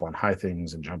climb up on high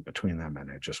things and jump between them, and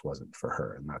it just wasn't for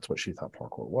her. And that's what she thought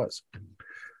parkour was.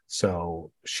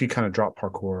 So she kind of dropped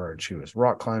parkour, and she was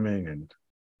rock climbing and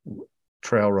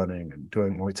trail running and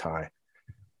doing Muay Thai.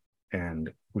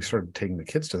 And we started taking the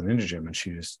kids to the ninja gym, and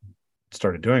she just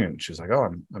started doing it. And she was like, "Oh,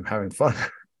 I'm having fun."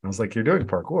 I was like, "You're doing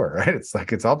parkour, right? It's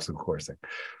like it's obstacle coursing."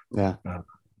 Yeah.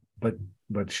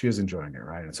 But she is enjoying it,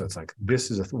 right? And so it's like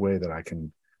this is a way that I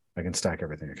can stack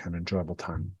everything. I can have an enjoyable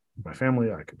time with my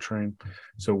family. I can train,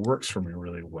 so it works for me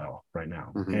really well right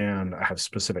now. Mm-hmm. And I have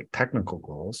specific technical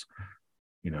goals.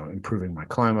 Improving my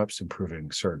climb ups,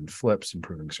 improving certain flips,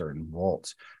 improving certain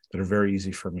vaults that are very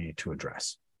easy for me to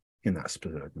address in that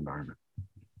specific environment.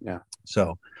 Yeah.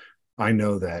 So I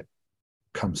know that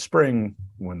come spring,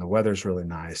 when the weather's really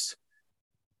nice,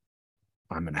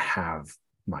 I'm going to have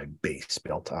my base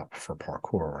built up for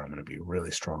parkour. I'm going to be really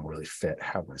strong, really fit,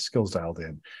 have my skills dialed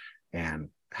in. And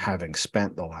having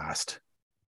spent the last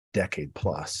decade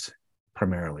plus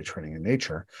primarily training in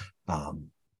nature,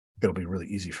 it'll be really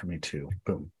easy for me to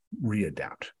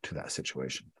readapt to that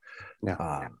situation.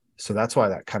 Yeah. So that's why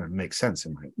that kind of makes sense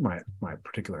in my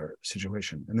particular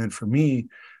situation. And then for me,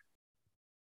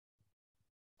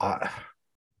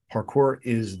 parkour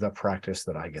is the practice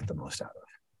that I get the most out of.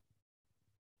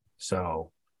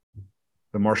 So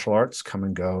the martial arts come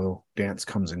and go, dance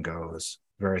comes and goes,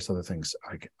 various other things.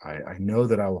 I know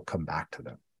that I will come back to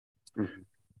them,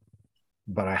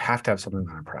 but I have to have something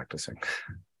that I'm practicing.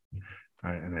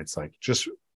 Right? And it's like,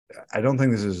 I don't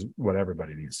think this is what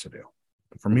everybody needs to do.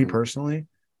 But for me personally,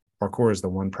 parkour is the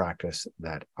one practice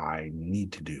that I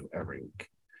need to do every week.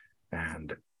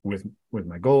 And with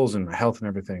my goals and my health and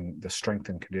everything, the strength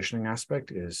and conditioning aspect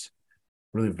is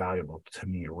really valuable to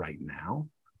me right now.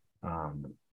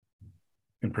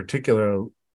 In particular,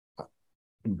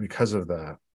 because of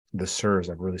the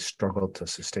SIRS, I've really struggled to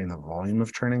sustain the volume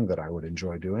of training that I would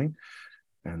enjoy doing,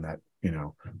 and that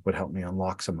would help me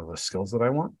unlock some of the skills that I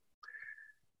want.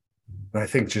 But I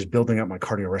think just building up my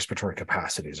cardiorespiratory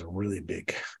capacity is a really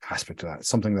big aspect of that. It's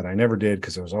something that I never did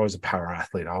because I was always a power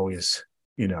athlete, always,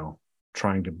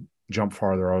 trying to jump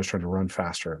farther, always trying to run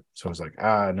faster. So I was like,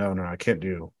 no, I can't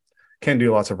do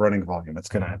lots of running volume. It's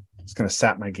gonna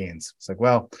sap my gains. It's like,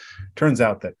 well, turns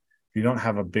out that if you don't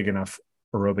have a big enough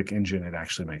aerobic engine, it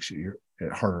actually makes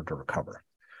it harder to recover.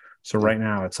 So right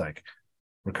now it's like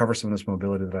recover some of this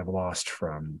mobility that I've lost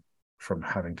from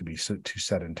having to be too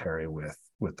sedentary with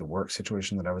the work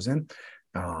situation that I was in,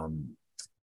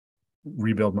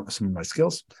 rebuild some of my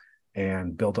skills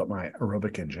and build up my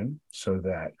aerobic engine so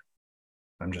that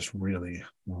I'm just really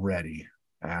ready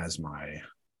as my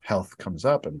health comes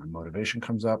up and my motivation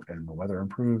comes up and the weather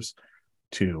improves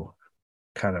to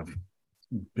kind of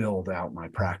build out my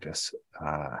practice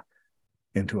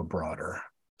into a broader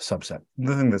subset.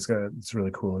 The thing that's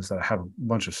really cool is that I have a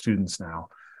bunch of students now.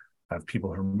 I have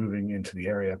people who are moving into the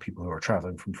area, people who are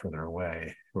traveling from further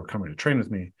away, who are coming to train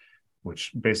with me,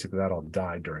 which basically that all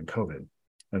died during COVID.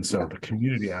 And so the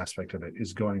community aspect of it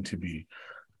is going to be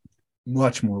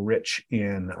much more rich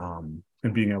in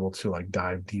being able to like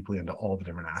dive deeply into all the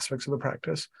different aspects of the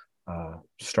practice.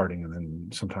 starting and then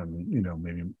sometime,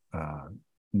 maybe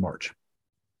March.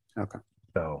 Okay.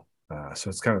 So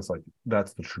it's kind of like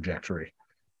that's the trajectory.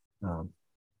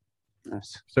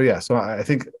 Nice. So yeah, so I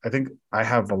think I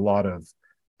have a lot of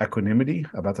equanimity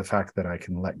about the fact that I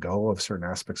can let go of certain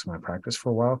aspects of my practice for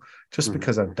a while, just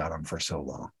because I've done them for so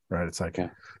long, right? It's like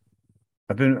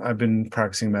I've been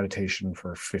practicing meditation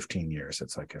for 15 years.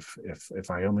 It's like if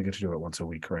I only get to do it once a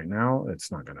week right now,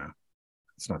 it's not the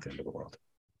end of the world.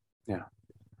 Yeah.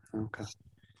 Okay.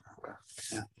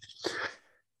 Yeah.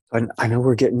 I know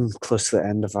we're getting close to the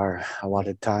end of our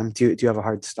allotted time. Do you have a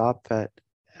hard stop at?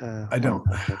 I don't.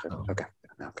 Okay.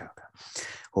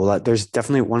 Well, there's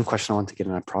definitely one question I want to get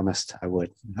in. I promised I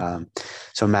would.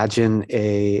 So imagine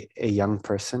a young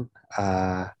person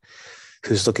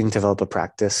who's looking to develop a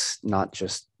practice, not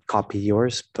just copy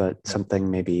yours, but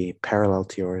something maybe parallel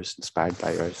to yours, inspired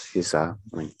by yours. He's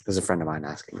there's a friend of mine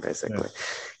asking basically.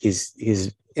 Yeah.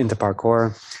 He's into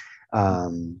parkour.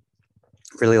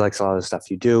 Really likes a lot of the stuff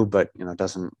you do, but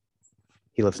doesn't.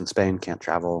 He lives in Spain, can't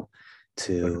travel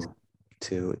to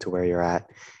where you're at,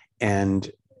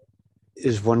 and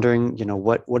is wondering,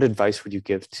 what advice would you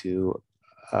give to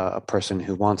a person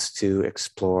who wants to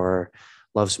explore,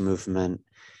 loves movement,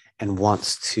 and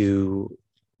wants to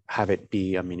have it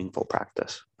be a meaningful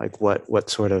practice? Like what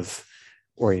sort of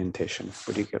orientation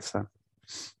would you give them?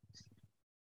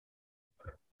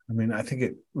 I mean, I think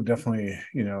it would definitely,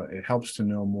 it helps to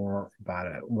know more about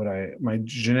it. My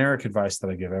generic advice that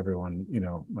I give everyone,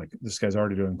 like this guy's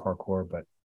already doing parkour, but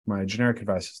my generic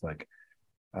advice is like,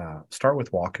 start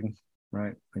with walking,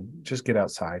 right? Like, just get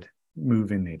outside,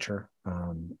 move in nature.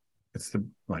 It's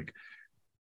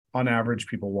on average,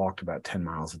 people walked about 10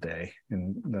 miles a day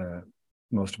in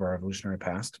most of our evolutionary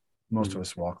past. Most of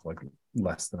us walk like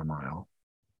less than a mile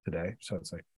today. So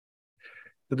it's like,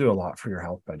 you'll do a lot for your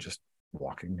health by just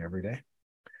walking every day,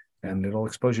 and it'll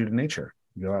expose you to nature.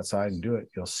 You go outside and do it,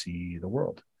 you'll see the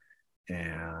world.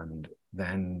 And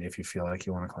then if you feel like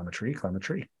you want to climb a tree,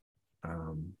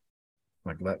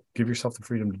 give yourself the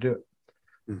freedom to do it.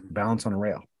 Balance on a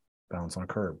rail, balance on a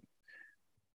curb.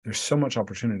 There's so much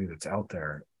opportunity that's out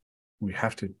there. We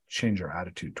have to change our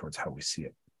attitude towards how we see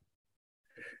it.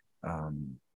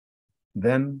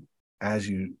 Then as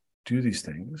you do these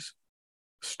things,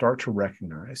 start to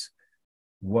recognize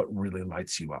what really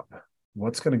lights you up,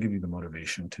 what's going to give you the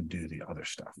motivation to do the other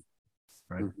stuff,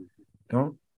 right?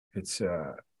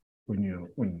 When you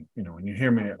hear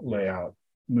me lay out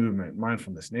movement,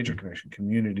 mindfulness, nature connection,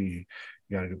 community,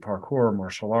 you got to do parkour,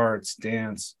 martial arts,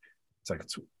 dance.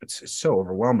 It's so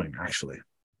overwhelming, actually.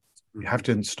 You have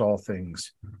to install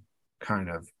things kind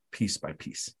of piece by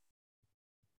piece,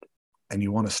 and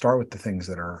you want to start with the things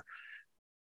that are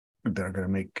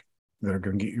going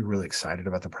to get you really excited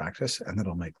about the practice, and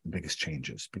that'll make the biggest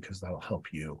changes, because that'll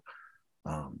help you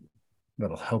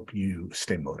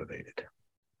stay motivated.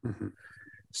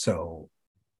 So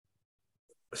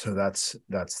that's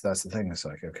the thing. It's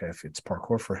like, okay, if it's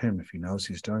parkour for him, if he knows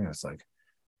he's doing it, it's like,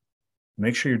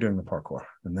 make sure you're doing the parkour,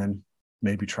 and then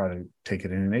maybe try to take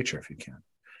it into nature if you can.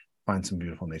 Find some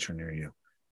beautiful nature near you.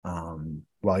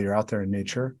 While you're out there in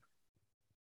nature,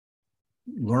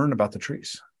 learn about the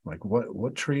trees. Like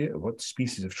what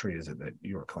species of tree is it that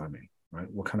you are climbing, right?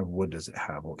 What kind of wood does it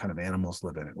have? What kind of animals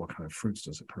live in it? What kind of fruits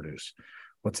does it produce?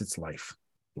 What's its life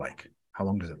like? How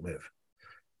long does it live?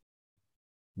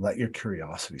 Let your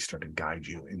curiosity start to guide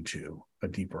you into a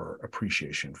deeper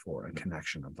appreciation for and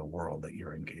connection of the world that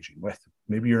you're engaging with.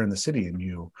 Maybe you're in the city and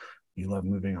you love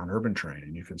moving on urban terrain,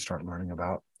 and you can start learning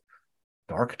about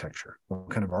the architecture.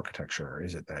 What kind of architecture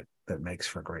is it that makes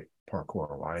for great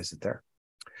parkour? Why is it there?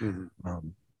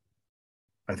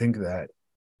 I think that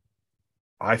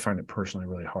I find it personally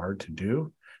really hard to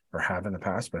do, or have in the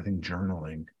past, but I think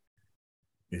journaling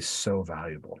is so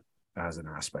valuable as an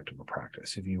aspect of a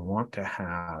practice. If you want to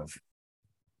have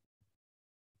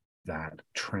that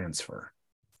transfer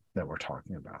that we're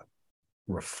talking about,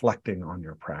 reflecting on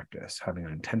your practice, having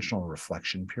an intentional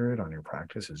reflection period on your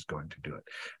practice is going to do it.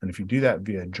 And if you do that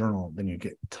via journal, then you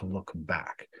get to look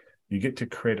back. You get to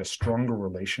create a stronger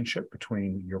relationship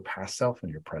between your past self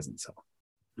and your present self.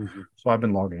 So I've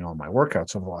been logging all my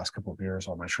workouts over the last couple of years,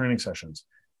 all my training sessions.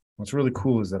 What's really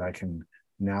cool is that I can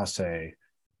now see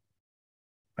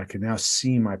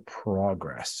my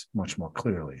progress much more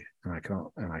clearly, and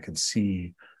I can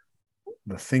see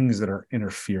the things that are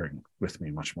interfering with me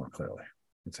much more clearly,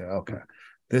 and say, okay,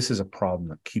 this is a problem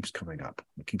that keeps coming up.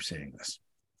 I keep seeing this.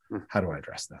 How do I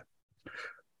address that?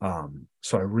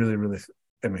 So I really, really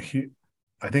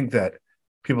I think that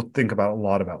people think about a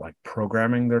lot about like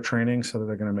programming their training so that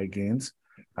they're going to make gains.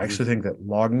 I actually think that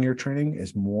logging your training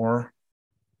is more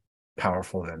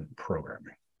powerful than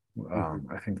programming.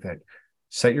 I think that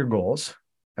set your goals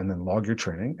and then log your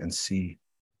training and see,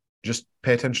 just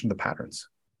pay attention to the patterns.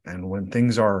 And when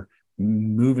things are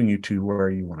moving you to where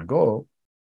you want to go,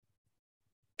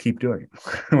 keep doing it.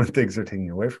 When things are taking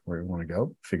you away from where you want to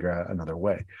go, figure out another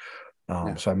way.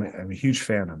 So I'm a huge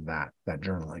fan of that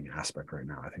journaling aspect right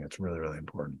now. I think it's really, really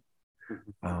important.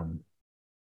 And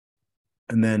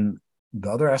then the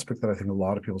other aspect that I think a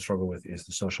lot of people struggle with is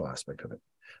the social aspect of it.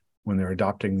 When they're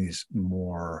adopting these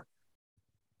more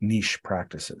niche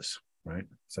practices, right?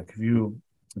 It's like if you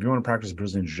want to practice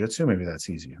Brazilian Jiu-Jitsu, maybe that's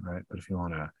easy, right? But if you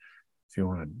want to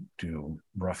do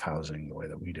rough housing the way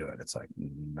that we do it, it's like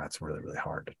that's really, really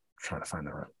hard to try to find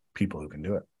the right people who can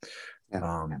do it.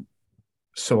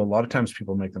 So a lot of times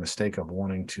people make the mistake of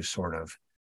wanting to sort of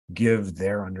give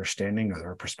their understanding or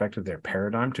their perspective, their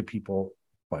paradigm to people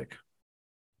like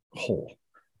whole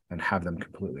and have them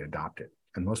completely adopt it.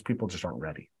 And most people just aren't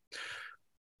ready.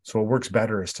 So what works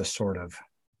better is to sort of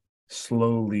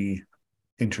slowly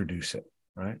introduce it,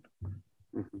 right?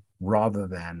 Rather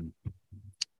than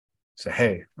say,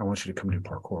 hey, I want you to come do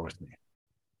parkour with me.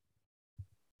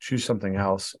 Choose something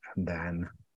else and then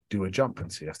do a jump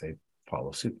and see if they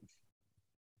follow suit.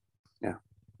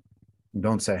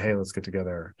 Don't say, hey, let's get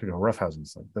together to go roughhousing.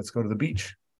 It's like, let's go to the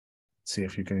beach. See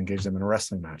if you can engage them in a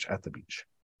wrestling match at the beach.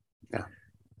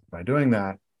 By doing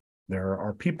that, there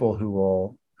are people who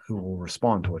will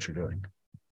respond to what you're doing.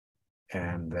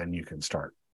 And then you can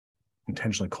start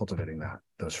intentionally cultivating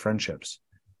those friendships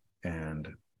and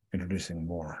introducing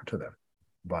more to them.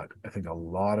 But I think a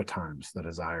lot of times the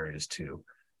desire is to,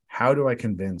 how do I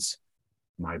convince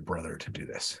my brother to do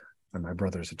this? And my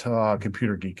brother's a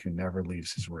computer geek who never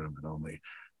leaves his room and only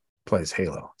plays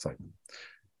Halo. It's like,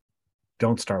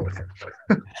 don't start with him.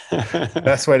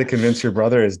 Best way to convince your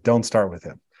brother is don't start with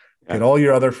him. Get all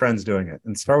your other friends doing it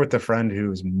and start with the friend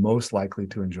who's most likely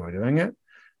to enjoy doing it,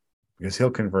 because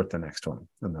he'll convert the next one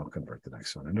and they'll convert the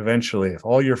next one. And eventually, if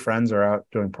all your friends are out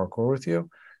doing parkour with you,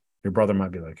 your brother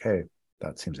might be like, hey,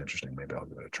 that seems interesting. Maybe I'll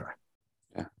give it a try.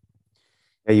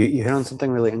 You hit on something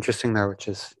really interesting there, which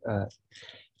is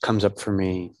comes up for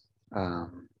me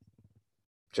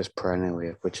just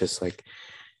perennially, which is like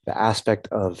the aspect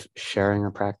of sharing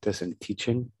a practice and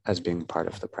teaching as being part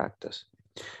of the practice.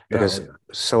 Because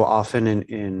so often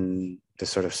in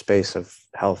this sort of space of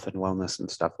health and wellness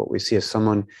and stuff, what we see is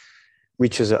someone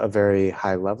reaches a very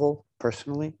high level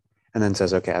personally and then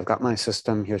says, okay, I've got my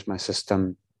system, here's my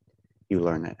system, you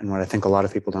learn it. And what I think a lot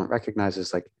of people don't recognize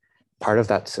is like part of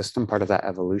that system, part of that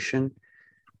evolution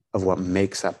of what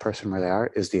makes that person where they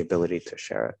are is the ability to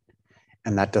share it.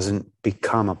 And that doesn't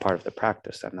become a part of the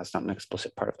practice, and that's not an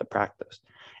explicit part of the practice.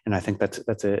 And I think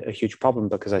that's a huge problem,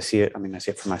 because I see it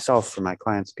for myself, for my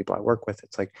clients, people I work with.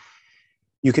 It's like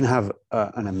you can have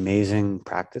an amazing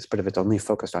practice, but if it's only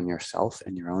focused on yourself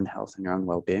and your own health and your own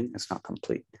well-being, it's not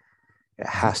complete. It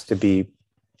has to be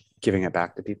giving it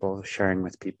back to people, sharing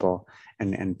with people,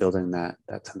 and building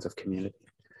that sense of community.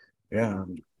 I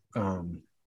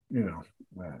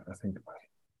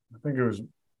think it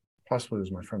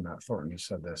was my friend Matt Thornton who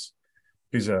said this.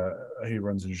 He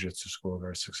runs a jiu-jitsu school, a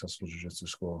very successful jiu-jitsu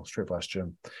school, Straight Blast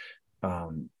Gym.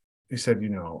 He said,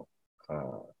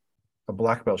 a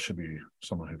black belt should be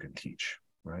someone who can teach,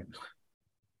 right?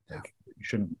 Like you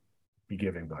shouldn't be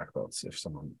giving black belts if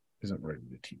someone isn't ready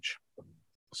to teach.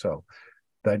 So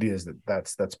the idea is that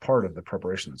that's part of the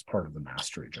preparation, that's part of the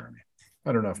mastery journey.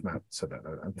 I don't know if Matt said that.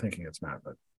 I'm thinking it's Matt,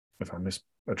 but if I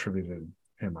misattributed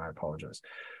him, I apologize.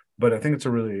 But I think it's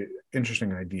a really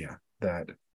interesting idea that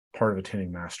part of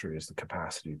attaining mastery is the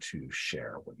capacity to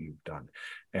share what you've done.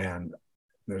 And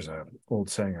there's an old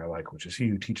saying I like, which is he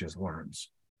who teaches learns.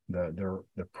 The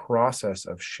process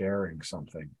of sharing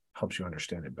something helps you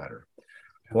understand it better.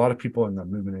 A lot of people in the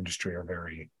movement industry are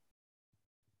very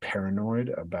paranoid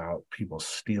about people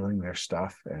stealing their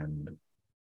stuff. And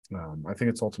I think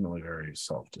it's ultimately very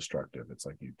self-destructive. It's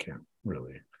like you can't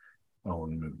really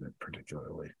own movement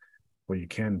particularly. What you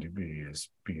can is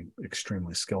be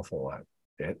extremely skillful at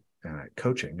it and at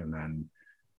coaching, and then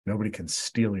nobody can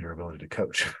steal your ability to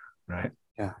coach, right?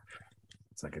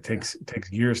 It's like it takes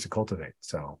years to cultivate.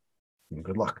 So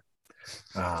good luck.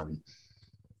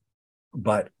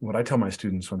 But what I tell my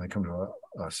students when they come to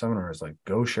a seminar is like,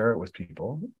 go share it with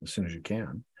people as soon as you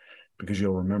can, because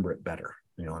you'll remember it better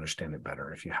and you'll understand it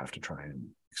better if you have to try and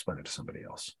explain it to somebody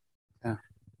else.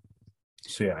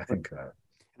 So I think that.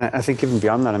 And I think even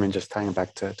beyond that, just tying it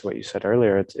back to what you said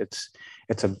earlier, it's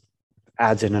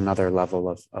adds in another level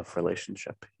of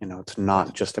relationship. It's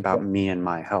not just about me and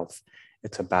my health.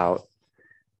 It's about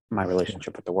my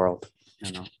relationship with the world,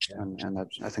 and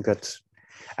I think that's,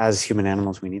 as human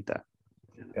animals, we need that.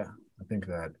 I think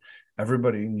that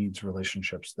everybody needs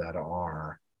relationships that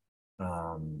are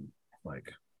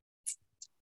like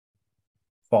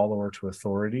follower to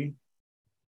authority,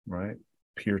 right?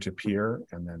 Peer to peer.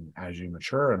 And then as you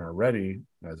mature and are ready,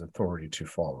 as authority to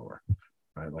follower,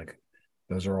 right? Like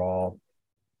those are all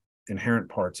inherent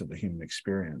parts of the human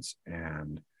experience.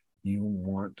 And you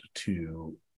want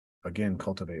to, again,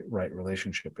 cultivate right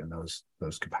relationship in those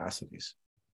capacities.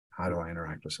 How do I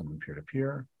interact with someone peer to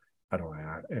peer? How do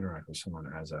I interact with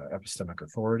someone as an epistemic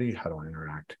authority? How do I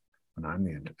interact when I'm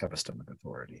the epistemic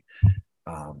authority?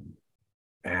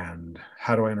 And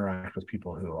how do I interact with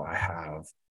people who I have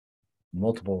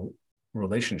multiple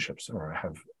relationships, or I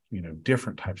have,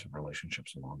 different types of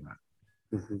relationships along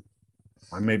that? Mm-hmm.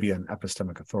 I may be an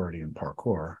epistemic authority in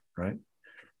parkour, right?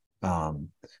 But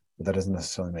that doesn't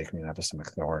necessarily make me an epistemic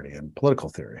authority in political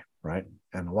theory, right?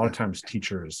 And a lot of times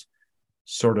teachers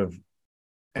sort of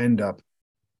end up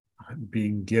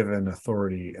being given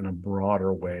authority in a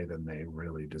broader way than they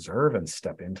really deserve, and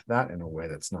step into that in a way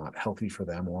that's not healthy for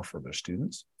them or for their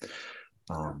students.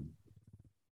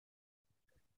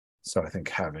 So I think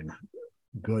having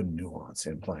good nuance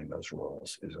in playing those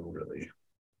roles is a really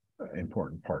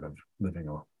important part of living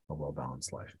a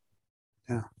well-balanced life.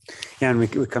 Yeah. And we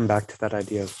come back to that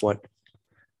idea of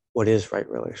what is right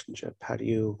relationship? How do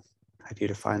you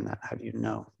define that? How do you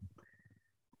know?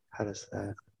 How does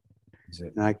that? Is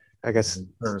it, I guess in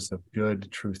service of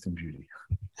good, truth, and beauty.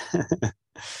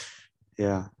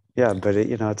 Yeah, but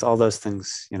it's all those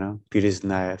things. Beauty is in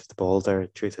the eye of the beholder.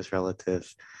 Truth is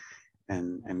relative,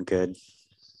 and good,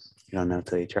 you don't know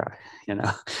till you try.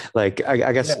 Like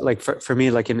I guess like for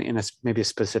me, like in a maybe a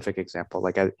specific example,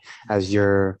 like as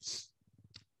you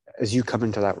come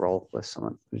into that role with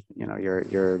someone,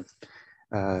 you're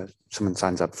someone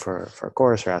signs up for a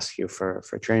course or asks you for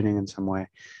training in some way.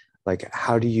 Like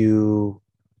how do you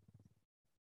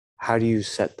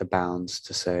set the bounds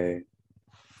to say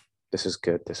this is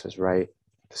good, this is right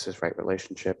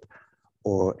relationship,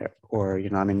 or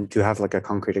do you have like a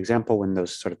concrete example when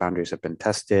those sort of boundaries have been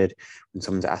tested, when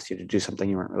someone's asked you to do something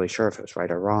you weren't really sure if it was right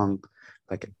or wrong?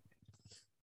 Like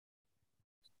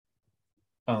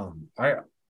I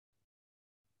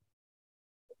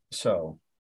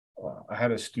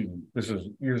had a student, this was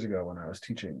years ago when I was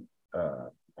teaching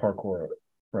parkour,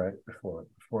 right,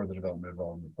 before the development of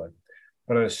Element Play.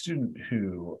 But I had a student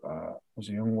who was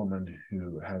a young woman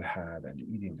who had an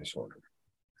eating disorder.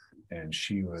 And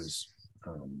she was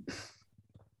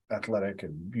athletic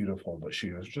and beautiful, but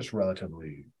she was just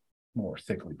relatively more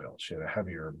thickly built. She had a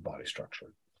heavier body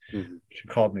structure. mm-hmm. She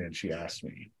called me and she asked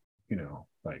me,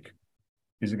 like,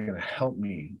 is it going to help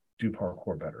me do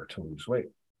parkour better to lose weight?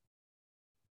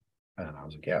 And I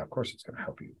was like, yeah, of course it's going to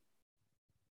help you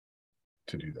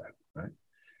to do that, right?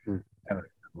 Mm-hmm. And I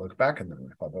look back at them and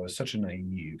I thought that was such a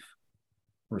naive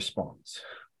response,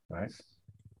 right?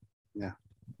 Yeah.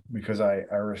 Because I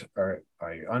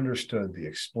understood the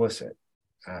explicit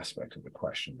aspect of the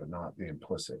question, but not the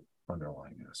implicit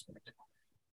underlying aspect,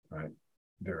 right?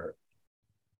 The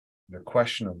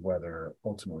question of whether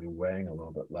ultimately weighing a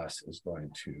little bit less is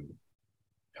going to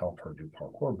help her do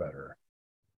parkour better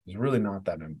is really not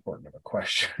that important of a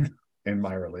question in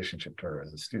my relationship to her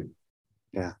as a student.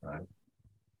 Yeah. Right.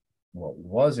 What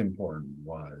was important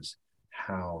was,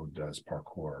 how does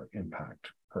parkour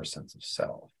impact her sense of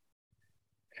self?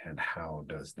 And how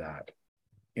does that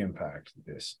impact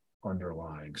this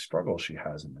underlying struggle she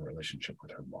has in the relationship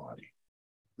with her body?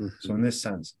 Mm-hmm. So in this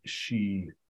sense, she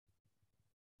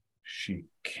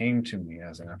came to me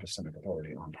as an epistemic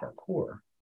authority on parkour.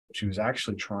 She was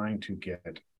actually trying to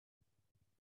get,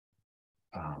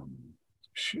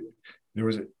 there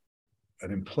was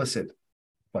an implicit,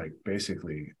 like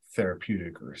basically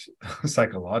therapeutic or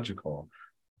psychological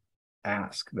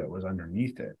ask that was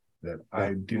underneath it that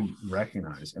I didn't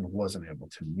recognize and wasn't able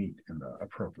to meet in the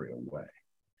appropriate way.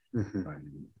 Mm-hmm.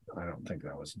 I don't think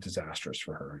that was disastrous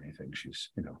for her or anything. She's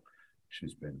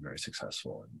been very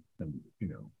successful and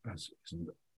has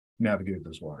navigated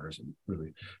those waters in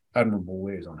really admirable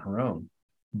ways on her own.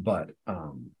 But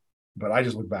I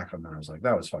just look back on that and I was like,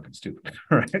 that was fucking stupid,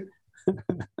 right?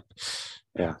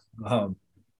 Yeah.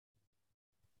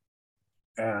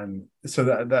 And so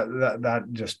that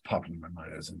just popped into my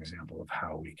mind as an example of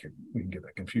how we can get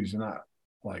that confused. And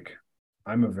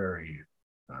I'm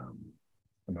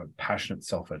a passionate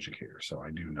self-educator, so I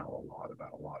do know a lot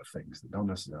about a lot of things that don't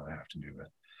necessarily have to do with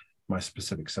my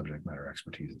specific subject matter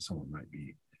expertise that someone might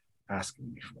be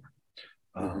asking me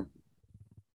for. Mm-hmm.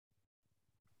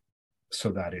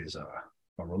 So that is a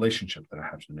relationship that I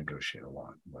have to negotiate a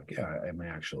lot. Like, yeah, I may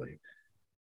actually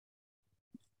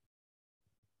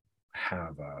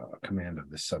have a command of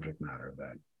this subject matter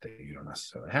that you don't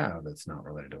necessarily have, that's not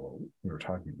related to what we were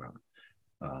talking about,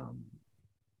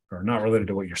 or not related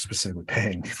to what you're specifically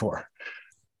paying me for.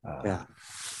 Yeah.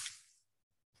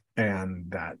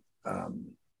 And that,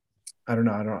 I don't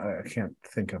know, I can't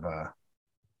think of a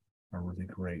really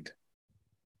great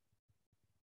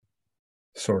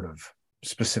sort of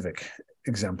specific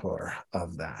exemplar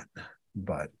of that,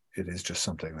 but it is just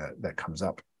something that comes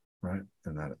up, right?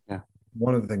 And that, Yeah.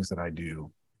 one of the things that I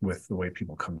do with the way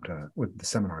people come to, with the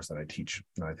seminars that I teach,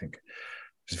 and I think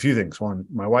there's a few things. One,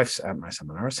 my wife's at my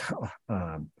seminars,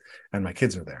 and my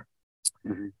kids are there,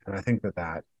 Mm-hmm. and I think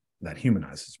that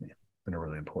humanizes me in a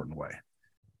really important way.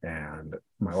 And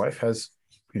my wife has,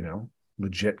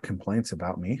 legit complaints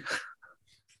about me,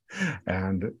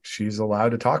 and she's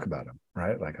allowed to talk about them,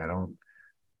 right? Like, I don't,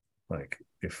 like,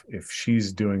 if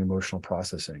she's doing emotional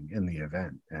processing in the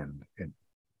event and it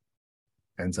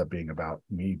ends up being about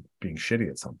me being shitty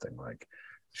at something, like,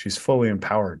 she's fully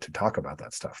empowered to talk about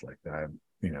that stuff. Like that,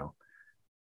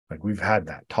 like, we've had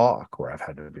that talk where I've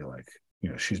had to be like,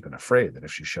 she's been afraid that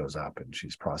if she shows up and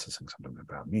she's processing something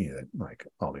about me, that, like,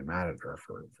 I'll be mad at her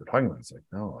for talking about it. It's like,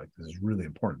 no, like, this is really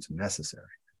important. It's necessary.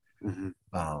 Mm-hmm.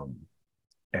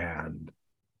 And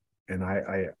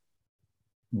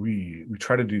we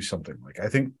try to do something. Like, I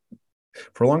think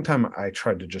for a long time I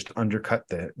tried to just undercut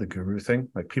the guru thing.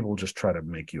 Like, people just try to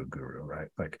make you a guru, right?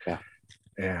 Like, Yeah.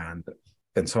 And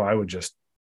so I would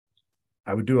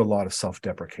do a lot of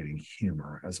self-deprecating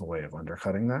humor as a way of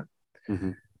undercutting that.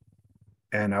 Mm-hmm.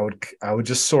 And I would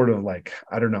just sort of, like,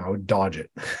 I don't know, I would dodge it.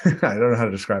 I don't know how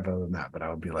to describe it other than that, but I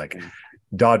would be like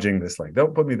dodging this, like,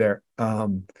 don't put me there.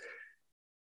 And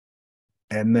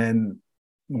then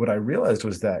what I realized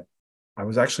was that I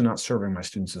was actually not serving my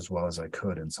students as well as I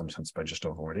could, in some sense, by just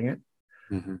avoiding it.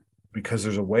 Mm-hmm. Because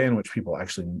there's a way in which people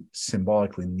actually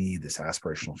symbolically need this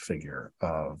aspirational figure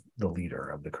of the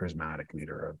leader, of the charismatic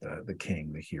leader, of the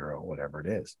king, the hero, whatever it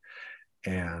is.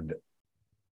 And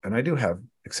I do have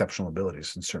exceptional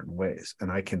abilities in certain ways, and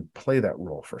I can play that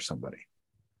role for somebody.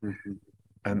 Mm-hmm.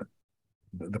 And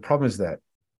the problem is that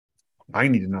I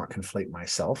need to not conflate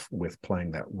myself with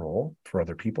playing that role for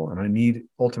other people. And I need,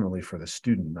 ultimately, for the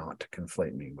student not to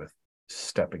conflate me with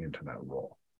stepping into that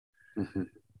role. Mm-hmm.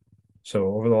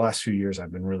 So over the last few years,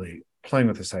 I've been really playing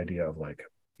with this idea of, like,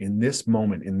 in this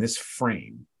moment, in this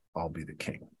frame, I'll be the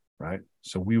king, right?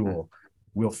 So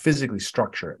we'll physically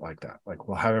structure it like that. Like,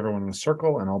 we'll have everyone in a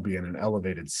circle and I'll be in an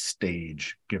elevated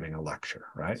stage giving a lecture,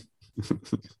 right?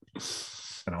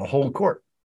 And I'll hold court.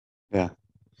 Yeah.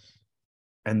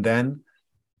 And then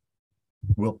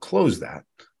we'll close that,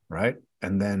 right?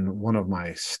 And then one of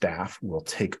my staff will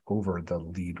take over the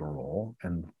lead role,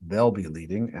 and they'll be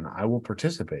leading, and I will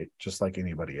participate just like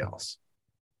anybody else.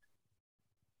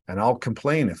 And I'll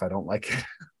complain if I don't like it,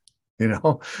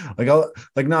 like, I'll,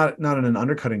 like, not in an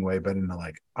undercutting way, but in a,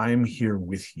 like, I'm here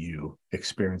with you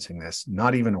experiencing this,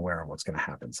 not even aware of what's going to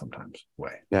happen sometimes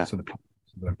way. Yeah. So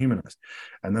I'm humanized.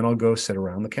 And then I'll go sit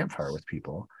around the campfire with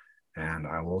people, and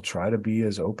I will try to be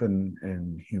as open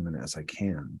and human as I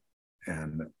can,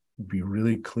 and be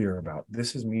really clear about,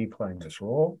 this is me playing this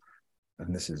role,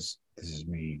 and this is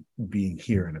me being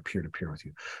here in a peer-to-peer with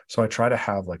you. So I try to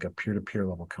have, like, a peer-to-peer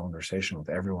level conversation with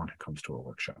everyone who comes to a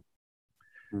workshop.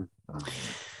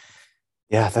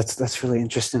 Yeah, that's really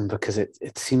interesting, because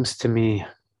it seems to me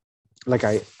like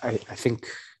I think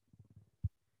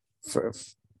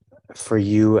for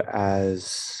you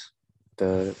as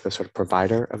the sort of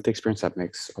provider of the experience, that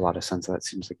makes a lot of sense. That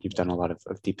seems like you've done a lot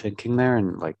of deep thinking there,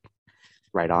 and, like,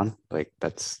 right on, like,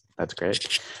 that's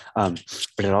great. But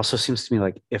it also seems to me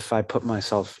like, if I put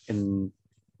myself in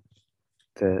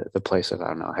the place of, I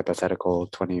don't know, a hypothetical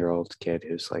 20-year-old kid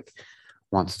who's, like,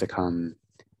 wants to come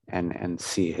and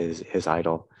see his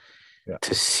idol, Yeah.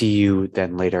 to see you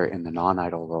then later in the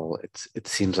non-idol role, it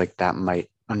seems like that might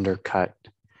undercut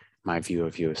my view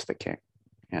of you as the king,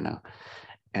 and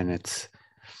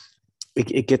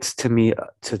it gets to me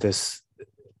to this.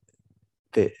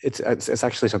 It's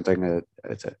actually something that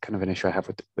it's a kind of an issue I have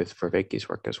with Vervaeke's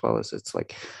work as well. Is it's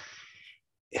like,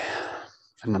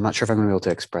 and I'm not sure if I'm going to be able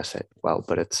to express it well,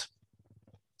 but it's,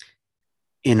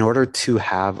 in order to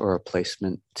have a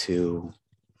replacement to,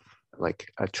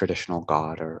 like, a traditional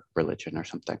god or religion or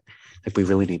something, like, we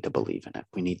really need to believe in it.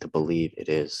 We need to believe it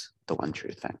is the one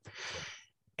true thing.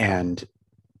 And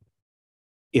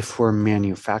if we're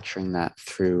manufacturing that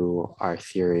through our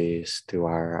theories, through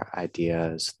our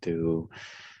ideas, through,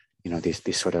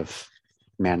 these sort of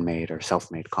man-made or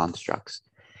self-made constructs,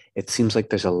 it seems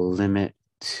like there's a limit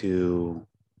to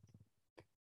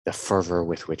the fervor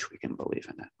with which we can believe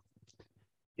in it.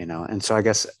 And so I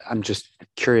guess I'm just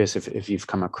curious if you've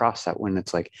come across that, when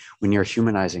it's like, when you're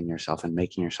humanizing yourself and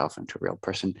making yourself into a real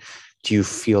person, do you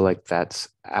feel like that's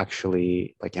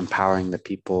actually like empowering the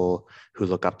people who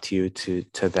look up to you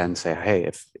to then say, hey,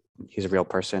 if he's a real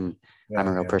person, I'm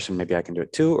a real person, maybe I can do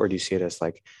it too? Or do you see it as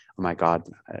like, oh my God,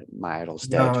 my idol's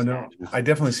dead? No, I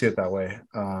definitely see it that way.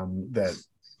 That,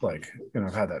 like,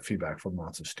 I've had that feedback from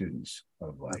lots of students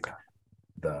of like, Okay.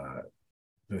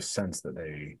 the sense that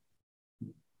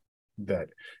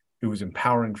it was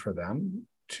empowering for them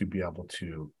to be able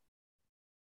to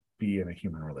be in a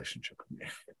human relationship with me.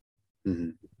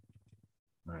 Mm-hmm.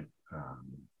 Right.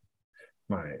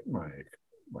 My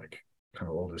like kind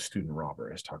of oldest student,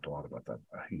 Robert, has talked a lot about that.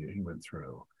 He went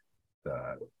through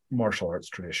the martial arts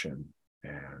tradition,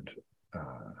 and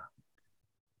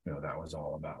that was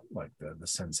all about like the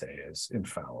sensei is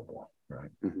infallible,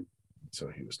 right? Mm-hmm. So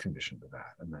he was conditioned to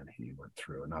that, and then he went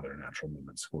through another natural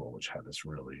movement school, which had this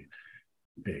really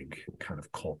big kind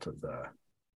of cult of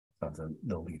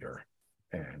the leader,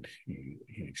 and he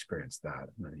experienced that,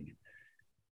 and then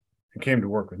he came to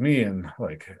work with me, and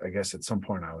like, I guess at some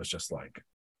point I was just like,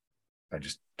 I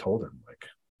just told him like,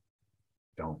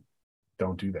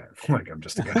 don't do that. Like, I'm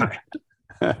just a guy.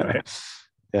 Right.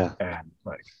 Yeah.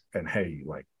 And hey,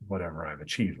 like, whatever I've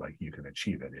achieved, like, you can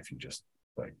achieve it if you just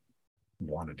like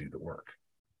want to do the work.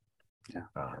 Yeah.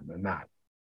 And that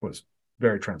was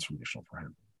very transformational for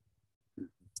him.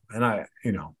 And I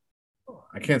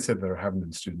can't say that there haven't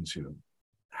been students who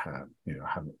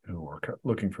who were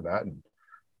looking for that and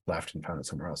left and found it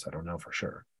somewhere else. I don't know for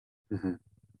sure. Mm-hmm.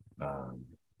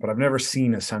 But I've never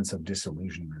seen a sense of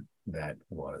disillusionment that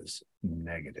was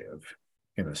negative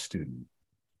in a student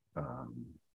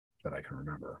that I can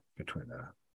remember between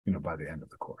by the end of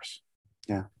the course.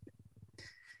 Yeah.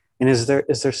 And is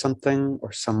there something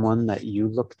or someone that you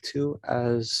look to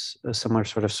as a similar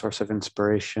sort of source of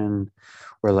inspiration,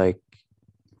 or like,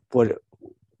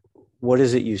 what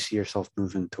is it you see yourself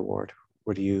moving toward?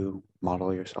 What do you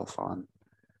model yourself on?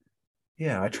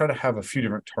 Yeah, I try to have a few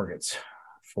different targets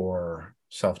for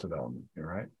self-development,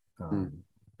 right?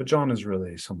 But John is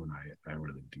really someone I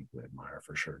really deeply admire,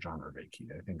 for sure. John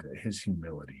Vervaeke. I think that his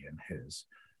humility and his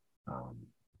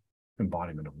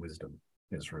embodiment of wisdom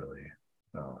is really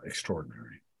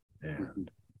extraordinary,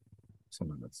 and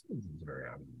someone that's very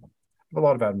admirable. I have a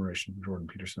lot of admiration for Jordan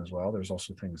Peterson as well. There's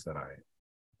also things that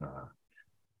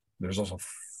there's also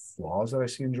flaws that I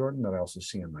see in Jordan that I also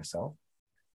see in myself.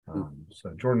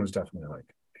 So Jordan was definitely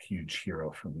like a huge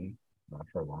hero for me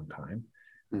for a long time.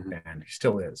 And he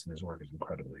still is, and his work is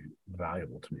incredibly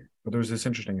valuable to me. But there was this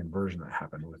interesting inversion that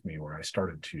happened with me where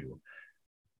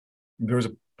there was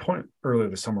a point earlier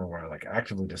this summer where I like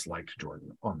actively disliked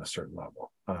Jordan on a certain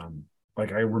level.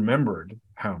 Like, I remembered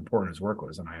how important his work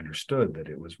was, and I understood that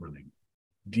it was really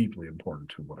deeply important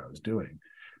to what I was doing.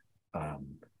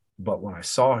 But when I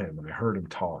saw him and I heard him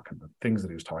talk and the things that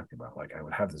he was talking about, like, I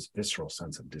would have this visceral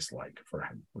sense of dislike for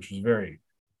him, which was very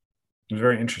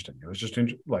interesting. It was just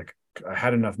like, I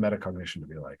had enough metacognition to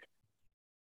be like,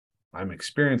 I'm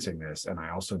experiencing this, and I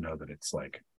also know that it's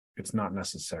like, it's not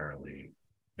necessarily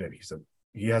that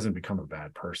he hasn't become a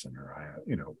bad person, or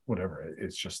whatever.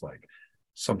 It's just like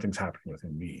something's happening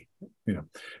within me.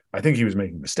 I think he was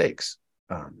making mistakes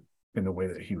in the way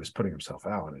that he was putting himself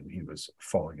out, and he was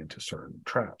falling into certain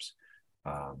traps.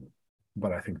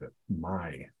 But I think that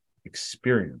my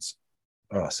experience,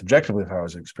 subjectively, if I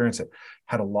was to experience it,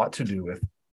 had a lot to do with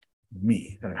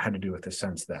me, and it had to do with the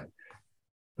sense that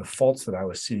the faults that I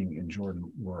was seeing in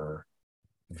Jordan were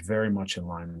very much in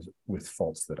line with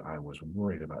faults that I was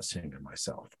worried about seeing in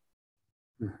myself.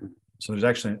 So there's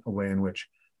actually a way in which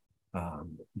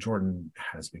Jordan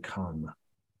has become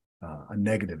a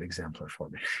negative exemplar for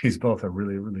me. He's both a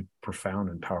really, really profound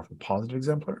and powerful positive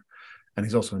exemplar, and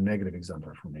he's also a negative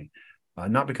exemplar for me.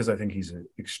 Not because I think he's an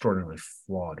extraordinarily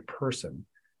flawed person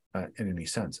in any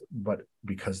sense, but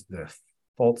because the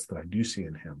faults that I do see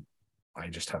in him, I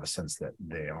just have a sense that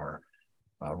they are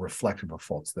reflective of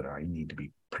faults that I need to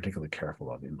be particularly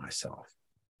careful of in myself.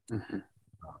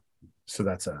 So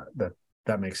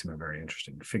that makes him a very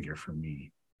interesting figure for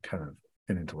me, kind of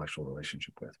an intellectual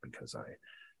relationship with, because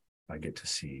I get to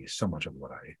see so much of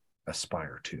what I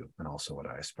aspire to, and also what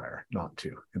I aspire not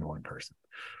to, in one person.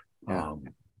 Yeah.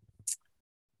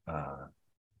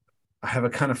 I have a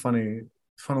kind of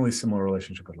funnily similar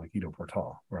relationship with like Ido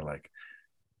Portal, where like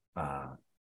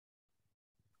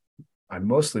I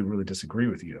mostly really disagree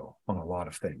with Ido on a lot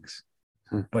of things,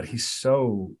 but he's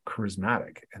so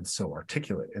charismatic and so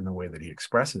articulate in the way that he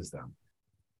expresses them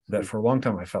that for a long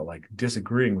time I felt like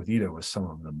disagreeing with Ido was some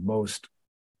of the most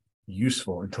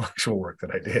useful intellectual work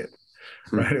that I did.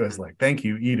 Hmm. right? It was like, thank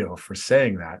you, Ito, for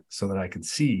saying that so that I could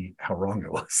see how wrong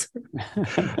it was.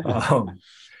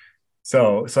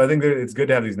 So I think that it's good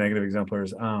to have these negative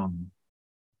exemplars.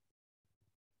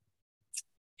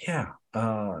 Yeah,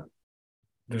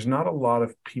 there's not a lot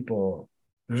of people.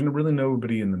 There's really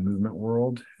nobody in the movement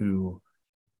world who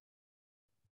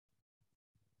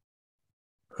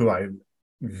I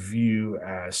view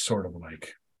as sort of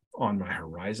like on my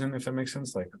horizon, if that makes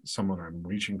sense, like someone I'm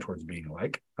reaching towards being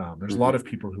like. There's a lot of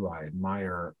people who I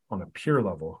admire on a peer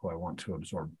level who I want to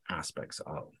absorb aspects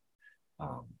of.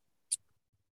 Um,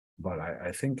 but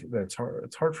I think that it's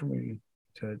hard for me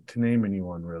to name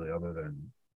anyone really other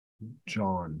than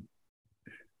John,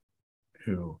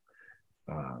 who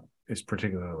is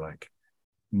particularly like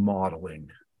modeling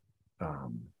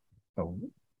a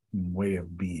way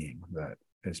of being that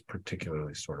is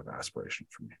particularly sort of aspirational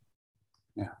for me.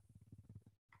 Yeah.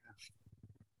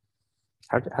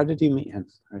 How did you meet him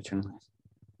originally?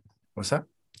 What's that?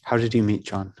 How did you meet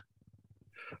John?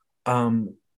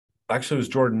 Actually, it was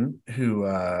Jordan who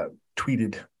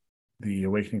tweeted the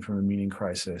Awakening from the Meaning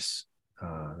Crisis,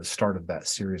 the start of that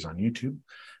series on YouTube.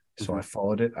 So I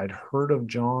followed it. I'd heard of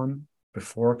John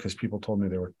before because people told me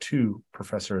there were two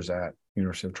professors at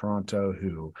University of Toronto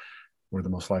who were the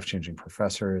most life-changing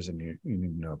professors, and you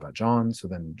need to know about John. So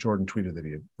then Jordan tweeted that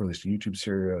he had released a YouTube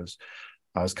series.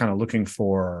 I was kind of looking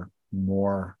for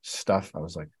more stuff. I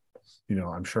was like,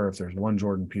 I'm sure if there's one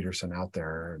Jordan Peterson out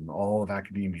there in all of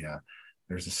academia,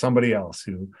 there's somebody else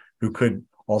who could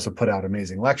also put out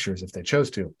amazing lectures if they chose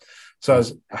to. So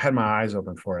I had my eyes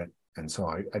open for it. And so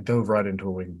I dove right into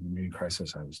Awakening from the Meaning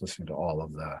Crisis. I was listening to all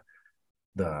of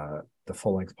the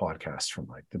full-length podcasts from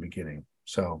like the beginning.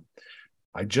 So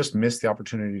I just missed the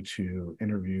opportunity to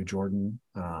interview Jordan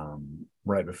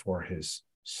right before his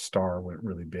star went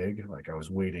really big. Like I was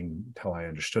waiting until I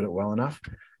understood it well enough.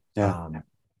 Yeah.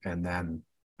 And then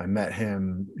I met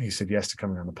him. He said yes to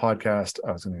coming on the podcast.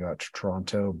 I was going to go out to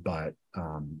Toronto, but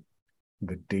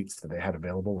the dates that they had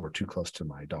available were too close to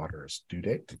my daughter's due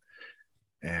date.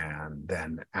 And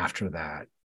then after that,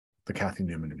 the Kathy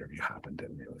Newman interview happened,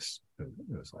 and it was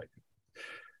like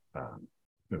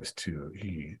it was too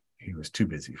he was too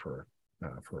busy for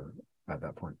at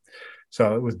that point.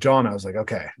 So with John, I was like,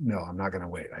 okay, no, I'm not going to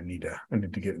wait. I need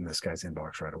to get in this guy's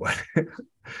inbox right away.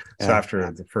 So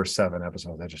after the first 7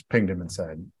 episodes, I just pinged him and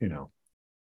said,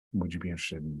 would you be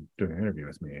interested in doing an interview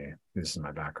with me? This is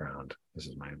my background. This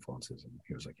is my influences. And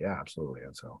he was like, yeah, absolutely.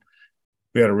 And so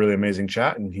we had a really amazing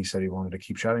chat, and he said he wanted to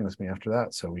keep chatting with me after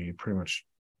that. So we pretty much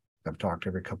have talked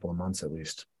every couple of months at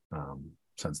least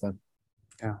since then.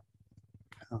 Yeah.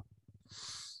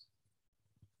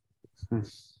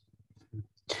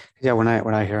 Yeah. When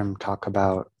I hear him talk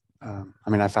about,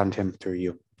 I found him through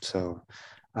you. So,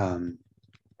 and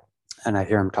I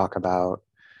hear him talk about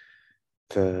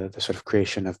the sort of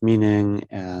creation of meaning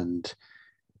and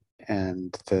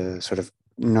the sort of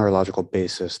neurological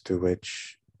basis through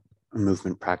which a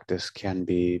movement practice can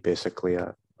be basically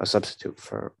a substitute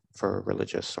for a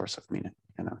religious source of meaning.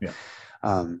 Yeah.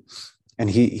 And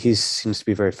he seems to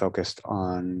be very focused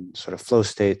on sort of flow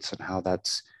states and how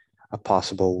that's a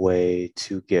possible way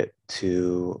to get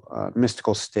to a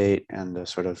mystical state and a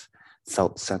sort of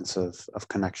felt sense of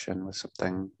connection with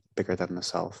something bigger than the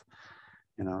self.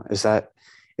 Is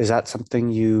that something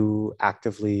you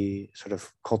actively sort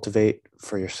of cultivate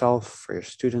for yourself, for your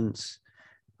students?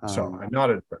 So I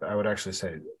nodded, but I would actually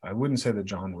say, I wouldn't say that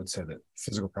John would say that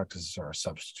physical practices are a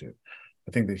substitute.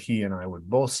 I think that he and I would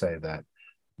both say that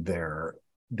they're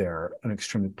an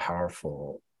extremely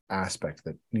powerful aspect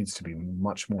that needs to be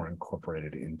much more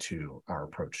incorporated into our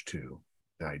approach to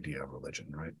the idea of religion,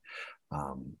 right?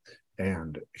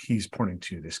 And he's pointing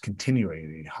to this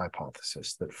continuity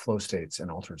hypothesis that flow states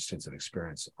and altered states of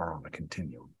experience are on a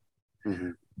continuum.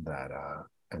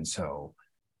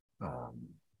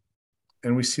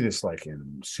 And we see this like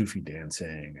in Sufi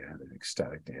dancing and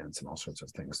ecstatic dance and all sorts of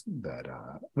things that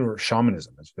or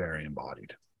shamanism is very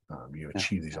embodied. You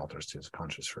achieve these altered states of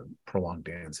conscious for prolonged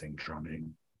dancing,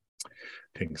 drumming,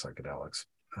 taking psychedelics.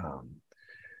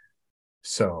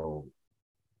 So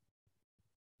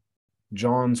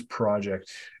John's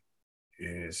project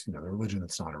is, the religion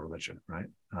that's not a religion, right?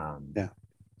 The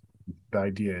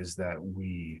idea is that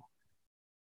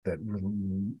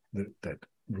that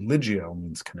religio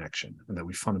means connection, and that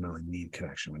we fundamentally need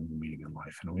connection when we're meeting in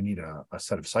life, and we need a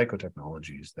set of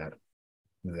psychotechnologies that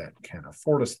can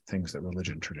afford us things that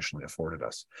religion traditionally afforded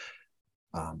us.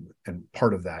 And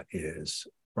part of that is,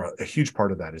 or a huge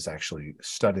part of that is actually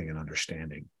studying and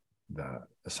understanding the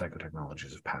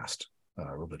psychotechnologies of past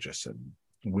religious and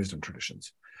wisdom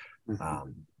traditions.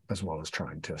 as well as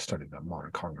trying to study the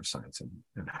modern cognitive science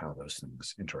and how those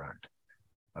things interact.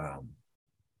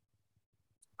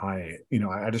 I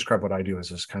describe what I do as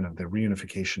this kind of the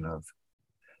reunification of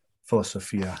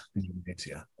philosophia and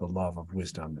gymnasia, the love of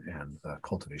wisdom and the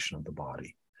cultivation of the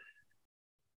body.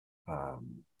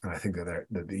 And I think that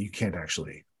you can't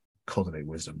actually cultivate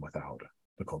wisdom without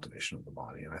the cultivation of the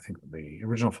body. And I think the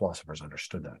original philosophers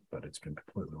understood that, but it's been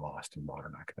completely lost in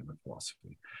modern academic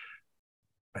philosophy.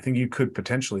 I think you could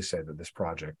potentially say that this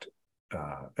project,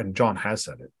 and John has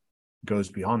said it, goes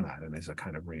beyond that and is a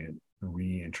kind of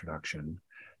reintroduction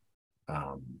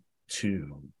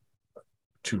to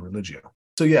religio.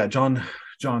 So yeah, John,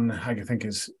 I think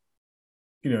his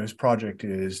project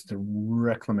is the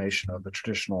reclamation of the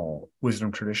traditional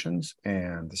wisdom traditions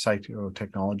and the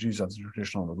psychotechnologies of the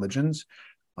traditional religions.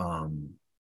 And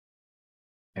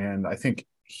I think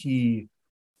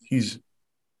he's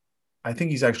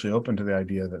actually open to the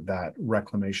idea that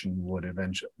reclamation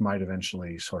might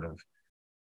eventually sort of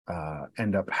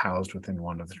end up housed within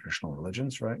one of the traditional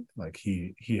religions, right? Like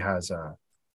he has a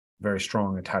very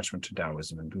strong attachment to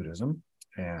Taoism and Buddhism,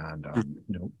 and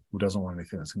who doesn't want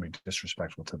anything that's going to be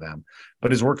disrespectful to them.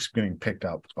 But his work's getting picked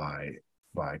up by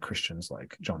Christians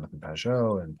like Jonathan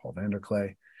Pageau and Paul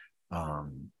Vanderklay,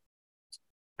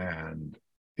 and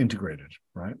integrated,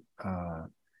 right?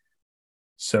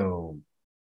 So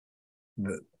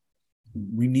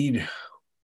we need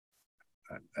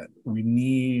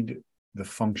the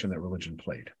function that religion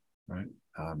played, right?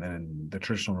 And the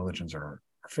traditional religions are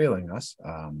failing us,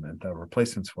 and the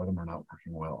replacements for them are not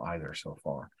working well either so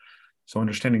far. So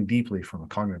understanding deeply from a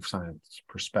cognitive science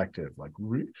perspective, like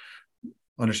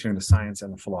understanding the science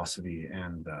and the philosophy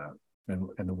and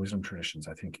the wisdom traditions,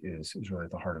 I think is really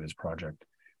at the heart of his project.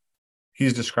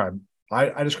 He's described,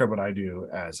 I describe what I do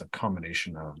as a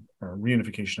combination of or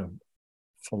reunification of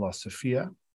philosophia,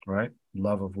 right?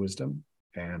 Love of wisdom,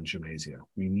 and gymnasia.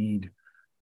 We need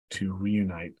to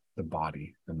reunite the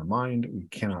body and the mind. We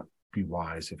cannot be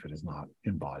wise if it is not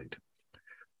embodied.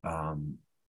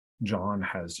 John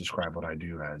has described what I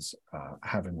do as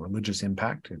having religious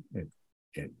impact. It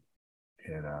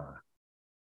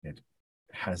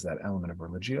has that element of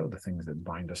religio, the things that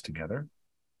bind us together.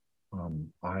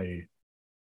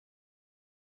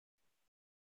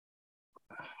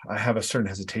 I have a certain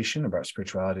hesitation about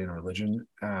spirituality and religion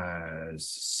as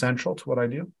central to what I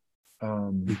do,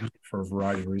 for a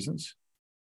variety of reasons.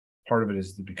 Part of it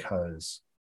is because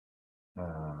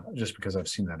I've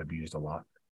seen that abused a lot.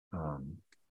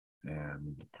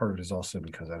 And part of it is also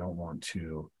because I don't want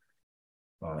to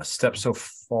step so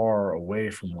far away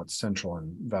from what's central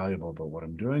and valuable about what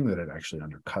I'm doing that it actually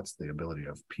undercuts the ability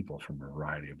of people from a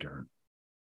variety of different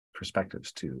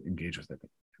perspectives to engage with it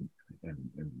and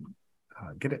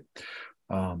get it.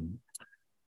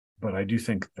 But I do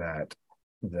think that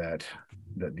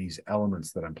these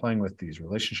elements that I'm playing with, these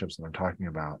relationships that I'm talking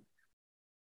about,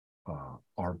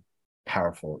 are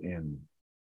powerful in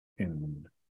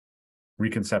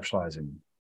reconceptualizing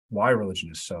why religion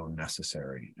is so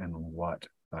necessary and what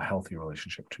a healthy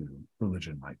relationship to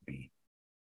religion might be.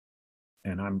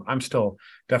 And I'm still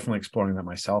definitely exploring that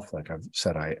myself. Like I've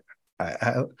said,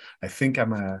 I think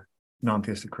I'm a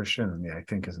non-theistic Christian, and I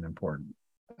think is an important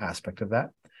aspect of that.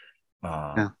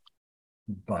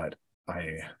 But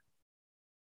I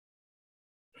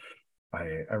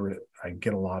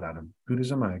get a lot out of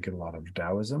Buddhism. I get a lot of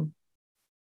Taoism.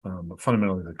 But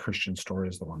fundamentally, the Christian story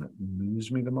is the one that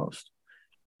moves me the most.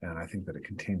 And I think that it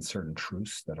contains certain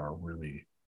truths that are really,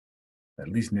 at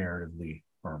least narratively,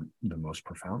 are the most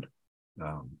profound.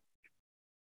 I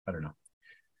don't know.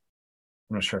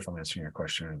 I'm not sure if I'm answering your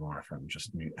question anymore, if I'm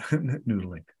just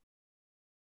noodling.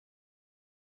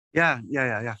 Yeah.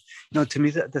 No, to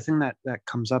me, the thing that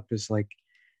comes up is like,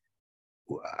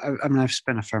 I mean, I've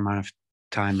spent a fair amount of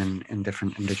time in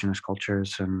different indigenous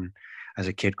cultures, and as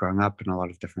a kid growing up in a lot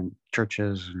of different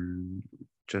churches and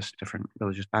just different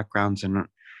religious backgrounds, and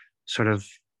sort of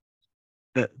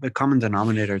the common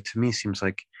denominator to me seems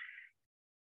like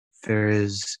there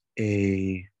is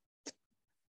a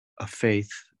faith,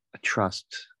 a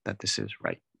trust that this is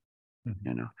right,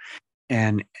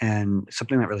 and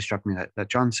something that really struck me that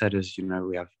John said is,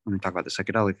 we have, when we talk about the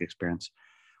psychedelic experience,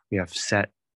 we have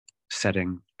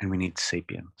setting, and we need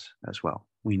sapience as well.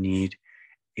 We need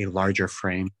a larger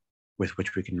frame with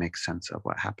which we can make sense of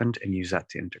what happened and use that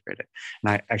to integrate it.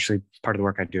 And I actually, part of the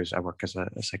work I do is I work as a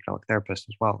psychedelic therapist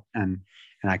as well. And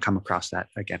I come across that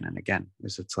again and again,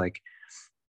 is it's like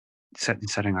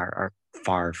setting are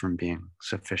far from being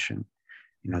sufficient.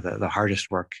 The hardest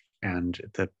work and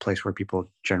the place where people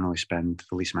generally spend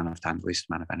the least amount of time, the least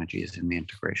amount of energy is in the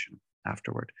integration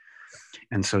afterward.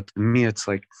 And so to me, it's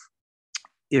like,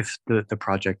 if the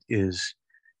project is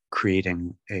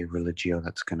creating a religio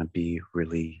that's going to be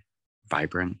really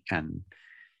vibrant and,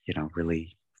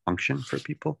 really function for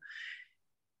people,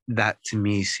 that to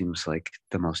me seems like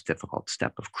the most difficult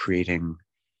step of creating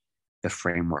the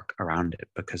framework around it.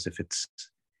 Because if it's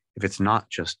not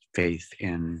just faith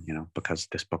in, because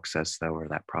this book says so or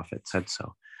that prophet said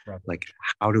so, Right. like,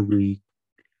 how do we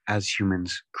as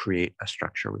humans create a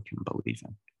structure we can believe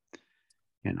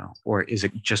in? Or is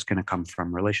it just going to come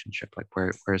from relationship? Like,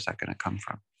 where is that going to come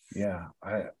from? Yeah,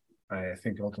 I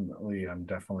think ultimately I'm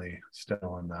definitely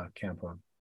still in the camp of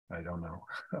I don't know.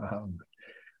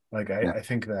 I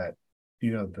think that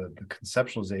the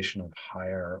conceptualization of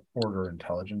higher order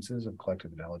intelligences, of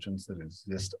collective intelligence that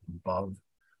exist above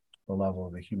the level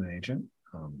of the human agent,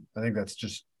 I think that's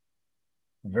just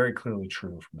very clearly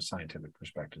true from a scientific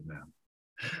perspective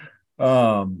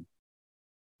now.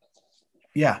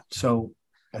 Yeah, so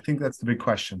I think that's the big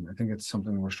question. I think it's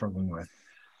something we're struggling with.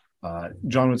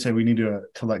 John would say we need to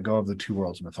let go of the two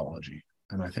worlds mythology.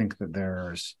 And I think that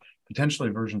there's potentially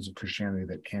versions of Christianity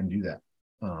that can do that.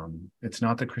 It's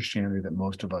not the Christianity that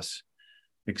most of us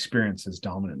experience as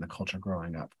dominant in the culture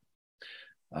growing up.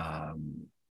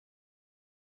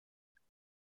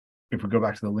 If we go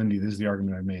back to the Lindy, this is the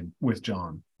argument I made with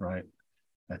John, right?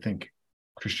 I think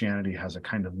Christianity has a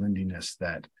kind of Lindiness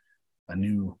that a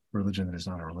new religion that is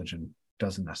not a religion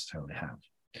doesn't necessarily have.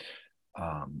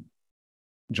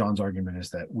 John's argument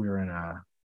is that we're in a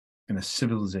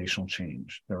civilizational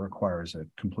change that requires a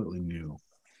completely new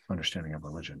understanding of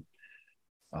religion.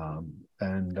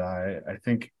 And I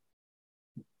think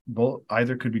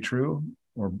either could be true,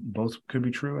 or both could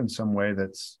be true in some way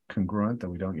that's congruent that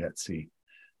we don't yet see.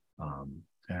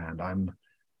 And I'm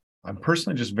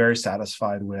personally just very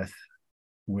satisfied with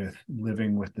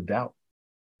living with the doubt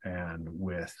and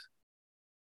with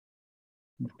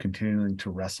continuing to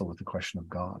wrestle with the question of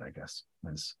God, I guess,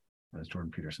 as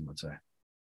Jordan Peterson would say.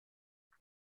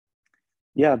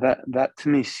 Yeah, that to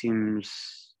me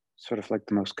seems sort of like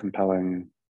the most compelling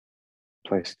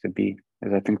place to be.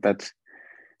 Is I think that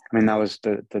was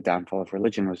the downfall of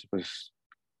religion was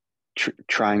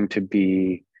trying to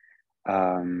be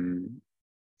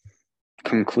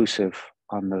conclusive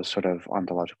on those sort of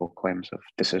ontological claims of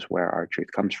this is where our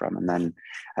truth comes from, and then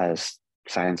as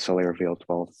science slowly revealed,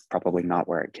 well, probably not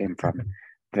where it came from.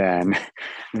 then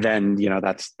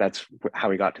that's how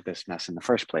we got to this mess in the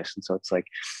first place. And so it's like,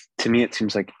 to me, it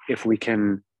seems like if we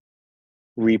can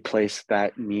replace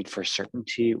that need for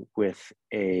certainty with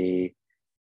a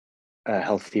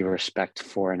healthy respect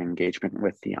for an engagement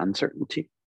with the uncertainty,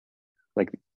 like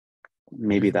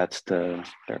maybe that's their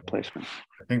placement.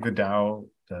 I think the Tao,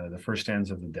 the first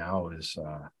stanza of the Tao is,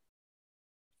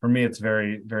 for me, it's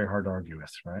very, very hard to argue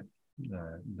with, right?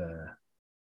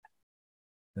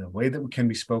 The way that can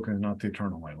be spoken is not the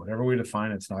eternal way. Whatever we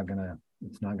define, it's not gonna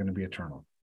be eternal,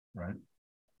 right?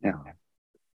 Yeah.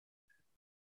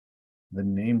 The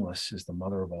nameless is the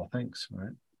mother of all things,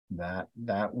 right?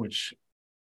 That which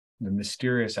the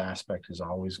mysterious aspect is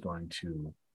always going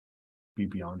to be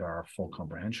beyond our full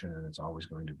comprehension, and it's always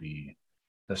going to be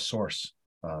the source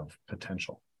of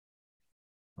potential.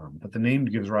 But the name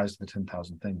gives rise to the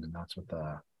 10,000 things, and that's what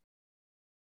the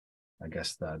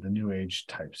New Age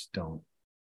types don't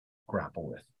grapple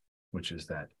with, which is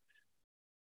that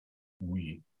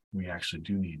we actually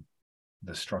do need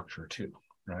the structure too,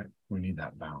 right? We need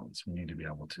that balance. We need to be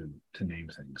able to name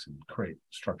things and create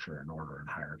structure and order and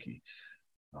hierarchy.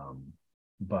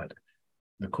 But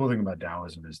the cool thing about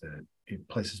Taoism is that it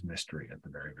places mystery at the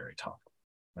very, very top.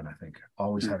 And I think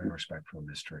always having respect for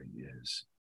mystery is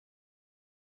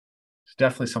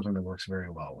definitely something that works very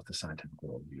well with the scientific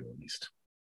worldview, at least.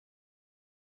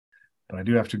 But I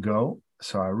do have to go.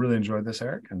 So I really enjoyed this,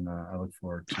 Eric, and I look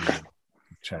forward to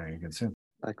chatting again soon.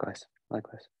 Likewise.